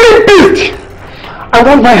am getting pissed. I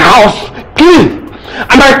want my house clean.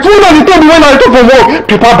 And my food on the table when I return from work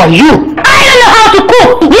prepared by you. I don't know how to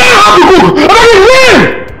cook. Learn how to cook.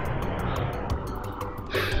 Learn.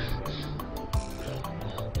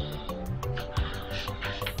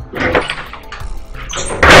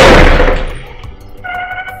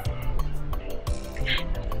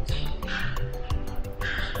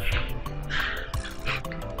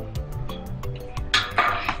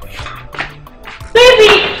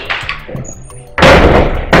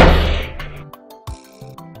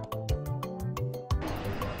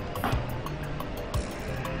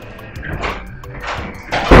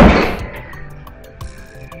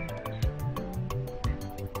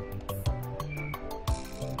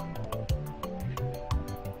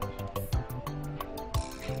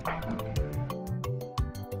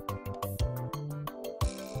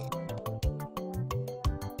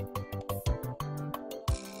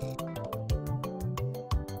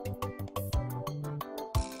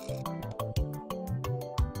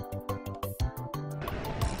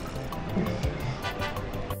 This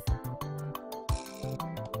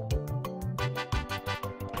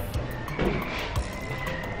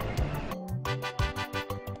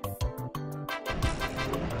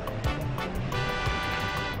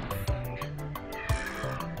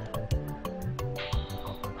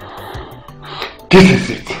is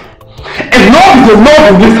it. Enough is enough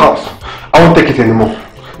in this house. I won't take it anymore.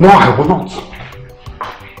 No, I will not.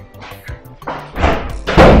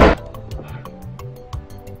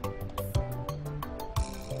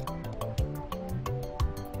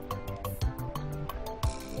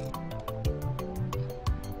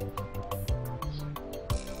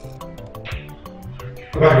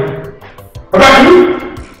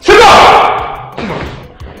 Sit up!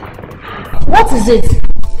 What is it?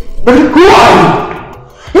 But who are you?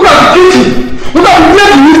 Look at the kitchen! Look at the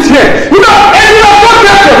place you used here! Look at everything I've done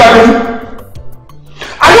there, Baby!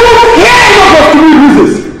 I don't want to hear any of your stupid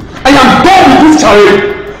reasons! I am done with this charade!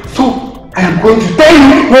 So, I am going to tell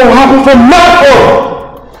you what will happen from now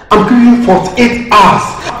on! I'm giving you 48 hours!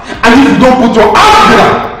 And if you don't put your ass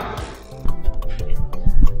together!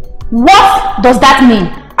 What does that mean?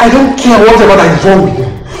 I don't care whatever that is wrong with you.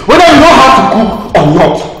 Whether you know how to cook or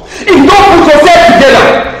not. If you don't put yourself together,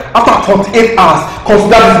 after 48 hours,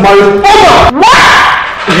 consider this marriage over! What?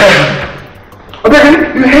 You heard me. Okay,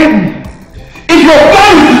 you heard me. If your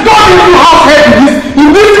plan is to turn into house head in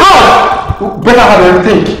this house, you better have a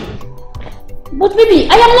think. But baby,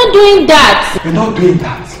 I am not doing that. You're not doing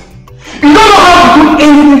that. You don't know how to do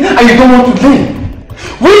anything and you don't want to learn.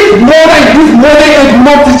 Which mother in this modern age will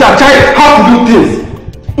not teach her child how to do things?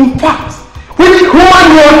 In fact, which woman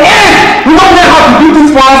in your age will not learn how to do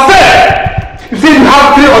things for herself? You say you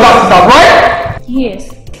have 3 other sisters, right?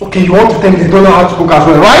 Yes. Okay, you want to tell me they don't know how to cook as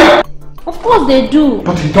well, right? Of course they do.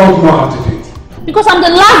 But you don't know how to do it. Because I'm the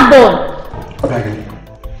last born. Okay.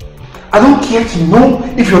 I don't care to know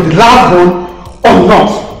if you're the last born or not.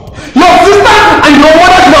 Your sister and your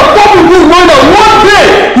mother should have told me this knowing that one day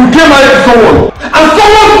you get married to someone. And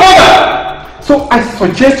someone's mother. So I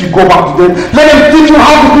suggest you go back to them. Let them teach you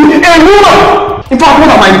how to be a woman. In fact, what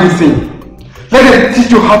am I even saying? Let them teach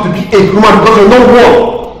you how to be a woman because you're not one.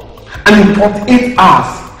 And in 48 hours,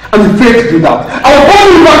 and you fail to do that, I will bring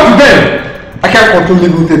you back to them. I can't continue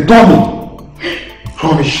living with a dummy.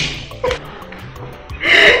 Rubbish.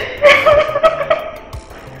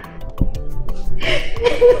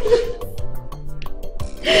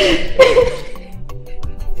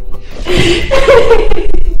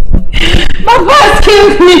 Papa's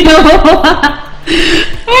killed me.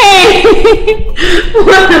 Hey,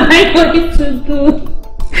 what am I going to do?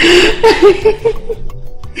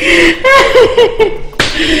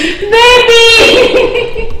 Baby!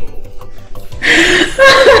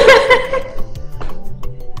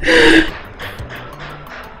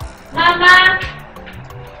 Mama!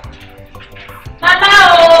 Mama!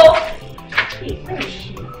 Oh!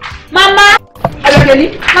 Mama! Hello, Kelly.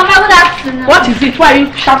 Mama, good afternoon. What is it? Why are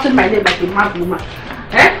you shouting my name like a mad woman?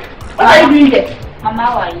 Eh? What are you doing there? Mama,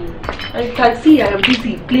 how are you? I can see I am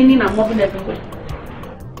busy cleaning and mopping everywhere.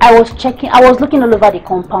 I was looking all over the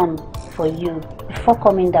compound for you before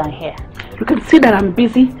coming down here. You can see that I'm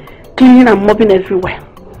busy cleaning and mopping everywhere.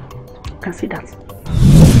 You can see that.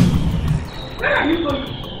 Where are you going?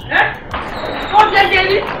 Eh? Oh,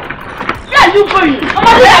 Kelly. Where are you going?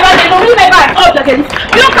 Oh, Kelly.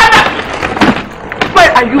 You come back.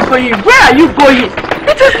 Where are you going? Where are you going?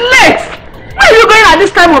 It is late. Where are you going at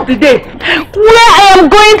this time of the day? Where I am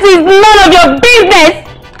going to is none of your business.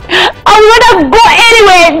 I would rather go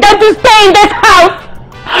anywhere than to stay in this house.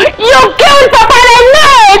 You killed Papa and I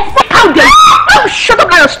know it. How dare you? Oh, shut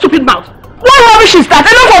up your stupid mouth. What rubbish is that?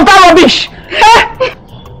 Enough of that rubbish.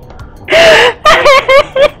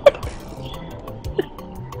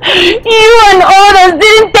 You and others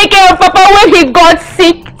didn't take care of Papa when he got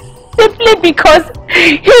sick. Simply because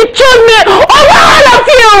he chose me over all of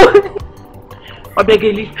you!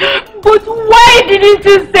 Obegeli. But why didn't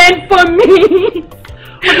you send for me?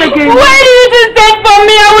 Obegeli. Why didn't you send for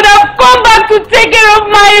me? I would have come back to take care of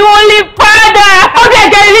my only father!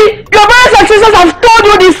 Obegeli, your brothers and sisters have told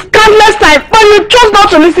you this countless time, but you chose not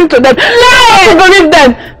to listen to them. Lie! To believe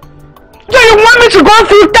them. So you want me to go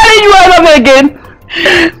through telling you all over again?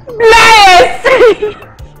 Liars!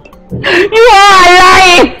 You are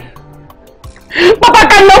lying! Papa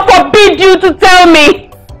cannot forbid you to tell me.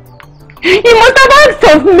 You must have asked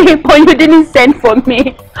of me, but you didn't send for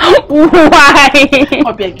me. Why?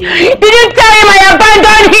 Obegeli. Did you tell him I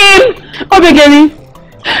abandoned him? Obegeli,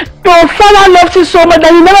 your father loved you so much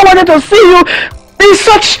that he never wanted to see you in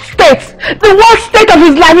such state. The worst state of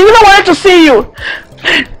his life. He never wanted to see you.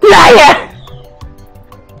 Liar!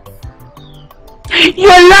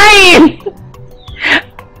 You're lying!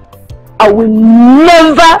 I will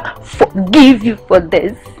never forgive you for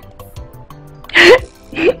this.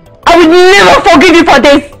 I will never forgive you for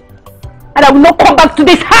this. And I will not come back to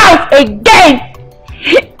this house again.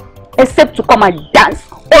 Except to come and dance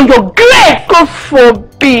on your grave. God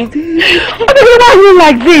forbid. Obegeli, why are you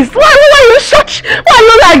like this? Why are you such? Why are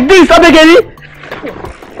you like this, Obegeli?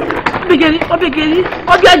 Obegeli. Obegeli.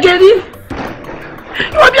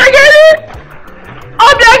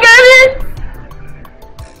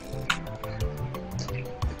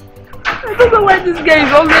 I don't know why this guy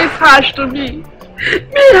is always harsh to me.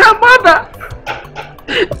 Me, her mother.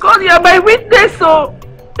 God, you're my witness, so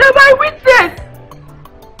you're my witness.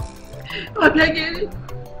 Obegeli.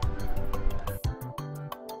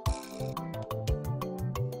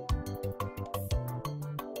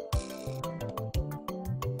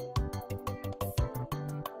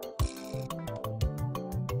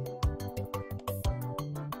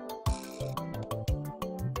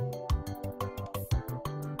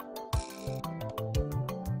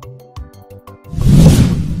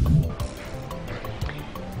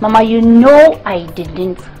 Mama, you know I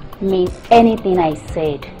didn't mean anything I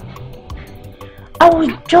said. I was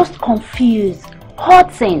just confused,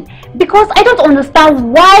 hurting, because I don't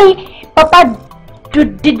understand why Papa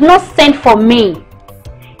did not send for me.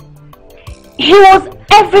 He was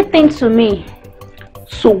everything to me.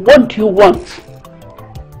 So what do you want?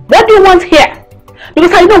 What do you want here?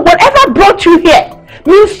 Because I know whatever brought you here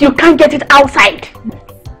means you can't get it outside.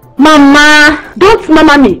 Mama, don't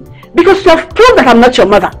mama me. Because you have proved that I'm not your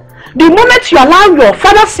mother. The moment you allow your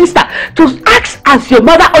father's sister to act as your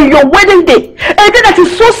mother on your wedding day, a day that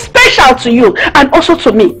is so special to you and also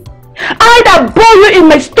to me. I that bore you in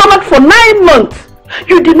my stomach for 9 months.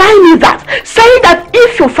 You deny me that, saying that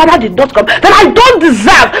if your father did not come, then I don't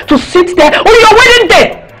deserve to sit there on your wedding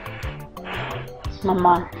day.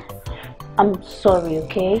 Mama, I'm sorry,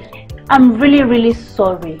 okay? I'm really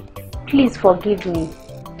sorry. Please forgive me.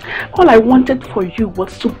 All I wanted for you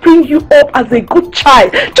was to bring you up as a good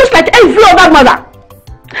child, just like every other mother.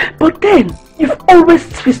 But then, you've always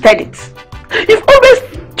twisted it. You've always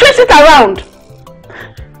twisted it around.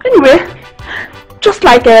 Anyway, just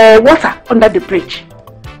like water under the bridge.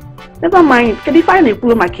 Never mind, can you find a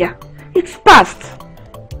blue makia? It's past.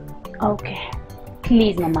 Okay.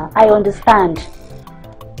 Please, Mama, I understand.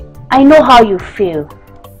 I know how you feel.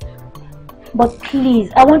 But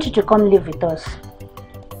please, I want you to come live with us.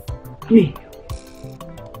 Me?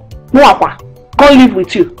 No, Aqua. Go live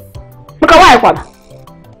with you. Look at why, Aqua.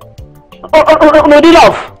 No, the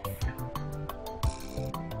love.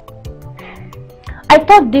 I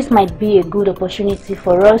thought this might be a good opportunity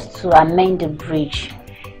for us to amend the bridge.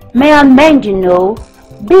 May amend, you know,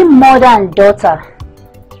 be mother and daughter.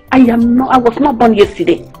 I was not born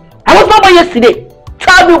yesterday. I was not born yesterday.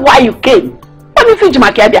 Tell me why you came. What do you think,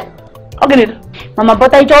 okay. Mama,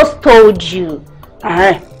 but I just told you.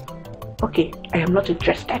 Okay, I am not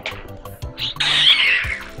interested.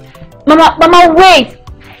 Mama, wait.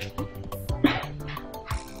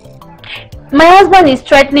 My husband is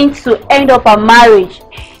threatening to end up our marriage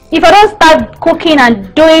if I don't start cooking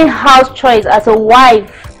and doing house chores as a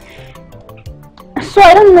wife. So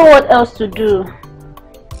I don't know what else to do.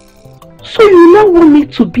 So you now want me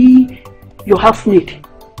to be your housemaid?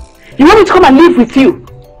 You want me to come and live with you?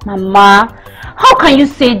 Mama, how can you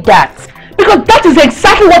say that? Because that is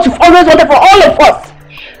exactly what you've always wanted for all of us.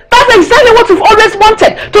 That's exactly what you've always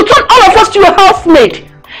wanted, to turn all of us to your housemaid.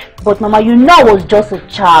 But Mama, you know I was just a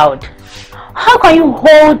child. How can you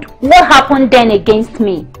hold what happened then against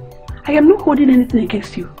me? I am not holding anything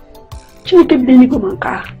against you. God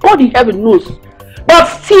in heaven knows. But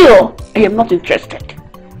still, I am not interested.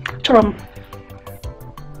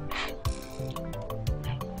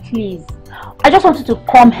 Please, I just want you to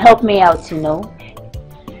come help me out, you know.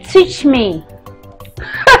 Teach me.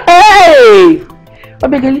 Hey!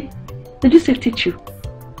 Obegeli, did you say teach you?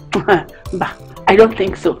 Bah, I don't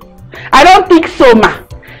think so. I don't think so, ma.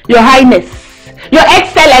 Your Highness, Your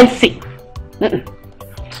Excellency.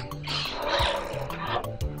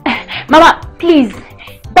 Mama, please,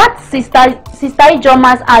 that Sister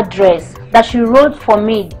Ijoma's address that she wrote for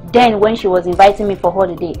me then when she was inviting me for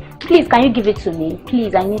holiday, please, can you give it to me?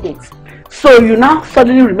 Please, I need it. So you now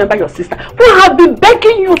suddenly remember your sister, who have been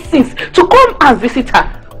begging you since to come and visit her,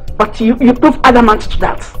 but you prove adamant to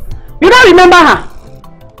that. You don't remember her?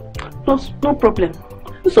 No problem.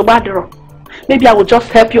 So bad. Maybe I will just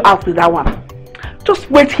help you out with that one. Just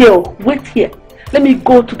wait here. Let me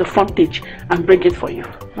go to the front page and bring it for you.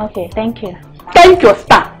 Okay, thank you. Thank your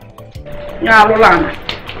star. Yeah, Roland.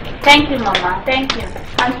 Thank you, Mama. Thank you.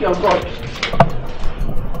 Thank your God.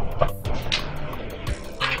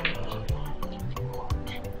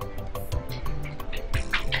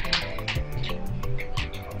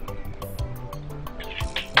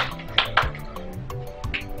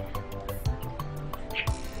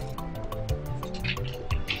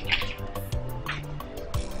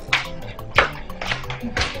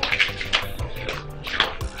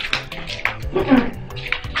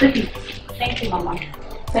 Take it. Thank you, Mama.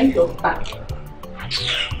 Thank you. Bye.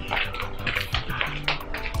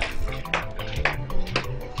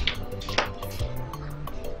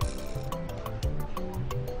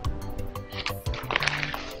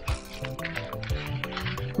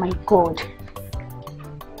 My God.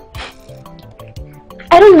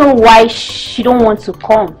 I don't know why she don't want to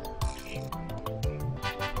come.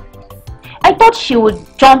 I thought she would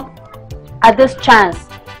jump at this chance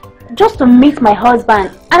just to meet my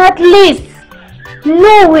husband and at least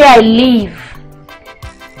know where I live.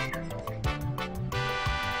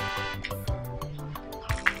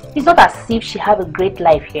 It's not as if she have a great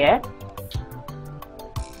life here.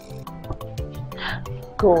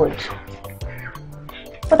 God.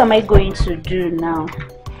 What am I going to do now?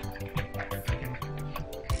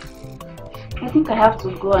 I think I have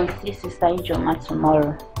to go and see Sister Ijoma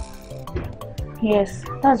tomorrow. Yes,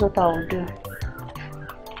 that's what I will do.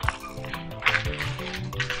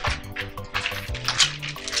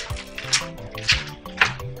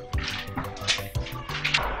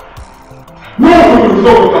 No!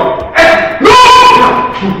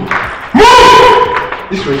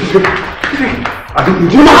 This way. I don't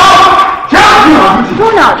need you now!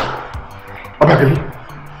 Ronald! Obakeli.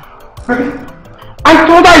 I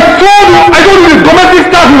told you I don't need domestic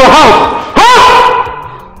staff in your house! Huh?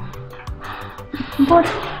 But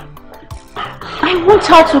I want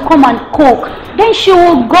her to come and cook. Then she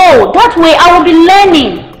will go. That way I will be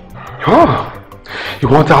learning. Oh, you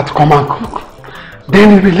want her to come and cook?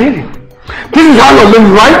 Then you'll be learning. This is how you're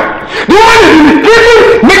learning, right? The one is in the kitchen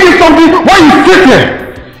making something while you sit here.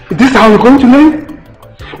 Is this how you're going to learn?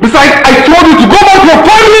 Besides, I told you to go back to your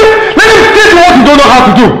family. Let them teach you what you don't know how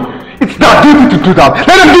to do. It's their duty to do that.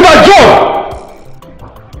 Let them do that job.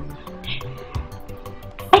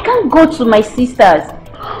 I can't go to my sisters.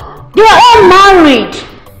 They are all married.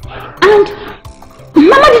 And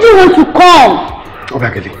Mama didn't want to come.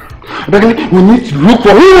 Obakeli, we need to look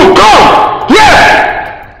for who will come. Yes!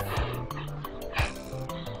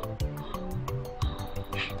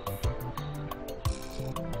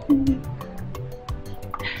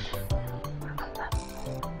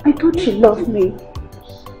 I thought she loved me.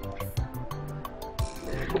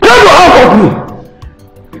 Get her out of me!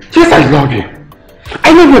 Yes, I love you.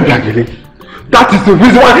 I love you, Obakeli. That is the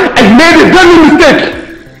reason why I made a very mistake.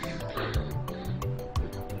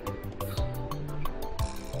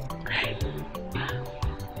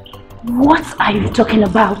 What are you talking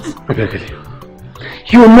about? Obakeli,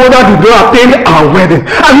 your mother did not attend our wedding,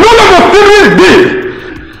 and none of your siblings did.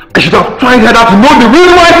 I should have tried harder to know the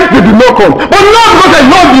reason why they did not come, but not because I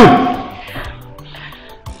love you.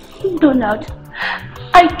 Donald,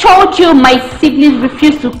 I told you my siblings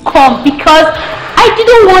refused to come because I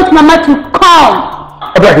didn't want Mama to come.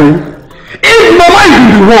 Obakeli, if Mama is in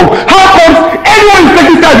the wrong, how comes anyone is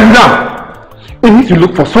taking side with her? We need to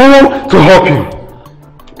look for someone to help you.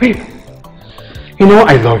 Babe, you know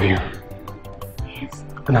I love you. Yes.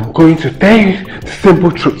 And I'm going to tell you the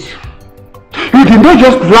simple truth. You did not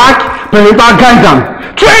just lack parental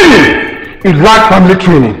guidance, training. You lack family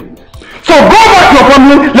training. So go back to your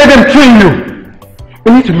family, let them train you.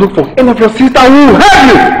 You need to look for any of your sisters who will help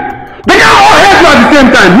you. They can't all help you at the same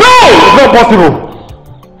time. No, it's not possible.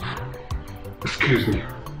 Excuse me.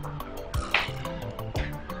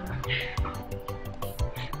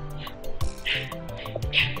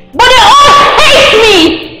 But they all hate me!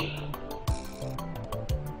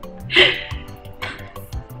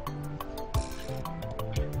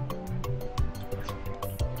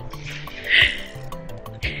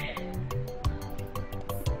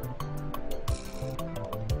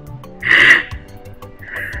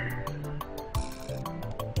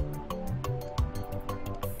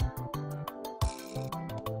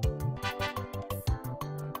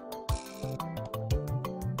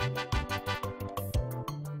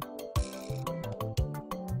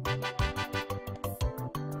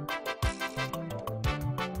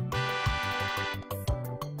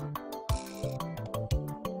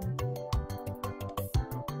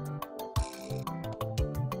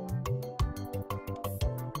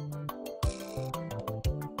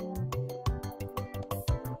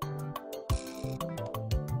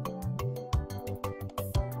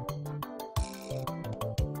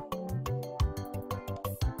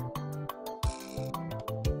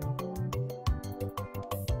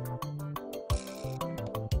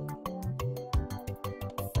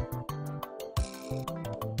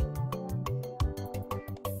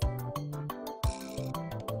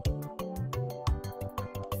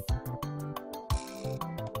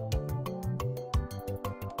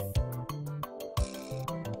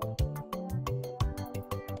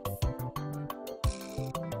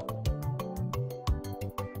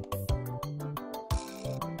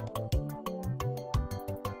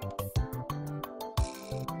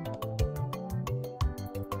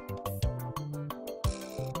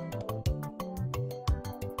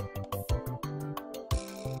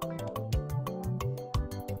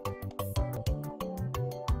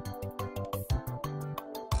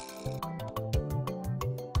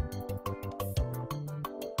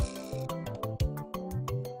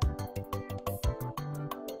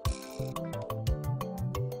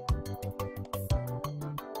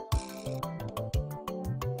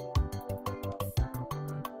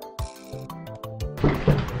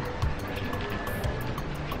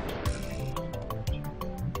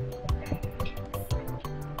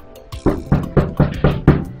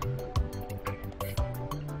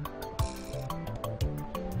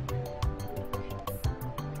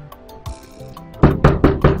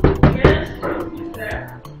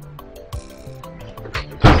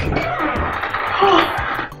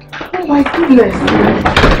 Goodness.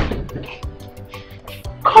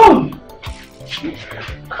 Come.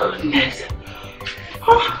 Goodness.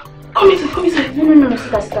 Oh, come inside. No,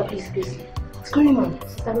 sister, please. What's going on?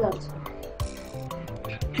 Sister, relax.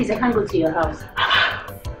 Please, I can't go to your house.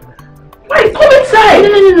 Why? Come inside.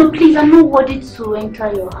 No, please, I'm not worthy to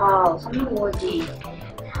enter your house. I'm not worthy.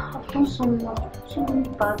 I've done so many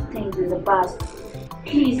bad things in the past.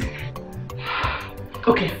 Please.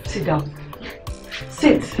 Okay, sit down.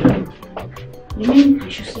 Sit. You mean I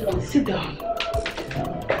should sit down? Sit down.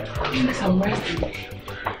 Yes, I'm resting.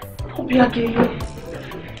 Umeadi.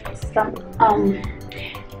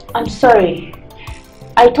 I'm sorry.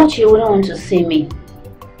 I thought you wouldn't want to see me.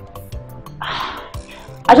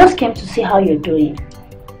 I just came to see how you're doing.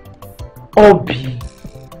 Obi.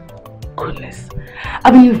 Goodness.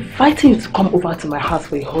 I've been inviting you to come over to my house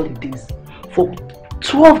for your holidays for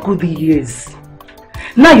 12 good years.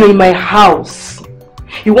 Now you're in my house.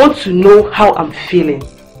 You want to know how I'm feeling.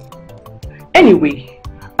 Anyway,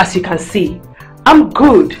 as you can see, I'm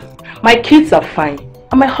good. My kids are fine.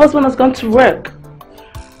 And my husband has gone to work.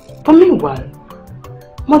 But meanwhile,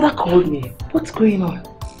 Mother called me. What's going on?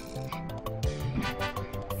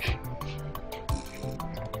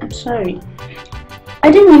 I'm sorry.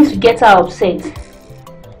 I didn't mean to get her upset.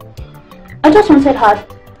 I just wanted her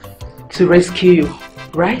to rescue you,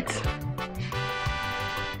 right?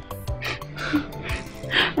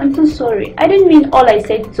 I'm so sorry. I didn't mean all I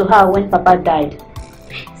said to her when Papa died.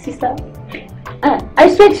 Sister, I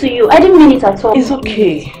swear to you, I didn't mean it at all. It's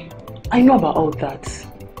okay. I know about all that.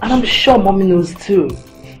 And I'm sure Mommy knows too.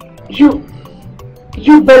 You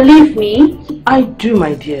believe me? I do,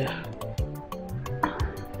 my dear.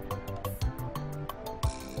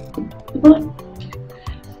 But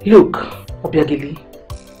look, Umeadi,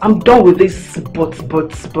 I'm done with this but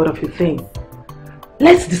of a thing.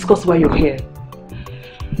 Let's discuss why you're here.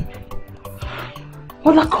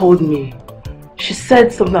 Mother called me. She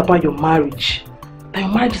said something about your marriage. That your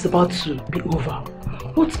marriage is about to be over.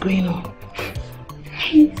 What's going on?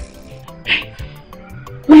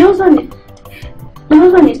 My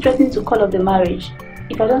husband is threatening to call off the marriage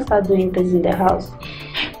if I don't start doing things in the house.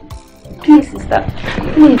 Please, sister.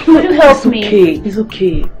 Please, could you help me? It's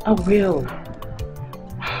okay. I will.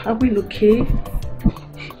 I will, okay?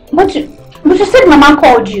 But you said Mama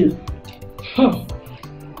called you.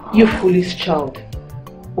 You foolish child.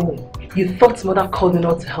 Oh, you thought Mother called me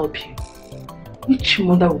not to help you. Which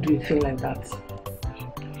mother would do a thing like that?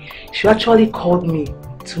 She actually called me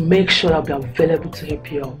to make sure I'll be available to help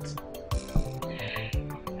you out.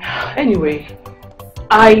 Anyway,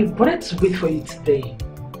 I wanted to wait for you today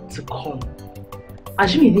to come.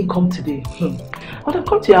 Assume you didn't come today. I would have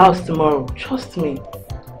come to your house tomorrow. Trust me.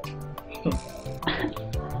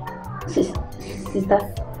 Sister,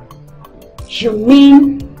 you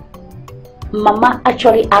mean Mama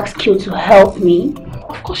actually asked you to help me?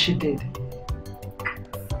 Of course she did.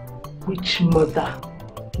 Which mother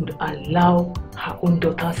would allow her own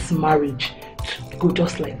daughter's marriage to go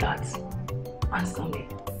just like that? Answer me.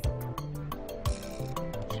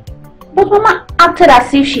 But Mama acted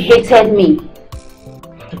as if she hated me.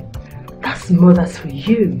 That's mothers for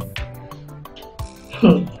you.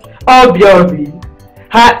 Obi,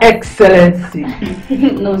 Her Excellency.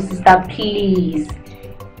 No, sister, please.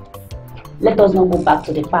 Let us not go back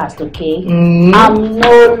to the past, okay? I'm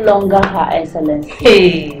no longer Her Excellency.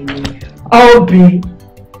 Hey, Obi.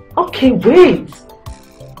 Okay, wait.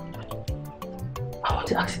 I want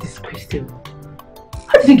to ask you this question.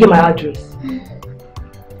 How did you get my address?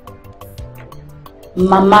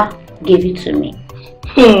 Mama gave it to me.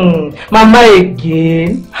 Mama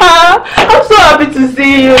again? Huh? I'm so happy to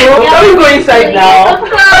see you. Can we go inside now?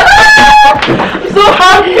 I'm so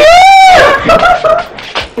happy.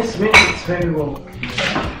 This milk is very warm.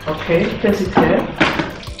 Okay, place it here.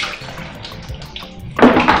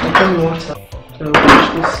 And then water. Wash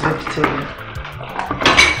this vegetable.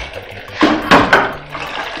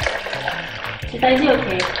 Is it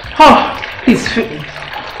okay? Oh, please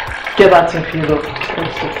get that thing filled up.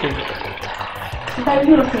 It's okay. Is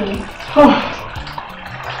it okay? Oh.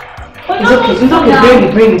 It's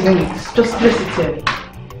okay. Bring it. Just place it here.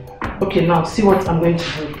 Okay, now see what I'm going to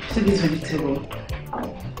do. See this vegetable.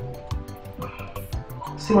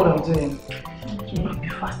 See what I'm doing. Okay. Be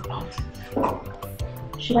fast about it.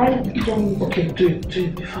 Should I join you? Okay, do it.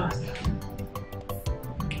 Be fast.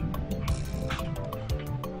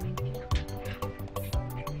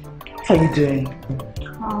 What are you doing?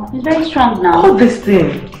 Oh, it's very strong now. Hold this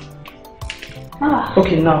thing.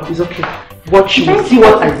 Okay, now it's okay. Watch me. See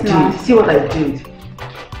what I did. See what I did.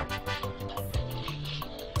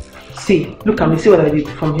 See, look at me. See what I did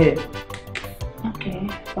from here. Okay,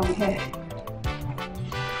 from here.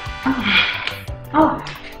 Oh.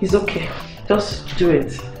 It's okay. Just do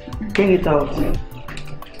it. Bring it out.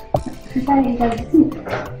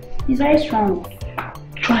 He's very strong.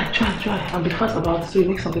 Try. And be fast about it so you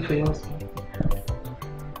make something for your husband.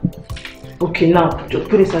 Okay, now just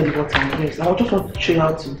put it inside the water and rinse. I just want to show you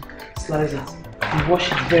how to slice it. And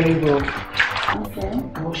wash it very well. Okay.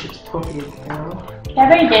 And wash it properly. They're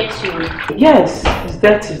very dirty. Yes, it's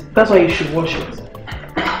dirty. That's why you should wash it.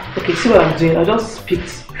 Okay, see what I'm doing? I just picked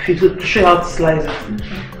feet to show you how to slice it.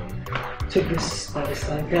 Take this by the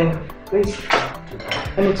side. Then raise.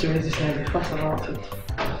 I need to raise this and be fast about it.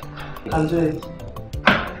 You can do it.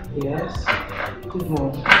 Yes. Good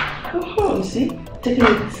one. You see? Taking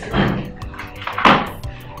it.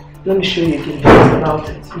 Let me show you again about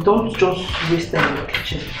it. You don't just waste time in the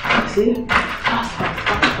kitchen. See? Fast.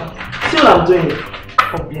 See what I'm doing?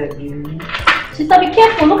 Umeadi. Sister, be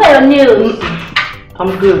careful. Look at your nails.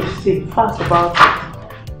 I'm good. See, fast about it.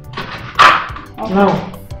 Okay. Now,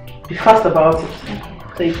 be fast about it.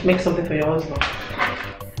 So you make something for your husband.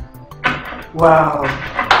 Wow.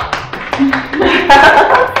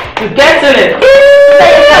 You get to it.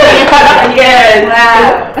 Yes.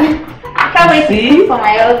 Wow. I can't wait to cook for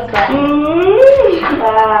my husband.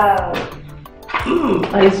 Wow.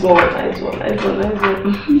 Nice one.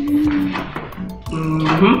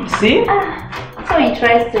 See? So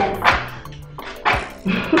interesting.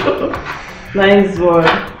 Nice one.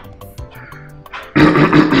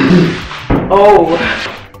 Oh.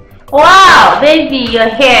 Wow, baby, you're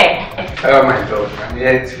here. Oh my God, I'm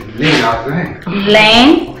here to learn how to Learn?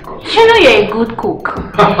 You know you're a good cook.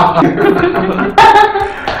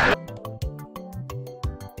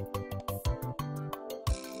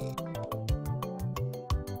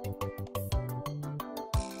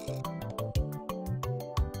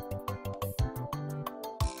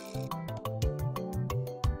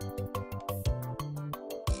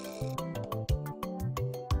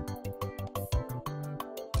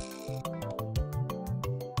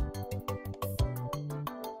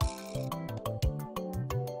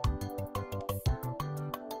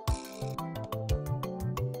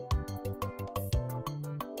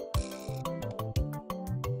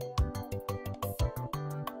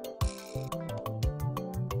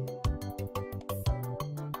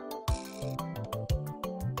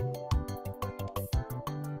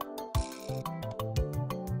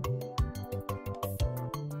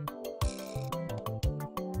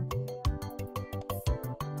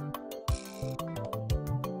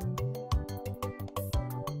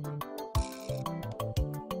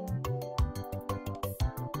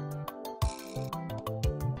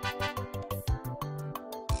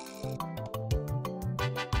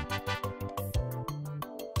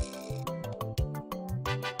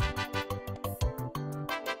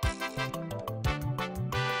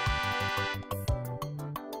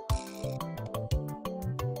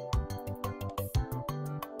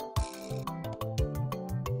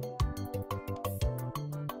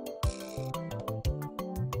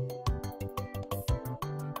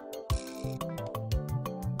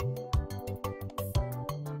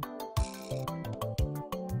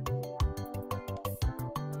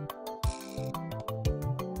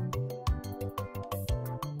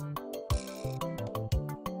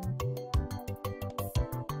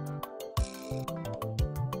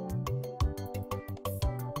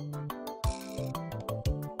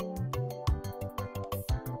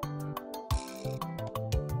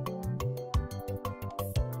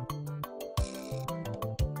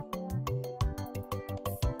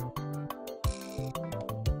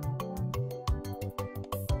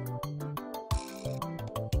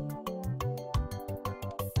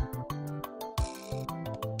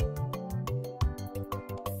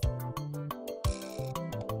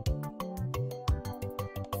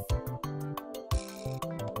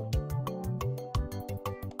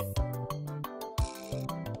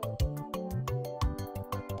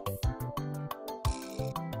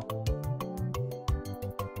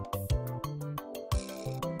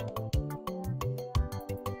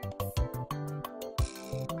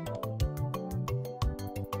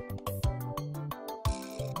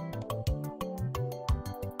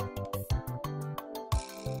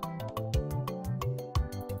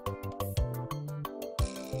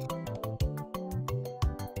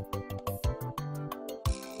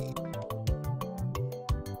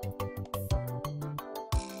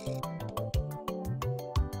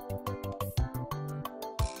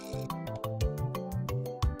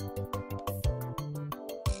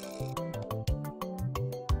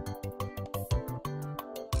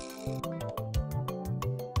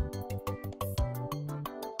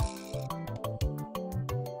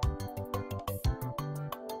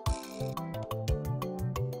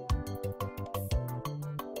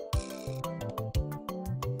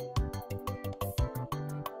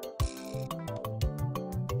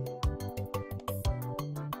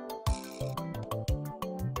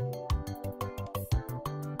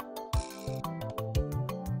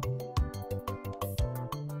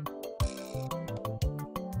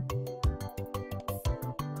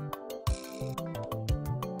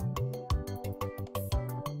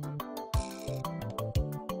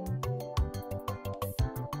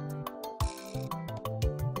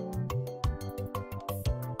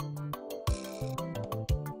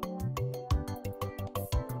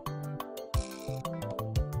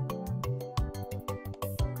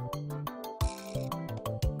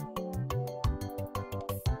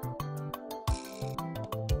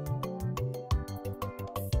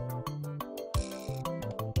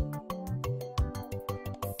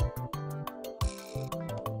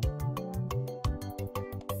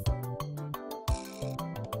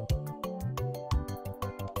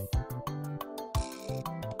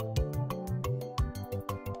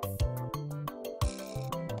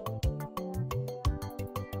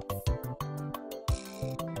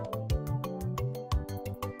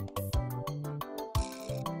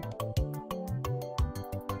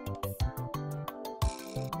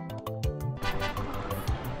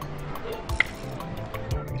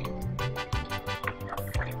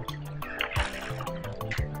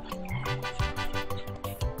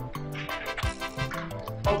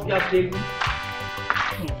 Umeadi.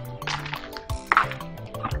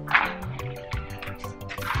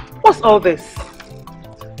 What's all this?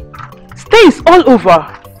 Stains all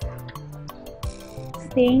over.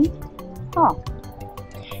 Stain? Oh.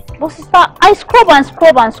 But sister, I scrub and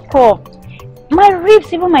scrub and scrub. My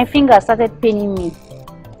ribs, even my fingers started paining me.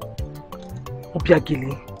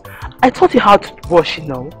 Umeadi, I taught you how to wash, you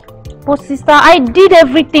know. But sister, I did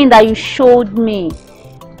everything that you showed me.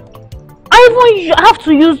 I even have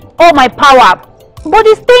to use all my power. But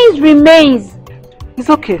the stains remains. It's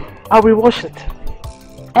okay. I will wash it.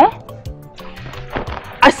 Eh?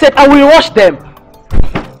 I said I will wash them.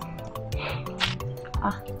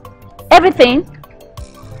 Everything?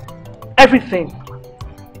 Everything.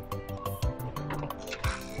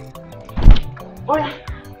 Oh yeah.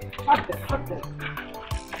 Have them, have them.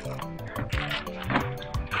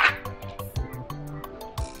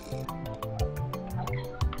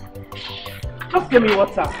 Just give me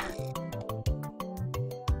water.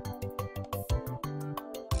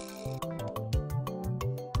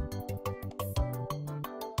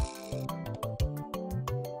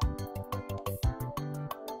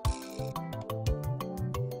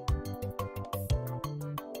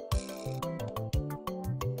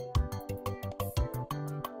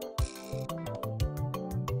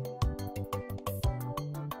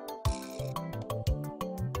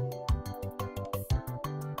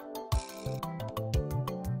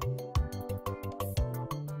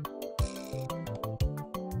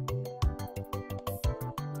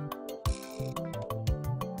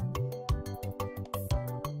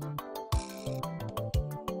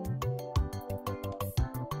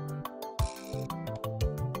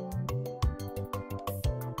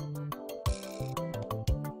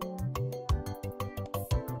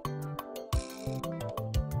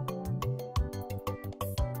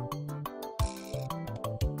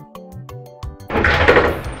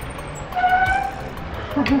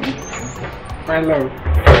 My love.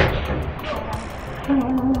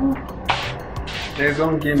 There's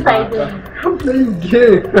one game back. I'm playing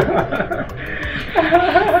game.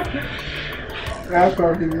 That's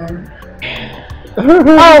all the name.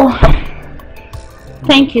 Oh,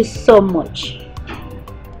 thank you so much.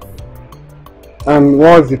 And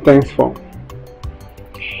what's the thanks for?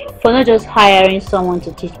 For not just hiring someone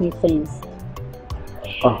to teach me things.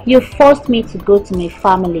 Oh. You forced me to go to my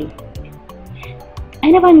family. I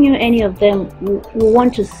never knew any of them would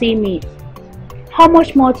want to see me. How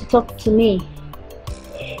much more to talk to me?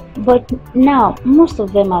 But now, most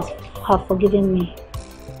of them have forgiven me.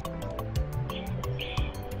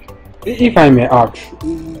 If I may ask,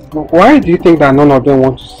 why do you think that none of them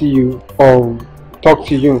want to see you or talk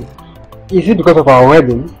to you? Is it because of our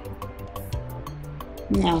wedding?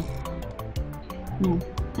 No. No.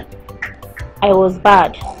 I was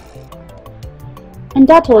bad. And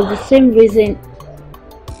that was the same reason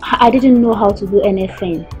I didn't know how to do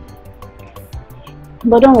anything.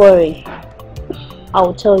 But don't worry.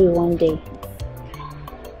 I'll tell you one day.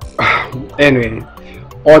 Anyway,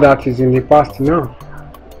 all that is in the past now.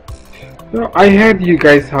 No, I heard you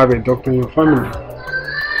guys have a doctor in your family.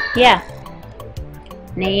 Yeah.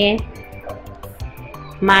 Neye,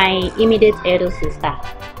 my immediate elder sister.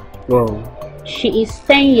 Wow. She is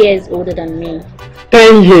 10 years older than me.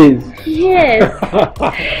 10 years? Yes.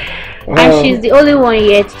 And she's the only one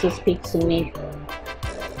yet to speak to me.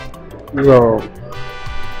 Well,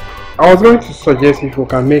 I was going to suggest if we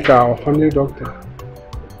can make her our family doctor.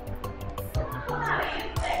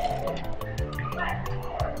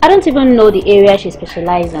 I don't even know the area she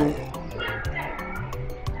specializes in.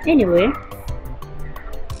 Anyway,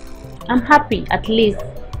 I'm happy. At least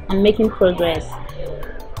I'm making progress.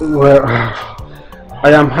 Well,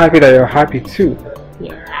 I am happy that you're happy too.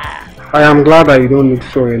 Yeah. I am glad that you don't look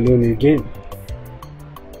so alone again.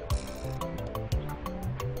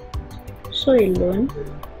 So alone?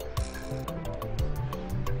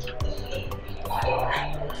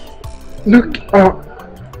 Look,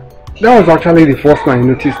 that was actually the first thing I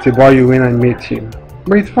noticed about you when I met you.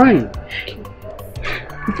 But it's fine.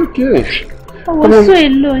 It's okay. I was so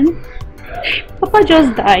alone. Papa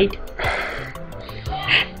just died.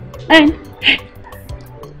 And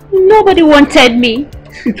nobody wanted me.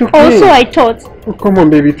 It's okay. Also, I thought. Oh, come on,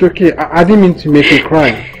 baby. It's okay. I didn't mean to make you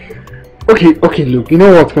cry. Okay, look. You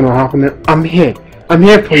know what's gonna happen? I'm here. I'm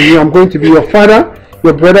here for you. I'm going to be your father,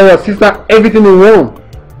 your brother, your sister, everything in one.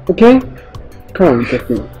 Okay? Come on, look at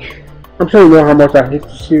me. I'm sure you know how much I hate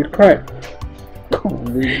to see you cry. Come on,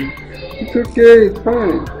 baby. It's okay. It's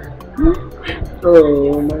fine.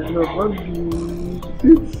 Oh, my love.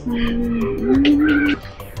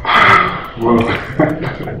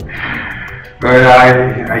 Well,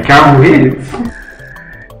 I can't wait.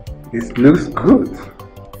 This looks good.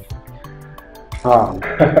 Ah.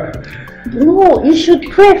 No, you should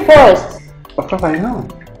pray first. Of course I know.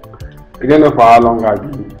 I don't know for how long I've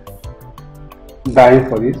been dying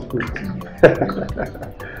for this food.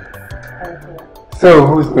 So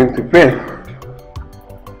who's going to pray?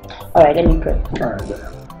 Alright, let me pray.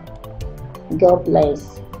 Alright. God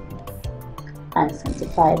bless and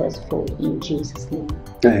sanctify this food in Jesus' name.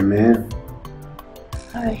 Amen.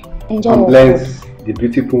 Alright, enjoy And your bless food. the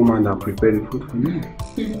beautiful woman that prepared the food for me.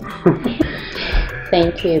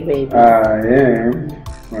 Thank you, baby. Yeah.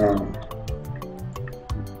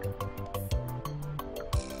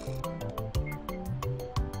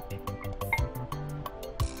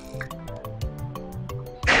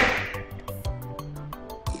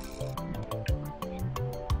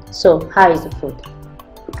 So, how is the food?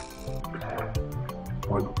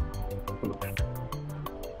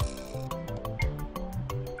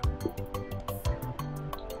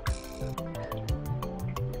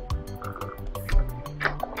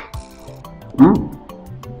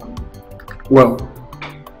 Well,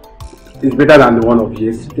 it's better than the one of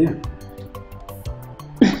yesterday.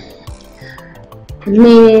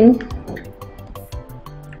 Meaning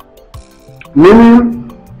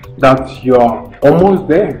that you're almost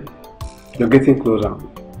there. You're getting closer.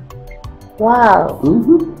 wow.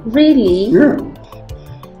 Really? Yeah.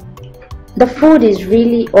 The food is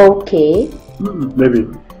really okay. Baby,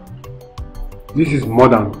 this is more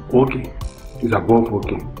than okay. It's above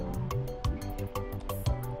okay.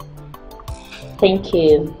 Thank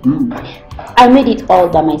you. I made it all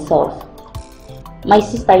by myself. My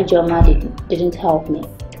sister Umeadi didn't help me.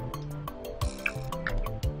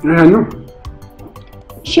 Yeah, I know.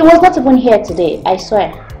 She was not even here today, I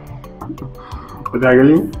swear. But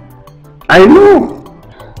really, I know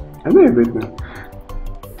everything.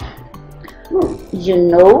 You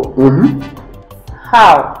know?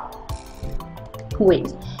 How?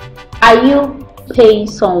 Wait, are you paying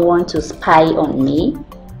someone to spy on me?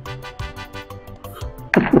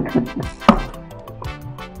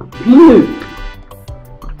 Please.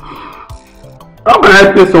 How can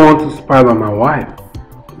I pay someone to spy on my wife?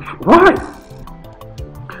 Why?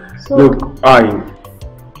 So, look, I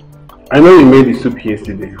know you made the soup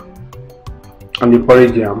yesterday and the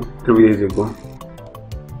porridge jam 3 days ago.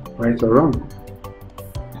 Right or wrong?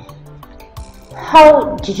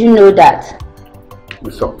 how did you know that?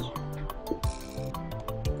 The salt.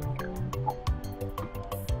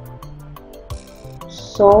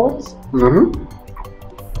 Salt? No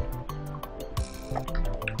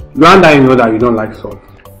wonder you know that you don't like salt.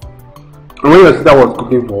 And when your sister was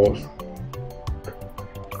cooking for us,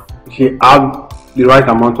 she had the right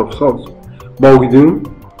amount of salt. But with you,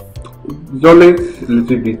 it's always a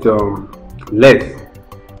little bit less.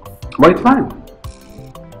 But it's fine.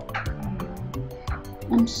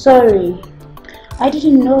 I'm sorry. I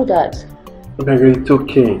didn't know that. Okay, it's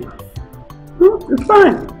okay. It's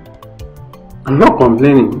fine. I'm not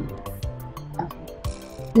complaining.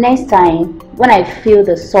 Next time, when I feel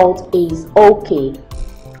the salt is okay,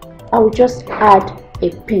 I will just add a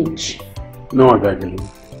pinch. No, Jacqueline.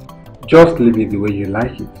 Just leave it the way you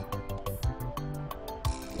like it.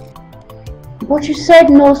 But you said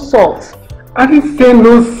no salt. I didn't say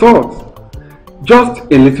no salt. Just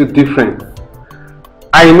a little different.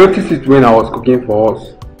 I noticed it when I was cooking for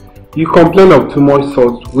us. You complain of too much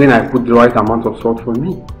salt when I put the right amount of salt for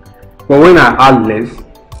me. But when I add less,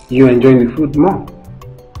 you enjoy the food more.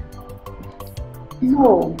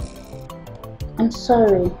 No. I'm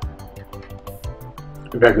sorry.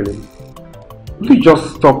 Jacqueline, will you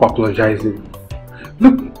just stop apologizing?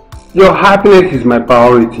 Look, your happiness is my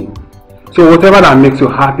priority. So whatever that makes you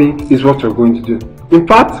happy is what you're going to do. In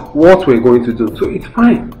fact, what we're going to do. So it's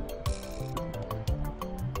fine.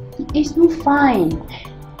 It's not fine.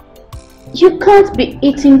 You can't be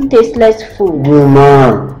eating tasteless food.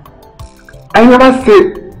 Woman, I never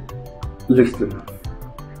said. Listen,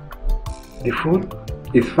 the food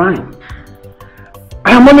is fine.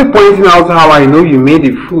 I am only pointing out how I know you made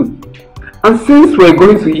the food. And since we're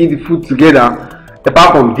going to eat the food together,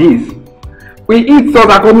 apart from this, we eat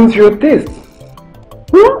salt according to your taste.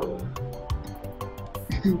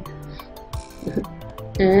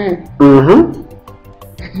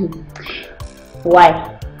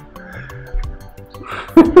 Why?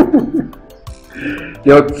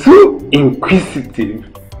 You're too inquisitive.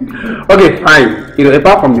 Okay, fine. You know,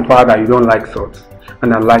 apart from the fact that you don't like salt,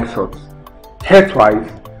 and I like salt. Health-wise,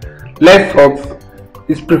 less salt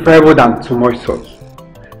is preferable than too much salt.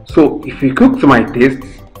 So if you cook to my taste,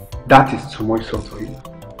 that is too much salt for you.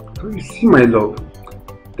 So you see, my love,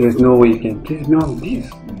 there's no way you can please me on this.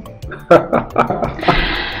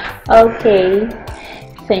 Okay,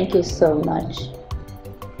 Thank you so much.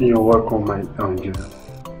 You're welcome, my angel.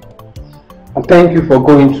 And thank you for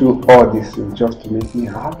going through all this just to make me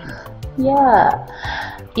happy. Yeah,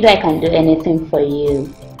 you know I can do anything for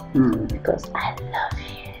you because I love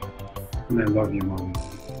you. And I love you, Mommy.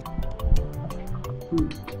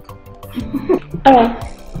 Alright,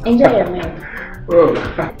 enjoy your meal. Oh,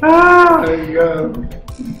 my God.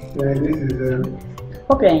 Yeah, this is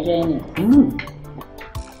Hope you're enjoying it.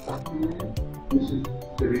 This is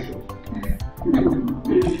delicious.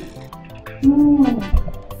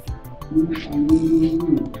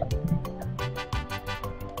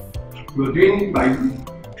 You're doing it by you.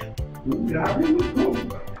 You're having it home.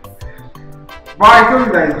 But I told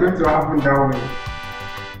you that it's going to happen that way.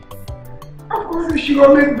 Of course, you should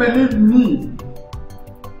always believe me.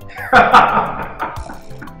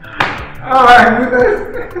 Oh my goodness.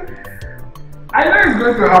 I know it's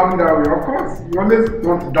going to happen that way, of course. You always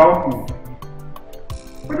want to doubt me.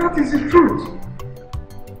 But that is the truth.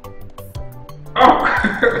 Oh.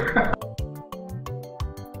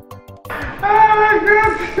 Oh my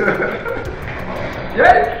God.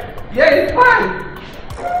 Yeah, it's fine.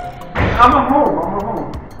 I'm at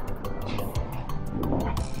home.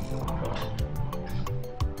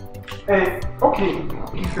 Hey, okay.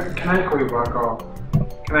 Can I call you back?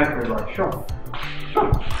 Can I call you back? Sure.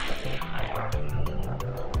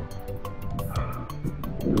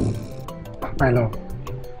 My love,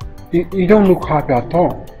 you don't look happy at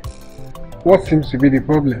all. What seems to be the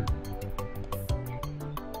problem?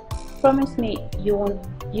 Promise me you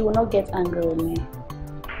will not get angry with me.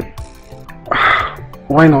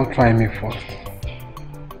 Why not try me first?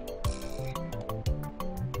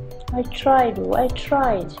 I tried,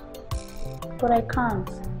 but I can't.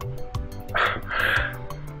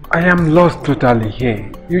 I am lost totally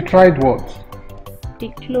here. You tried what? The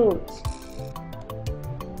clothes.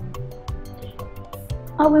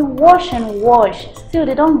 I will wash and wash, still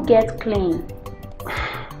they don't get clean.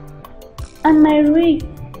 And my wrist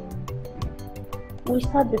will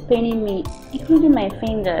start paining me, including my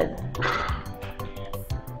fingers.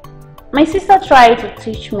 My sister tried to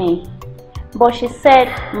teach me, but she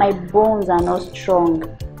said my bones are not strong.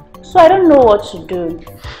 So I don't know what to do.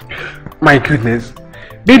 My goodness.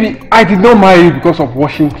 Baby, I did not marry you because of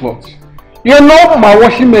washing clothes. You're not my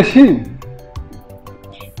washing machine.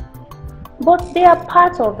 But they are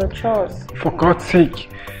part of the chores. For God's sake.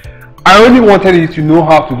 I only wanted you to know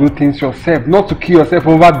how to do things yourself, not to kill yourself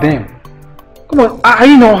over them. Come on, are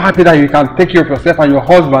you not happy that you can take care of yourself and your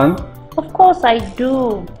husband? Of course I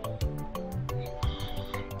do.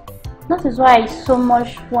 That is why I so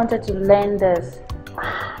much wanted to learn this.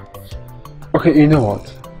 Okay, you know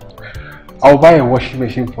what? I'll buy a washing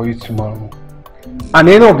machine for you tomorrow. And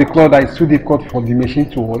any of the clothes that is too difficult for the machine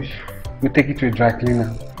to wash, we'll take it to a dry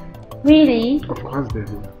cleaner. Really? Of course,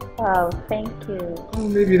 baby. Wow, thank you. Oh,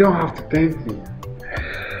 baby, you don't have to thank me.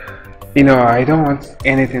 You know, I don't want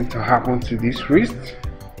anything to happen to this wrist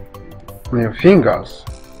and your fingers.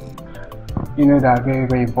 You know, they are very,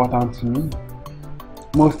 very important to me.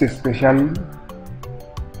 Most especially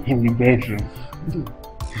in the bedroom.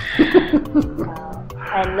 Wow,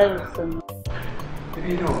 I love you so much.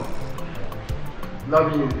 You know,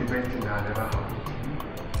 loving you is the best thing that ever happened to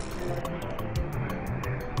me.